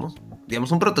 robot?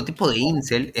 digamos un prototipo de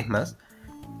incel, es más,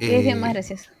 ¿Qué decía más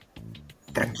gracioso?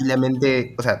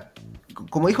 tranquilamente, o sea,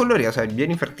 como dijo Gloria, o sea,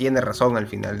 Jennifer tiene razón al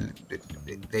final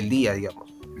del día,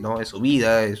 digamos, ¿no? Es su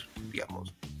vida, es,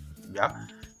 digamos, ya.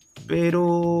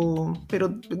 Pero,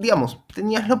 digamos,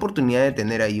 tenías la oportunidad de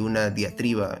tener ahí una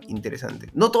diatriba interesante.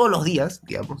 No todos los días,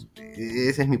 digamos,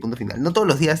 ese es mi punto final. No todos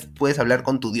los días puedes hablar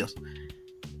con tu Dios.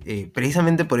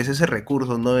 precisamente por eso ese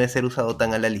recurso no debe ser usado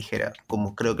tan a la ligera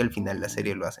como creo que al final la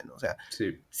serie lo hace, ¿no? O sea,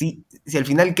 si al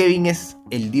final Kevin es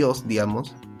el dios,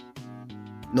 digamos,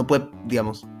 no puede,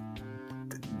 digamos,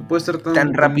 no puede ser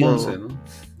tan rápido, Monse, ¿no?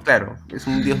 Claro, es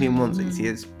un dios bien Monse, y si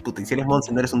eres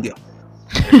Monse no eres un dios.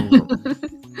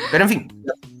 Pero en fin,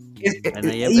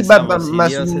 ahí va más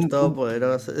Dios es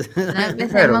todopoderoso. No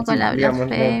empecemos con la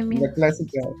blasfemia. La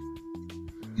clásica.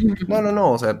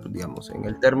 No, o sea, digamos, en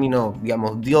el término,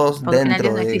 digamos, Dios porque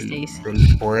dentro no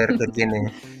del poder que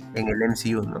tiene en el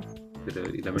MCU, ¿no? Pero,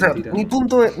 ¿y la o sea, mentira?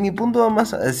 mi punto va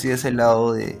más hacia ese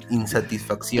lado de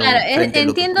insatisfacción. Claro,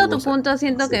 entiendo tu punto,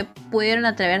 siento que pudieron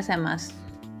atreverse a más.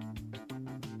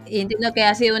 Y entiendo que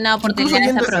ha sido una oportunidad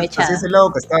desaprovechada. Hacia ese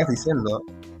lado que estabas diciendo.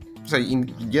 O sea,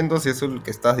 yendo hacia eso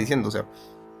que estabas diciendo, o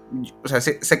sea,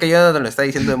 sé que Jonathan lo está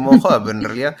diciendo de modo joda, pero en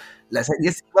realidad la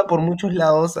serie se va por muchos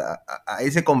lados a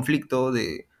ese conflicto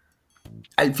de...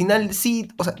 Al final sí,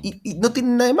 o sea, y no tiene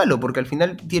nada de malo, porque al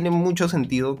final tiene mucho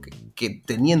sentido que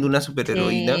teniendo una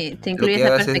superheroína, lo que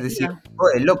hagas es decir,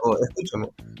 oye, loco, escúchame.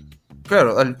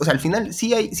 Claro, o sea, al final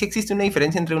sí existe una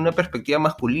diferencia entre una perspectiva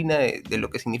masculina de lo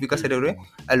que significa ser héroe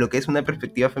a lo que es una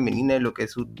perspectiva femenina de lo que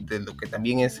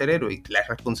también es ser héroe y las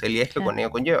responsabilidades que con ello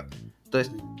conlleva.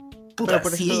 Entonces, puta,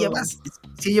 si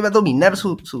ella va a dominar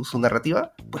su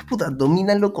narrativa, pues puta,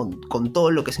 domínalo con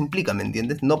todo lo que eso implica, ¿me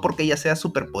entiendes? No porque ella sea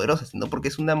súper poderosa, sino porque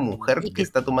es una mujer que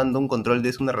está tomando un control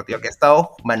de su narrativa, que ha estado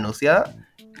manoseada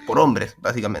por hombres,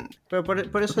 básicamente. Pero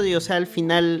por eso digo, o sea, al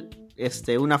final...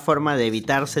 una forma de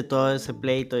evitarse todo ese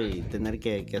pleito y tener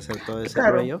que hacer todo ese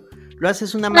rollo. Lo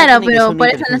haces una máquina. Claro, pero por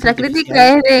eso nuestra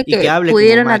crítica es de que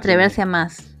pudieron atreverse a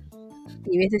más.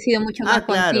 Y hubiese sido mucho más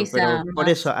concisa. Pero por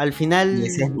eso, al final... Y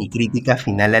esa es mi crítica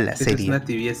final a la serie. Es una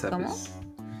tibieza, ¿cómo? pues.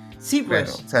 Sí,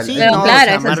 pues. Claro, o sea, sí, pero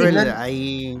claro, o sea, Marvel sí.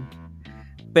 ahí...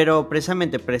 Pero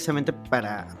precisamente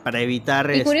para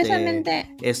evitar y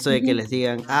curiosamente, esto de que les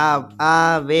digan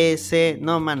A, B, C,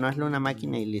 no, mano, hazle una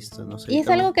máquina y listo. No sé. Y es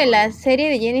algo que la serie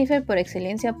de Jennifer por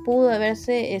excelencia pudo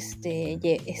haberse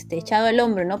echado al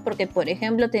hombro, ¿no? Porque, por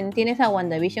ejemplo, tienes a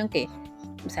WandaVision que,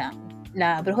 o sea,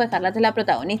 la Bruja Escarlata es la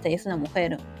protagonista y es una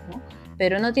mujer, ¿no?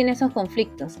 Pero no tiene esos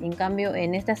conflictos. En cambio,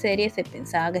 en esta serie se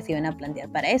pensaba que se iban a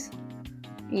plantear para eso.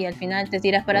 Y al final te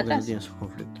tiras para atrás. No tiene esos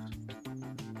conflictos.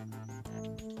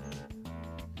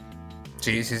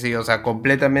 Sí, o sea,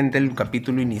 completamente el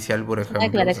capítulo inicial, por ejemplo. Una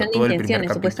declaración o sea, de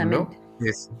intenciones, supuestamente.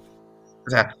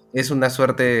 Es una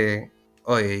suerte,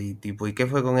 oye, y tipo, ¿y qué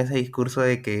fue con ese discurso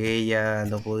de que ella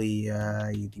no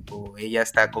podía? Y tipo, ella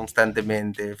está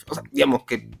constantemente, o sea, digamos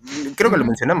que, creo que lo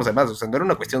mencionamos además, o sea, no era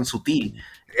una cuestión sutil,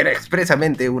 era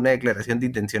expresamente una declaración de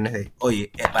intenciones de,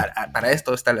 oye, para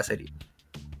esto está la serie.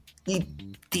 Y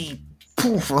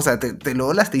o sea, te lo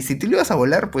volaste. Y si te lo ibas a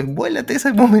volar, pues vuélate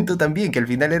ese momento también, que al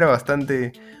final era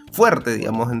bastante fuerte,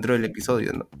 digamos, dentro del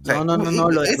episodio, ¿no? O sea, no,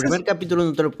 lo del primer capítulo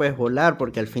no te lo puedes volar,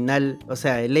 porque al final, o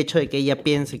sea, el hecho de que ella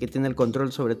piense que tiene el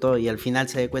control sobre todo y al final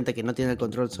se dé cuenta que no tiene el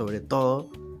control sobre todo,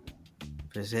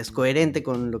 pues es coherente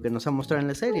con lo que nos ha mostrado en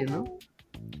la serie, ¿no?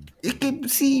 Es que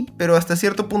sí, pero hasta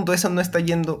cierto punto eso no está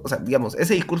yendo, o sea, digamos,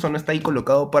 ese discurso no está ahí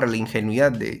colocado para la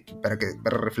ingenuidad para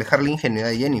reflejar la ingenuidad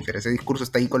de Jennifer. Ese discurso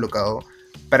está ahí colocado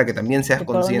para que también seas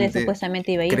consciente,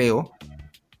 supuestamente iba a ir. Creo.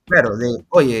 Claro,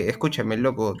 oye, escúchame,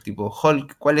 loco, tipo,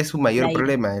 Hulk, ¿cuál es su mayor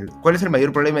problema? ¿Cuál es el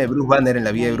mayor problema de Bruce Banner en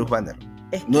la vida de Bruce Banner?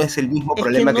 No es el mismo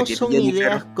problema que tiene Jennifer. No son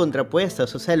ideas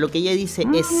contrapuestas, o sea, lo que ella dice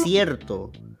es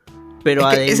cierto. Pero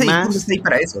además... Ese discurso está ahí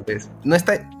para eso, pues.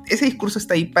 Ese discurso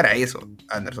está ahí para eso,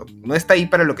 Anderson. No está ahí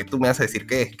para lo que tú me vas a decir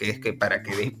que es que para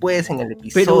que después en el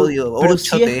episodio 8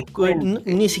 si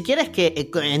ni siquiera es que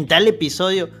en tal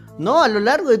episodio... No, a lo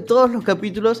largo de todos los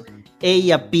capítulos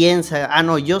ella piensa,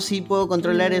 no, yo sí puedo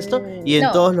controlar esto, y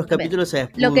en todos los capítulos se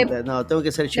disputa, no, tengo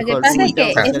que ser She-Hulk. Lo que pasa es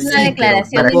que es una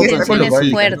declaración de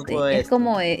intenciones fuerte.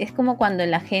 Es como cuando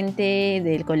la gente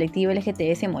del colectivo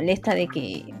LGTB se molesta de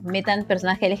que metan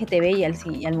personajes LGTB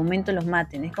y al momento los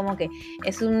maten. Es como que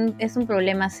es un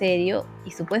problema serio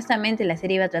y supuestamente la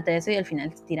serie iba a tratar eso y al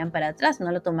final se tiran para atrás,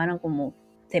 no lo tomaron como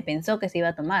se pensó que se iba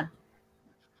a tomar.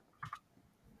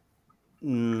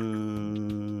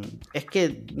 Es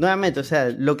que, nuevamente, o sea,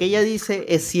 lo que ella dice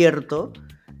es cierto.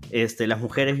 Las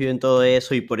mujeres viven todo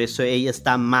eso y por eso ella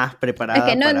está más preparada.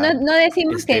 Es que no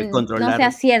decimos que controlar. No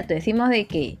sea cierto, decimos de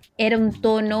que era un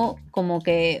tono como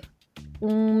que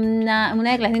una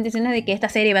declaración de intenciones de que esta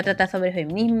serie va a tratar sobre el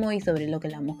feminismo y sobre lo que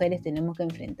las mujeres tenemos que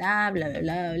enfrentar, bla, bla,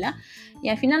 bla, bla, bla. Y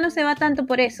al final no se va tanto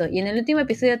por eso. Y en el último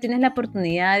episodio tienes la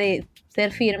oportunidad de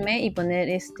ser firme y poner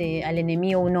al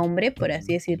enemigo un hombre, por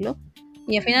así decirlo.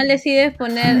 Y al final decides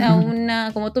poner a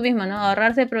una, como tú misma, ¿no?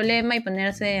 Ahorrarse el problema y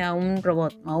ponerse a un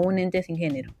robot, a un ente sin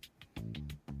género.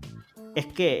 es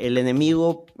que el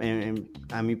enemigo,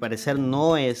 a mi parecer,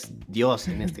 no es Dios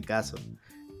en este caso.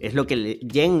 Es lo que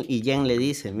Jen le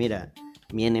dice, mira,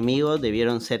 mi enemigo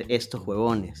debieron ser estos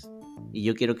huevones. Y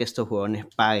yo quiero que estos huevones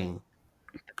paguen.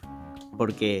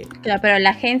 Porque... Claro, pero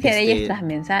la agencia de ella es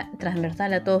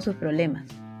transversal a todos sus problemas.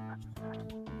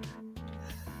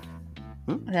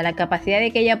 O sea, la capacidad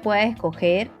de que ella pueda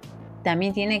escoger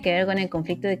también tiene que ver con el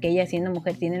conflicto de que ella, siendo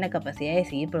mujer, tiene la capacidad de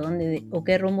decidir por dónde o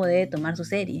qué rumbo debe tomar su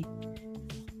serie.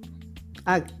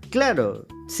 Ah, claro,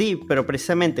 sí, pero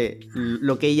precisamente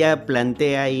lo que ella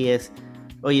plantea ahí es,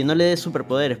 oye, no le des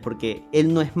superpoderes porque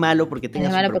él no es malo porque tenga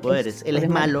superpoderes, él es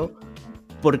malo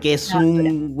porque es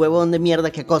un huevón de mierda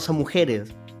que acosa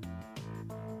mujeres.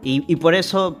 Y por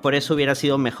eso hubiera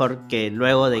sido mejor que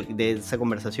luego de esa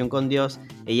conversación con Dios,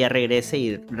 ella regrese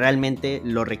y realmente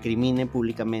lo recrimine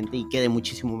públicamente y quede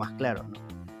muchísimo más claro, ¿no?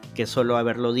 Que solo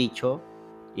haberlo dicho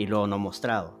y luego no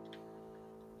mostrado.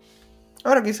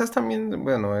 Ahora quizás también,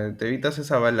 bueno, te evitas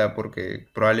esa bala porque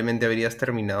probablemente habrías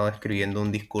terminado escribiendo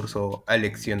un discurso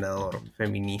aleccionador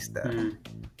feminista.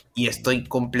 Y estoy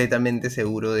completamente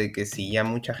seguro de que si ya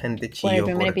mucha gente chilló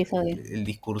por el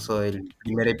discurso del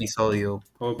primer episodio.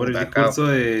 O por el discurso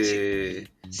de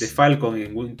Falcon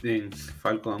en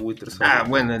Falcon and Winter Soldier. Ah,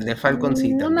 bueno, el de Falcon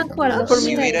sí. No me acuerdo. Por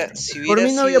mí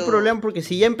no había problema porque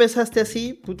si ya empezaste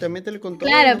así, puta, métele con todo.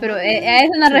 Claro, pero a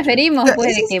eso nos referimos,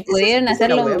 pues, de que pudieron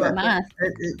hacerlo más.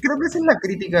 Creo que esa es la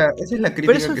crítica.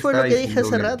 Pero eso fue lo que dije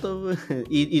hace rato.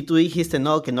 Y tú dijiste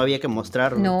que no había que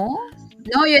mostrarlo.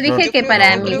 No, yo dije que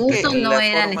para mi gusto no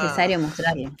era necesario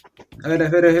mostrarlo. A ver,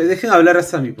 dejen hablar a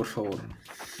Sammy, por favor.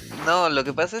 No, lo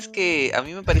que pasa es que a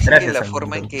mí me parece que la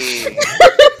forma en que...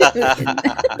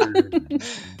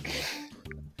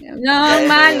 No,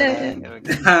 malo.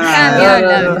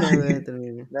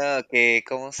 No, que...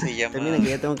 ¿Cómo se llama? Termina que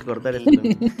ya tengo que cortar esto.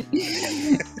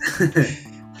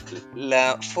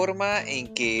 La forma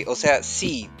en que... O sea,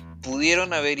 sí,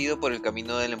 pudieron haber ido por el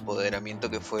camino del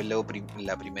empoderamiento, que fue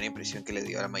la primera impresión que le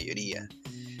dio a la mayoría.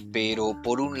 Pero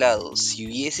por un lado, si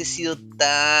hubiese sido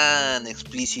tan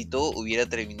explícito, hubiera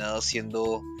terminado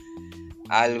siendo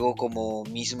algo como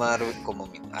Miss Marvel, ¿cómo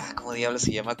diablos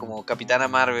se llama? Como Capitana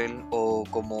Marvel, o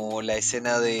como la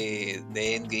escena de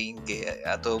Endgame, que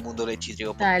a todo el mundo le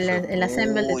chirrió el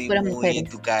assemble de puras mujeres en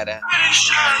tu cara.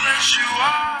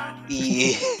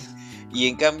 Y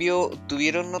en cambio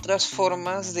tuvieron otras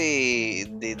formas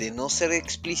de no ser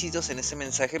explícitos en ese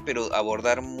mensaje, pero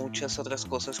abordar muchas otras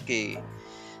cosas que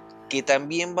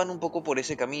también van un poco por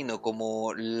ese camino,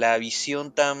 como la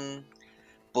visión tan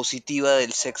positiva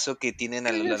del sexo que tienen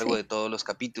a lo largo de todos los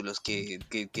capítulos, que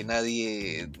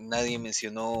nadie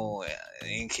mencionó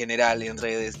en general en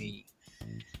redes,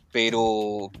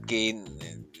 pero que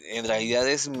en realidad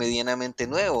es medianamente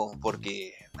nuevo,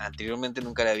 porque anteriormente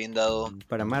nunca le habían dado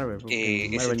para Marvel,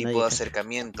 ese tipo de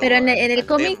acercamiento. Pero en el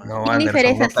cómic no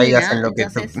caigas en lo que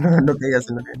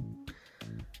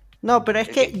No, pero es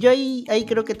que yo ahí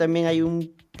creo que también hay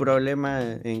un problema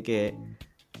en que,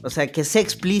 o sea, que sea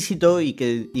explícito y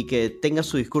que tenga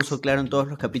su discurso claro en todos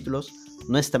los capítulos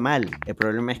no está mal. El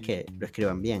problema es que lo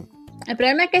escriban bien. El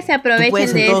problema es que se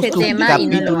aprovechen de ese tema y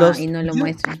no lo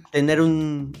muestren.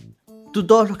 Tú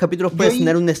todos los capítulos puedes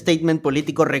tener un statement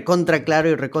político recontra claro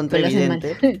y recontra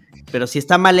evidente, pero si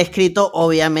está mal escrito,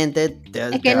 obviamente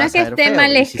es que no es que esté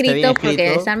mal escrito,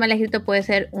 porque estar mal escrito puede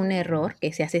ser un error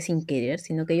que se hace sin querer,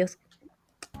 sino que ellos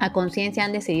a conciencia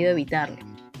han decidido evitarlo.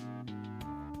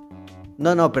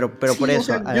 No, pero sí, por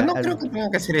eso... yo no creo que tenga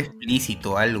que ser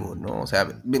explícito algo, ¿no? O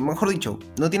sea, mejor dicho,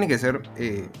 no tiene que ser...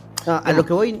 a lo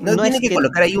que voy... No tiene que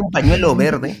colocar ahí un pañuelo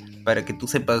verde para que tú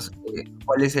sepas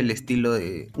cuál es el estilo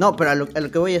de... No, pero a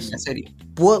lo que voy es... La serie.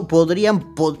 O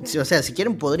sea, si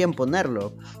quieren podrían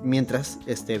ponerlo mientras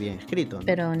esté bien escrito,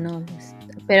 ¿no?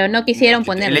 Pero no quisieron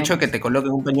ponerlo. El hecho de que te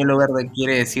coloquen un pañuelo verde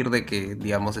quiere decir de que,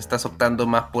 digamos, estás optando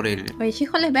más por el... Oye,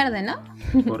 She-Hulk es verde, ¿no?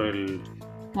 Por el...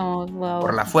 Oh, wow.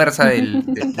 Por la fuerza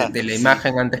de la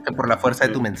imagen antes que por la fuerza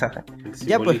de tu mensaje.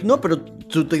 Ya, pues no, pero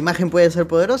tu imagen puede ser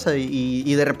poderosa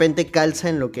y de repente calza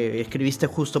en lo que escribiste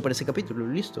justo para ese capítulo,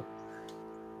 listo.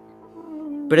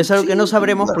 Pero es algo que no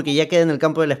sabremos porque ya queda en el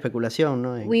campo de la especulación,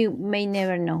 ¿no? We may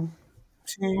never know.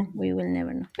 Sí. We will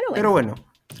never know. Pero bueno.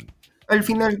 Al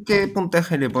final, ¿qué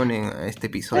puntaje le ponen a este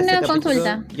episodio? Una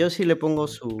consulta. Yo sí le pongo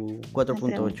su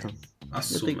 4.8. Yo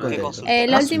estoy contento.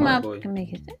 La última... ¿Qué me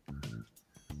dijiste?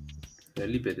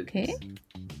 ¿Qué?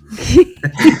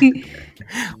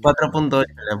 4.8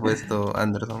 le ha puesto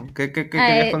Anderson. ¿Qué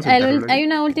querías consultar, Loli? Hay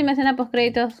una última escena post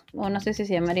créditos, o no sé si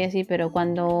se llamaría así, pero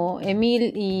cuando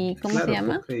Emil y ¿cómo se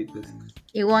llama? Post-créditos.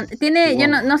 Y Won tiene, yo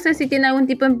Won. no sé si tiene algún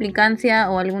tipo de implicancia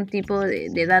o algún tipo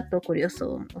de dato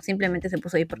curioso, o simplemente se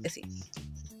puso ahí porque sí.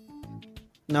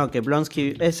 No, que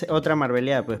Blonsky es otra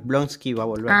Marveleada, pues Blonsky va a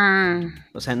volver. Ah,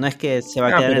 O sea, no es que se va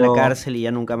a quedar en la cárcel y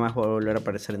ya nunca más va a volver a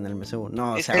aparecer en el MCU.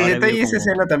 No, o sea, El ahora detalle de vive esa como-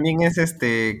 escena también es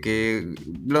que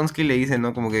Blonsky le dice,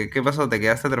 ¿no? Como que, ¿qué pasó? Te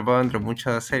quedaste atrapado entre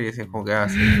muchas series y es como que,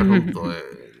 sí, corrupto.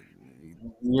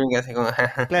 Y yo me quedé así como,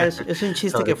 Claro, es un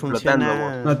chiste que Sobreexplotando,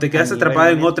 funciona. No, te quedas a atrapado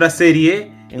nivel en otra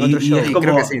serie En otro y show. es Sí, como...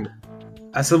 creo que sí.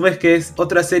 ¿Asumes que es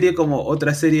otra serie como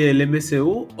otra serie del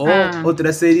MCU o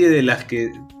otra serie de las que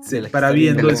se De las que para está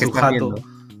viendo viendo, en de su las que están jato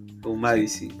viendo. con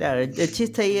Madison? Claro, el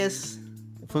chiste ahí es.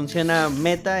 Funciona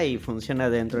meta y funciona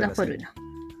dentro de 2 la por serie.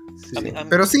 1. Sí.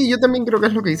 Pero sí, yo también creo que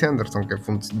es lo que dice Anderson, que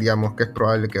digamos que es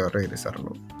probable que va a regresar,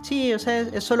 ¿no? Sí, o sea,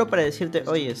 es solo para decirte,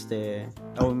 oye,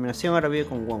 Abominación ahora vive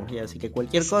con Wong, ya, así que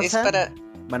cualquier cosa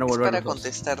van a volver los dos.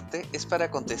 Es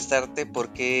para contestarte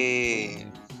por qué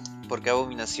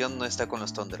Abominación no está con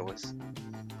los Thunderbolts.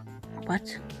 What?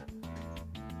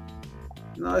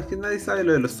 No, es que nadie sabe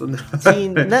lo de los Thunderbolts.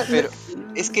 Sí, Pero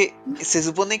es que se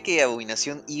supone que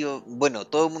Abominación iba... Bueno,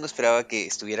 todo el mundo esperaba que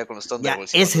estuviera con los ya,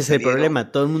 Thunderbolts. ese es el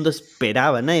problema, todo el mundo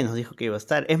esperaba, nadie nos dijo que iba a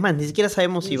estar. Es más, ni siquiera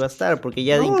sabemos si iba a estar, porque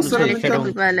ya No, incluso solamente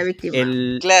dijeron para la víctima.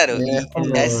 Claro, Es y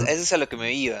como- a eso es a lo que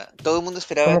me iba. Todo el mundo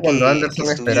esperaba Como cuando que Anderson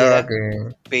estuviera, esperaba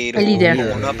que... pero El líder.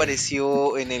 como no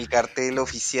apareció en el cartel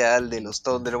oficial de los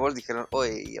Thunderbolts, dijeron,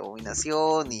 oye,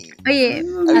 Abominación y... Oye,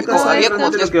 No, a todo había esto- como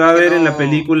lo tres que va a ver en la no-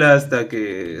 película hasta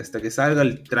que salga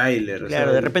el tráiler. o Claro,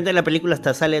 sea, de repente en la película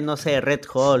hasta sale, no sé, Red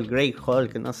Hulk, Grey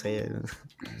Hulk, no sé.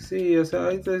 Sí, o sea,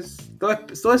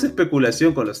 toda es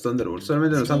especulación con los Thunderbolts.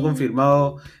 Solamente nos han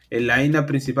confirmado en la INA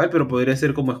principal, pero podría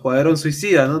ser como Escuadrón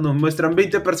Suicida, ¿no? Nos muestran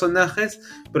 20 personajes,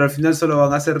 pero al final solo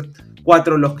van a ser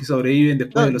 4 los que sobreviven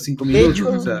después No, de los 5 de minutos. hecho,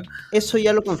 o sea, eso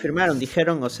ya lo confirmaron,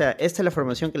 dijeron, o sea, esta es la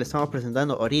formación que le estamos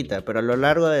presentando ahorita, pero a lo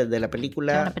largo de la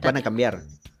película van a cambiar.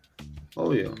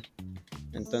 obvio.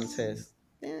 Entonces,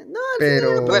 no,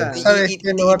 Pero, Bueno, ¿sabes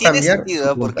qué no va a tiene cambiar? sentido,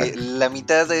 Su ¿eh? Porque puntaje. la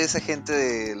mitad de esa gente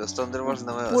de los Thunderbolts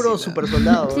no me puro vacila. super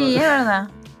soldado. Sí, es verdad.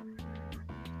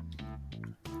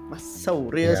 Más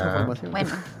aburrida esa Ya. formación. Bueno,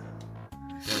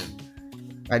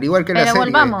 Al igual que la pero serie.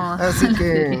 volvamos. Así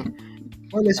que...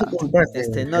 ¿Cuál es su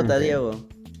puntaje? Nota, gente? Diego.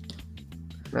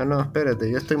 No,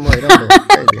 espérate, yo estoy moderando.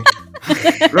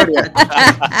 Cállate. Gloria.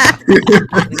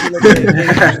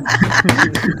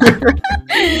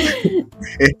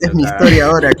 Esta es mi historia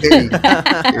ahora, Kevin.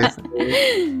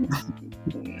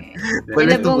 ¿Cuál Yo es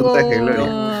le tu pongo puntaje, Gloria?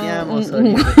 Muteamos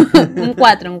un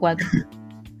 4, un 4.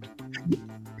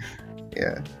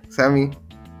 Ya. Sammy.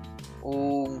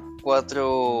 Un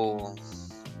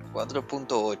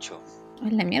 4.8.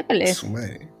 Es la miércoles. Su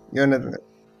madre. Jonathan.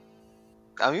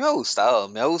 A mí me ha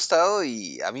gustado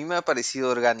y a mí me ha parecido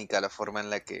orgánica la forma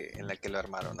en la que lo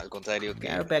armaron, al contrario que...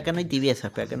 Claro, pero acá no hay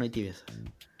tibiezas,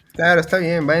 Claro, está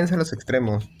bien, váyanse a los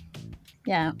extremos.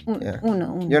 Ya, Ya.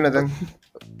 uno. Jonathan.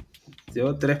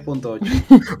 Yo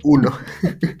 3.8. 1.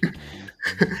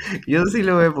 Yo sí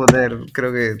le voy a poner,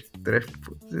 creo que 3.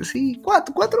 Sí,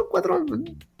 4.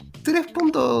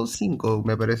 3.5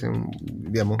 me parece,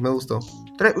 digamos, me gustó.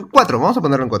 4, vamos a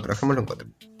ponerlo en 4, dejémoslo en 4.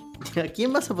 ¿A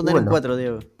quién vas a poner Bueno. en 4,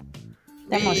 Diego?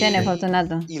 Te emociones,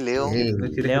 Fortunato. Y León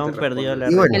León perdió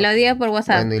la Y bueno. Que lo diga por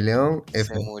WhatsApp. Bueno, y León, se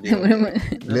F. murió.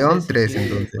 León No sé 3 si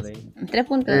entonces. por ahí. 3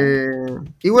 puntos.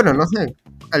 Y bueno, no sé,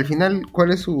 al final,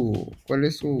 ¿cuál es su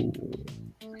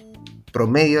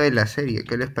promedio de la serie?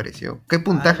 ¿Qué les pareció? ¿Qué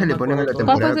puntaje no le me ponen a la acuerdo.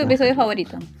 ¿Cuál temporada? fue tu episodio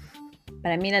favorito?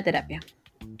 Para mí la terapia.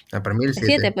 Para mí el El 7.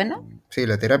 7, pues, ¿no? Sí,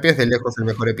 la terapia es de lejos el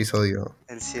mejor episodio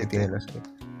El que 7. tiene la serie.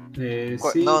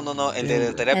 Sí, No, el de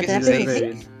la terapia ¿La es terapia el es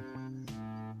 6.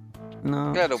 el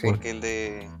No, Claro, Sí. porque el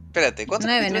de... Espérate, ¿cuántos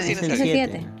 9, capítulos 9, tienes es el ahí?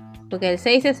 7. Porque el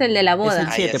 6 es el de la es boda. el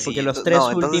Ah, 7, ya, porque sí. los 3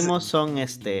 No, entonces- últimos son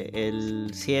el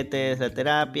 7 es la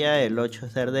terapia, el 8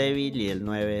 es Daredevil y el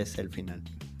 9 es el final.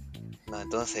 No,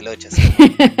 entonces el 8, sí.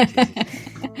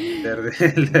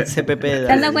 CPP de ¿Te has dado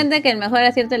Daredevil. cuenta que el mejor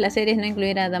acierto de la serie es no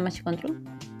incluir a Damage Control?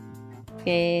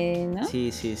 Que, ¿no?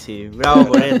 Sí, bravo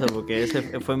por eso, porque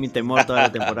ese fue mi temor toda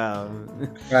la temporada.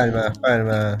 Palmas.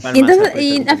 Palmas Y, entonces, a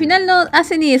y Peter al final no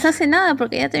hace ni deshace nada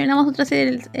porque ya terminamos otra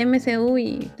serie del MCU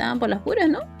y estaban por las puras,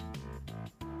 ¿no?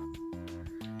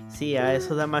 Sí, a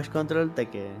eso Damage Control te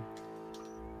que...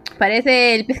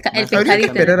 Parece el Habría que pescadito.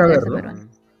 esperar a de verlo. Superman.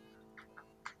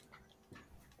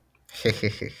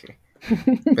 Jejejeje.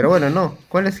 Pero bueno, no.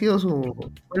 ¿Cuál es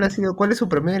su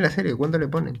promedio de la serie? ¿Cuánto le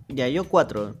ponen? Ya, yo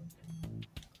 4.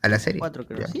 ¿A la serie? 4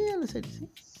 creo. Ya. Sí, a la serie, sí.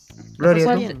 Gloria,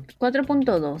 Pues, ¿tú? bien.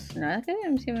 4.2. La verdad que a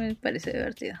mí sí me parece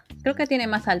divertido. Creo que tiene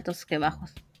más altos que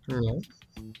bajos.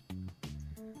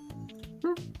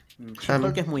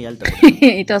 She-Hulk es muy alto.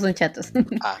 Y todos son chatos.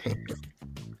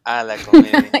 La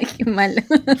comedia. Ay, qué malo.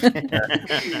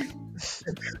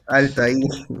 Alto ahí,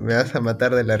 me vas a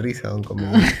matar de la risa, don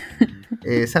Comedy.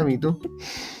 Sammy, ¿tú?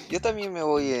 Yo también me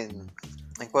voy en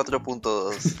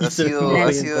 4.2. Yo Ha sido, también ha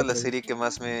voy en sido la 4. serie que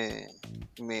más me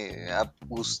ha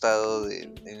gustado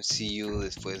del MCU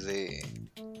después de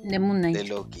Moon Knight. de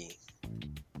Loki.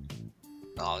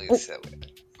 No, esa wea.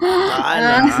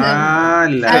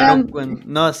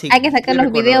 No, sí. Hay que sacar yo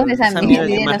los videos de recuerdo, Sammy. era el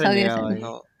que Olviden más los audios de renegaba Sammy. ahí.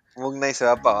 No, Moon Knight se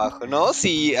va para abajo. No,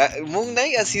 sí, Moon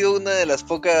Knight ha sido una de las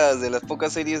pocas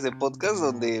series de podcast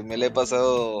donde me la he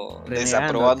pasado Renegando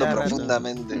desaprobando cada rato.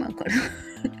 profundamente. No me acuerdo.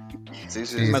 Sí.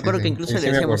 Me acuerdo sí, que incluso sí, le sí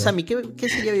me decíamos, acuerdo. Sammy, ¿qué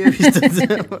serie había visto?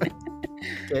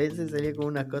 Que a veces salía con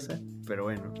una cosa, pero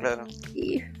bueno. Claro.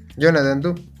 Y- Jonathan,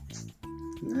 ¿tú?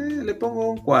 Le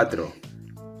pongo un 4.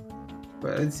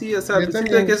 Sí, o sea, Yo siento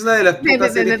también. que es una de las Ve,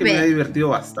 pocas ve, series ve, que me ve. ha divertido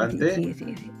bastante. Sí.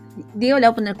 Diego le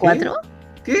va a poner 4.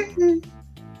 ¿Qué?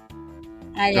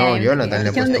 No, Jonathan le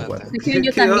ha puesto Jonathan. 4. Yo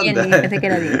 ¿Qué también, onda? y pensé que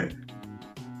era Diego.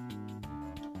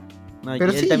 No,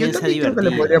 Pero él sí, yo también se ha también creo que le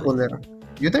divertido. podría poner.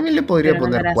 Yo también le podría Pero no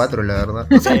poner verás. 4, la verdad.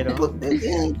 O sea, Pero-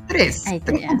 3, Ahí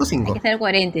está, ya. Hay 3.5. que ser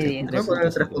coherente, Diego. Voy a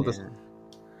poner 3.5.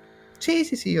 3.5.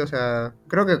 Sí, o sea,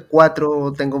 creo que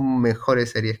 4 tengo mejores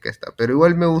series que esta, pero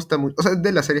igual me gusta mucho, o sea, es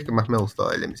de las series que más me ha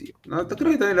gustado del MCU. No, creo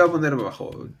que también le voy a poner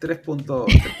bajo.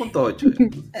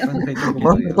 3.8.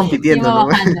 Vamos compitiendo, Y va ¿no?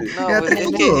 bajando. No, Ya pues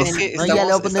tengo es todos. que No, ya le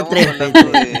voy a poner estamos 3,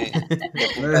 hablando de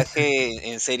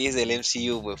puntaje en series del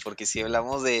MCU, pues, porque si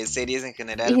hablamos de series en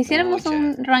general, ¿Y si hiciéramos pucha.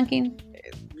 un ranking?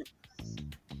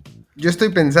 Yo estoy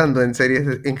pensando en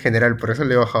series en general, por eso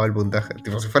le he bajado el puntaje.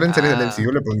 Tipo, si fueran series del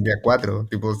MCU le pondría 4.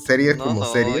 Tipo, series como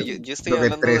series, yo estoy creo que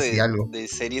hablando 3 y algo. de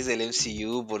series del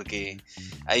MCU porque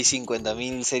hay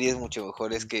 50.000 series mucho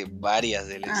mejores que varias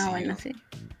del MCU. Bueno, sí.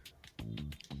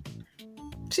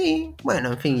 Sí,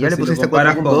 bueno, en fin, O ya sea, le si lo pusiste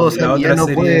comparas 4.2 con la y ya otra no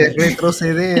serie- puedes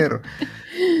retroceder.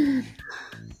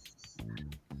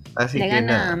 Así Le que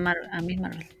gana nada. a Miss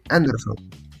Marvel. Anderson.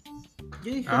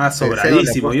 Yo dije,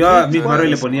 Sobradísimo. Yo a Miss Marvel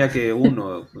le ponía que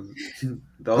 1,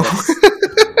 2.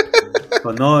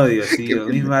 Con odio, sí. A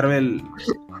Miss Marvel,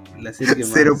 la serie que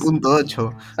más,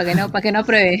 0.8. Para que no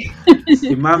apruebe.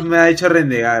 que más me ha hecho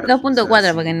renegar. 2.4 O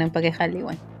sea, para que jale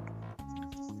igual.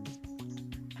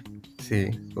 Sí,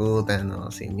 puta,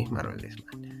 no, sí, Miss Marvel es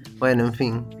mal. Bueno, en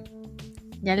fin,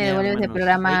 Ya le Ya, devuelves el hermanos,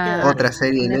 programa. hay que dar- otra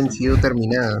serie del Eso. MCU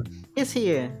terminada. ¿Qué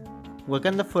sigue?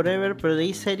 Wakanda Forever, pero de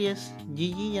ahí series,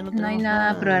 GG, ya no No hay tenemos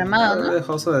nada programado. Nada ¿no? de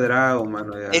House of the Dragon,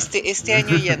 mano. Ya. Este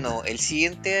año ya no, el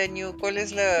siguiente año, ¿cuál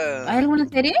es ¿Hay alguna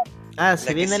serie? Ah, La se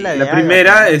que viene sigue. la de La Agatha.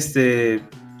 primera, Secret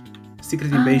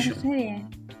Ah, Invasion. una serie.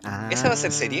 Ah. ¿Esa va a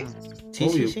ser serie? Sí,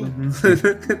 Obvio, sí. pues.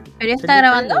 ¿Pero ya está Salió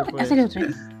grabando? trailer, Ya pues. salió otra.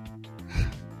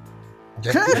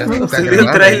 Ya está Salió el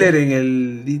grabando. tráiler en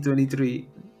el D23.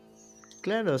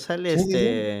 Claro, sale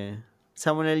Sí,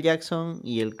 Samuel L. Jackson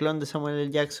y el clon de Samuel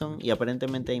L. Jackson y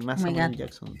aparentemente hay más Oh my Samuel God. L.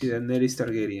 Jackson. Y Daenerys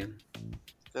Targaryen.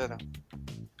 Claro.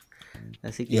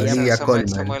 Así Y que ya Olivia Samuel,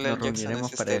 Colman. Samuel L. Nos Jackson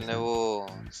reuniremos es para el eso. nuevo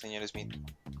señor Smith.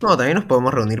 No, también nos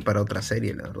podemos reunir para otra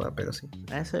serie, la verdad, pero sí.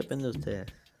 eso depende de ustedes.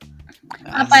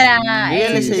 Para Yo ya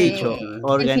les he sí, dicho, el final,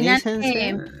 organícense.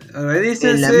 En la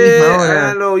Organícense, misma hora.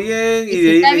 háganlo bien y si de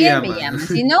ahí está me bien, llaman. me llaman.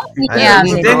 Si no, ni A que la Si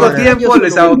hablen. misma tengo hora. tiempo,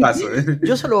 les hago caso.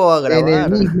 Yo solo voy a En el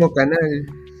grabar. mismo canal.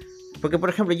 Porque, por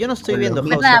ejemplo, yo no estoy Bueno, viendo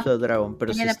House ¿verdad? of the Dragon,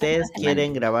 pero si Mañana por ustedes la semana.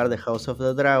 quieren grabar de House of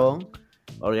the Dragon,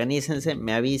 organícense,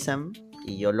 me avisan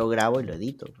y yo lo grabo y lo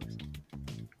edito. Pues.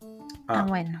 Ah,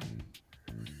 bueno.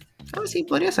 Ah, sí,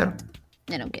 podría ser.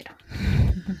 Ya no quiero.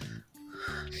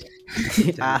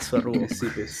 Su arrugo. Sí,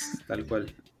 pues, tal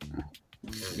cual.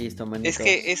 Listo, manitos.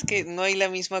 Es que no hay la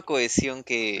misma cohesión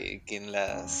que en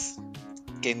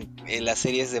en las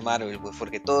series de Marvel, pues,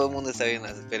 porque todo el mundo está viendo.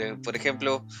 Pero, por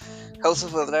ejemplo, House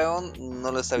of the Dragon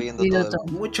no lo está viendo todo el mundo.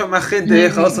 Mucha más gente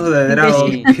de House of the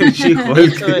Dragon Sí. que De She-Hulk.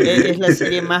 hecho, es la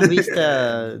serie más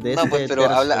vista de No, este pues, pero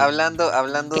tercio.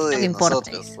 hablando ¿Qué de te importa,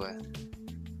 nosotros, dice? pues.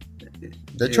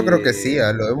 De hecho, creo que sí,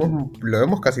 lo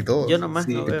vemos casi todos. Yo nomás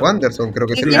Sí. no Tipo veo. Anderson, creo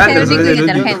que Sí, sí. sí, Anderson es es el el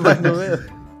único único. Yo nomás no veo.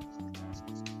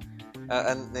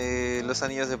 Los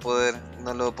anillos de poder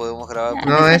no lo podemos grabar. Ah, porque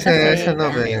No, están ese no,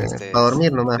 también pero ustedes. para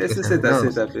dormir nomás. Ese pues, es no.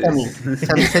 ZZ, pues.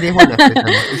 Sammy, series buenas.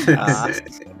 pues, Sammy. Ah,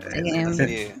 Una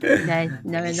serie Ya me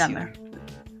buenísima. dame.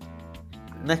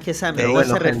 no es que Sammy, Pero no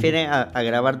bueno, se gente. refiere a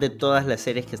grabar de todas las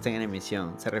series que estén en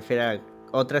emisión. Se refiere a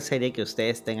otra serie que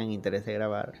ustedes tengan interés de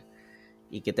grabar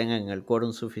y que tengan el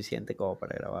quórum suficiente como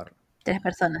para grabar. 3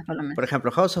 personas, por lo menos. Por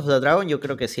ejemplo, House of the Dragon, yo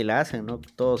creo que sí la hacen, ¿no?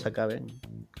 Todos acaben.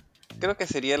 Creo que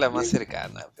sería la más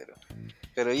cercana,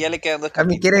 pero ya le quedan 2 A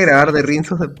mí capítulos. quiere grabar de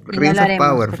Rings of lo haremos,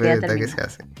 Power, porque ya Fede, ¿qué termina. se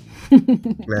hace?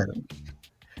 Claro.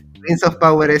 Rings of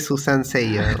Power es Susan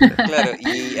Seiya. Claro,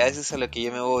 y a eso es a lo que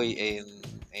yo me voy.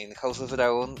 En House of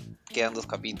Dragon quedan 2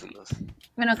 capítulos.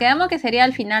 Bueno, quedamos que sería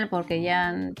al final, porque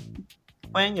ya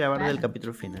Pueden grabar Claro. del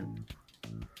capítulo final.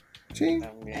 Sí.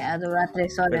 También. dura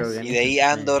 3 horas. Pero Y de ahí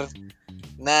Andor.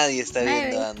 Nadie está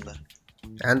viendo Andor.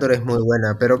 Andor es muy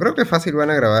buena, pero creo que fácil van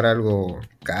a grabar algo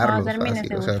Carlos, termina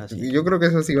fácil. O seguro. sea, yo creo que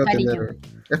eso sí va a Cariño. tener.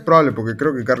 Es probable, porque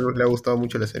creo que a Carlos le ha gustado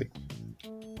mucho la serie.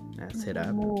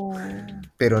 Será.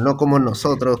 Pero no como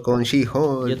nosotros con Yo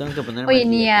She-Hulk. tengo que ponerme Oye, al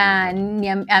ni día a, con eso. ni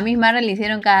a Miss Marvel le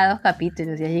hicieron cada 2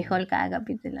 capítulos y a She-Hulk cada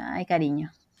capítulo. Ay,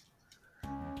 cariño.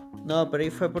 No, pero ahí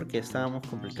fue porque estábamos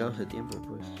complicados de tiempo,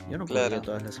 pues. Yo no Claro. podía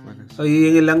todas las semanas. Oye,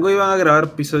 ¿en el Langoy van a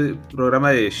grabar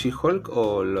programa de She-Hulk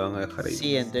o lo van a dejar ahí?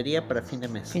 Sí, en teoría para fin de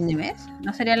mes. ¿Fin de mes?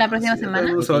 ¿No sería la próxima Sí,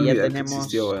 semana? no se va a Porque ya olvidar que tenemos-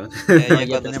 existió, weón. Ya Ya cuando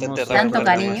esté tenemos enterrado. ¿Tanto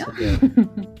cariño?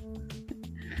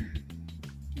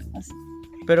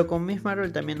 Pero con Miss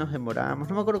Marvel también nos demorábamos.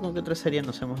 No me acuerdo con qué otra serie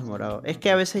nos hemos demorado. Es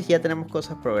que a veces ya tenemos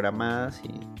cosas programadas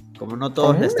y como no todos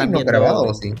 ¿Común le están no viendo.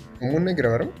 grabado, sí? ¿Común no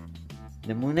grabaron?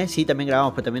 De Moon Knight sí también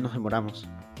grabamos, pero también nos demoramos.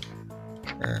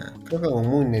 Ah, creo que con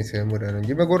Moon se demoraron.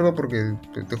 Yo me acuerdo porque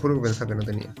te juro que pensaba que no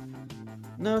tenía.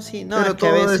 No, sí, no, Pero es que a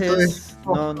todo esto veces es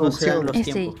no se dan los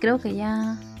tiempos. Creo que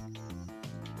ya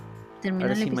terminó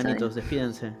Ahora el sí, episodio. manitos,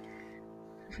 despídense.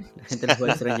 La gente les va a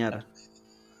extrañar.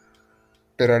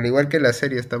 Pero al igual que la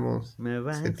serie estamos Me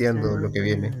va a seteando lo que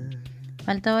viene. extrañar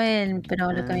Faltó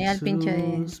pero lo que me llega el pincho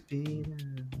de... suspirar.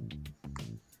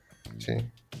 Sí.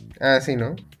 Ah, sí,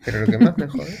 ¿no? Pero lo que más me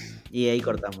jode Y ahí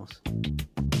cortamos.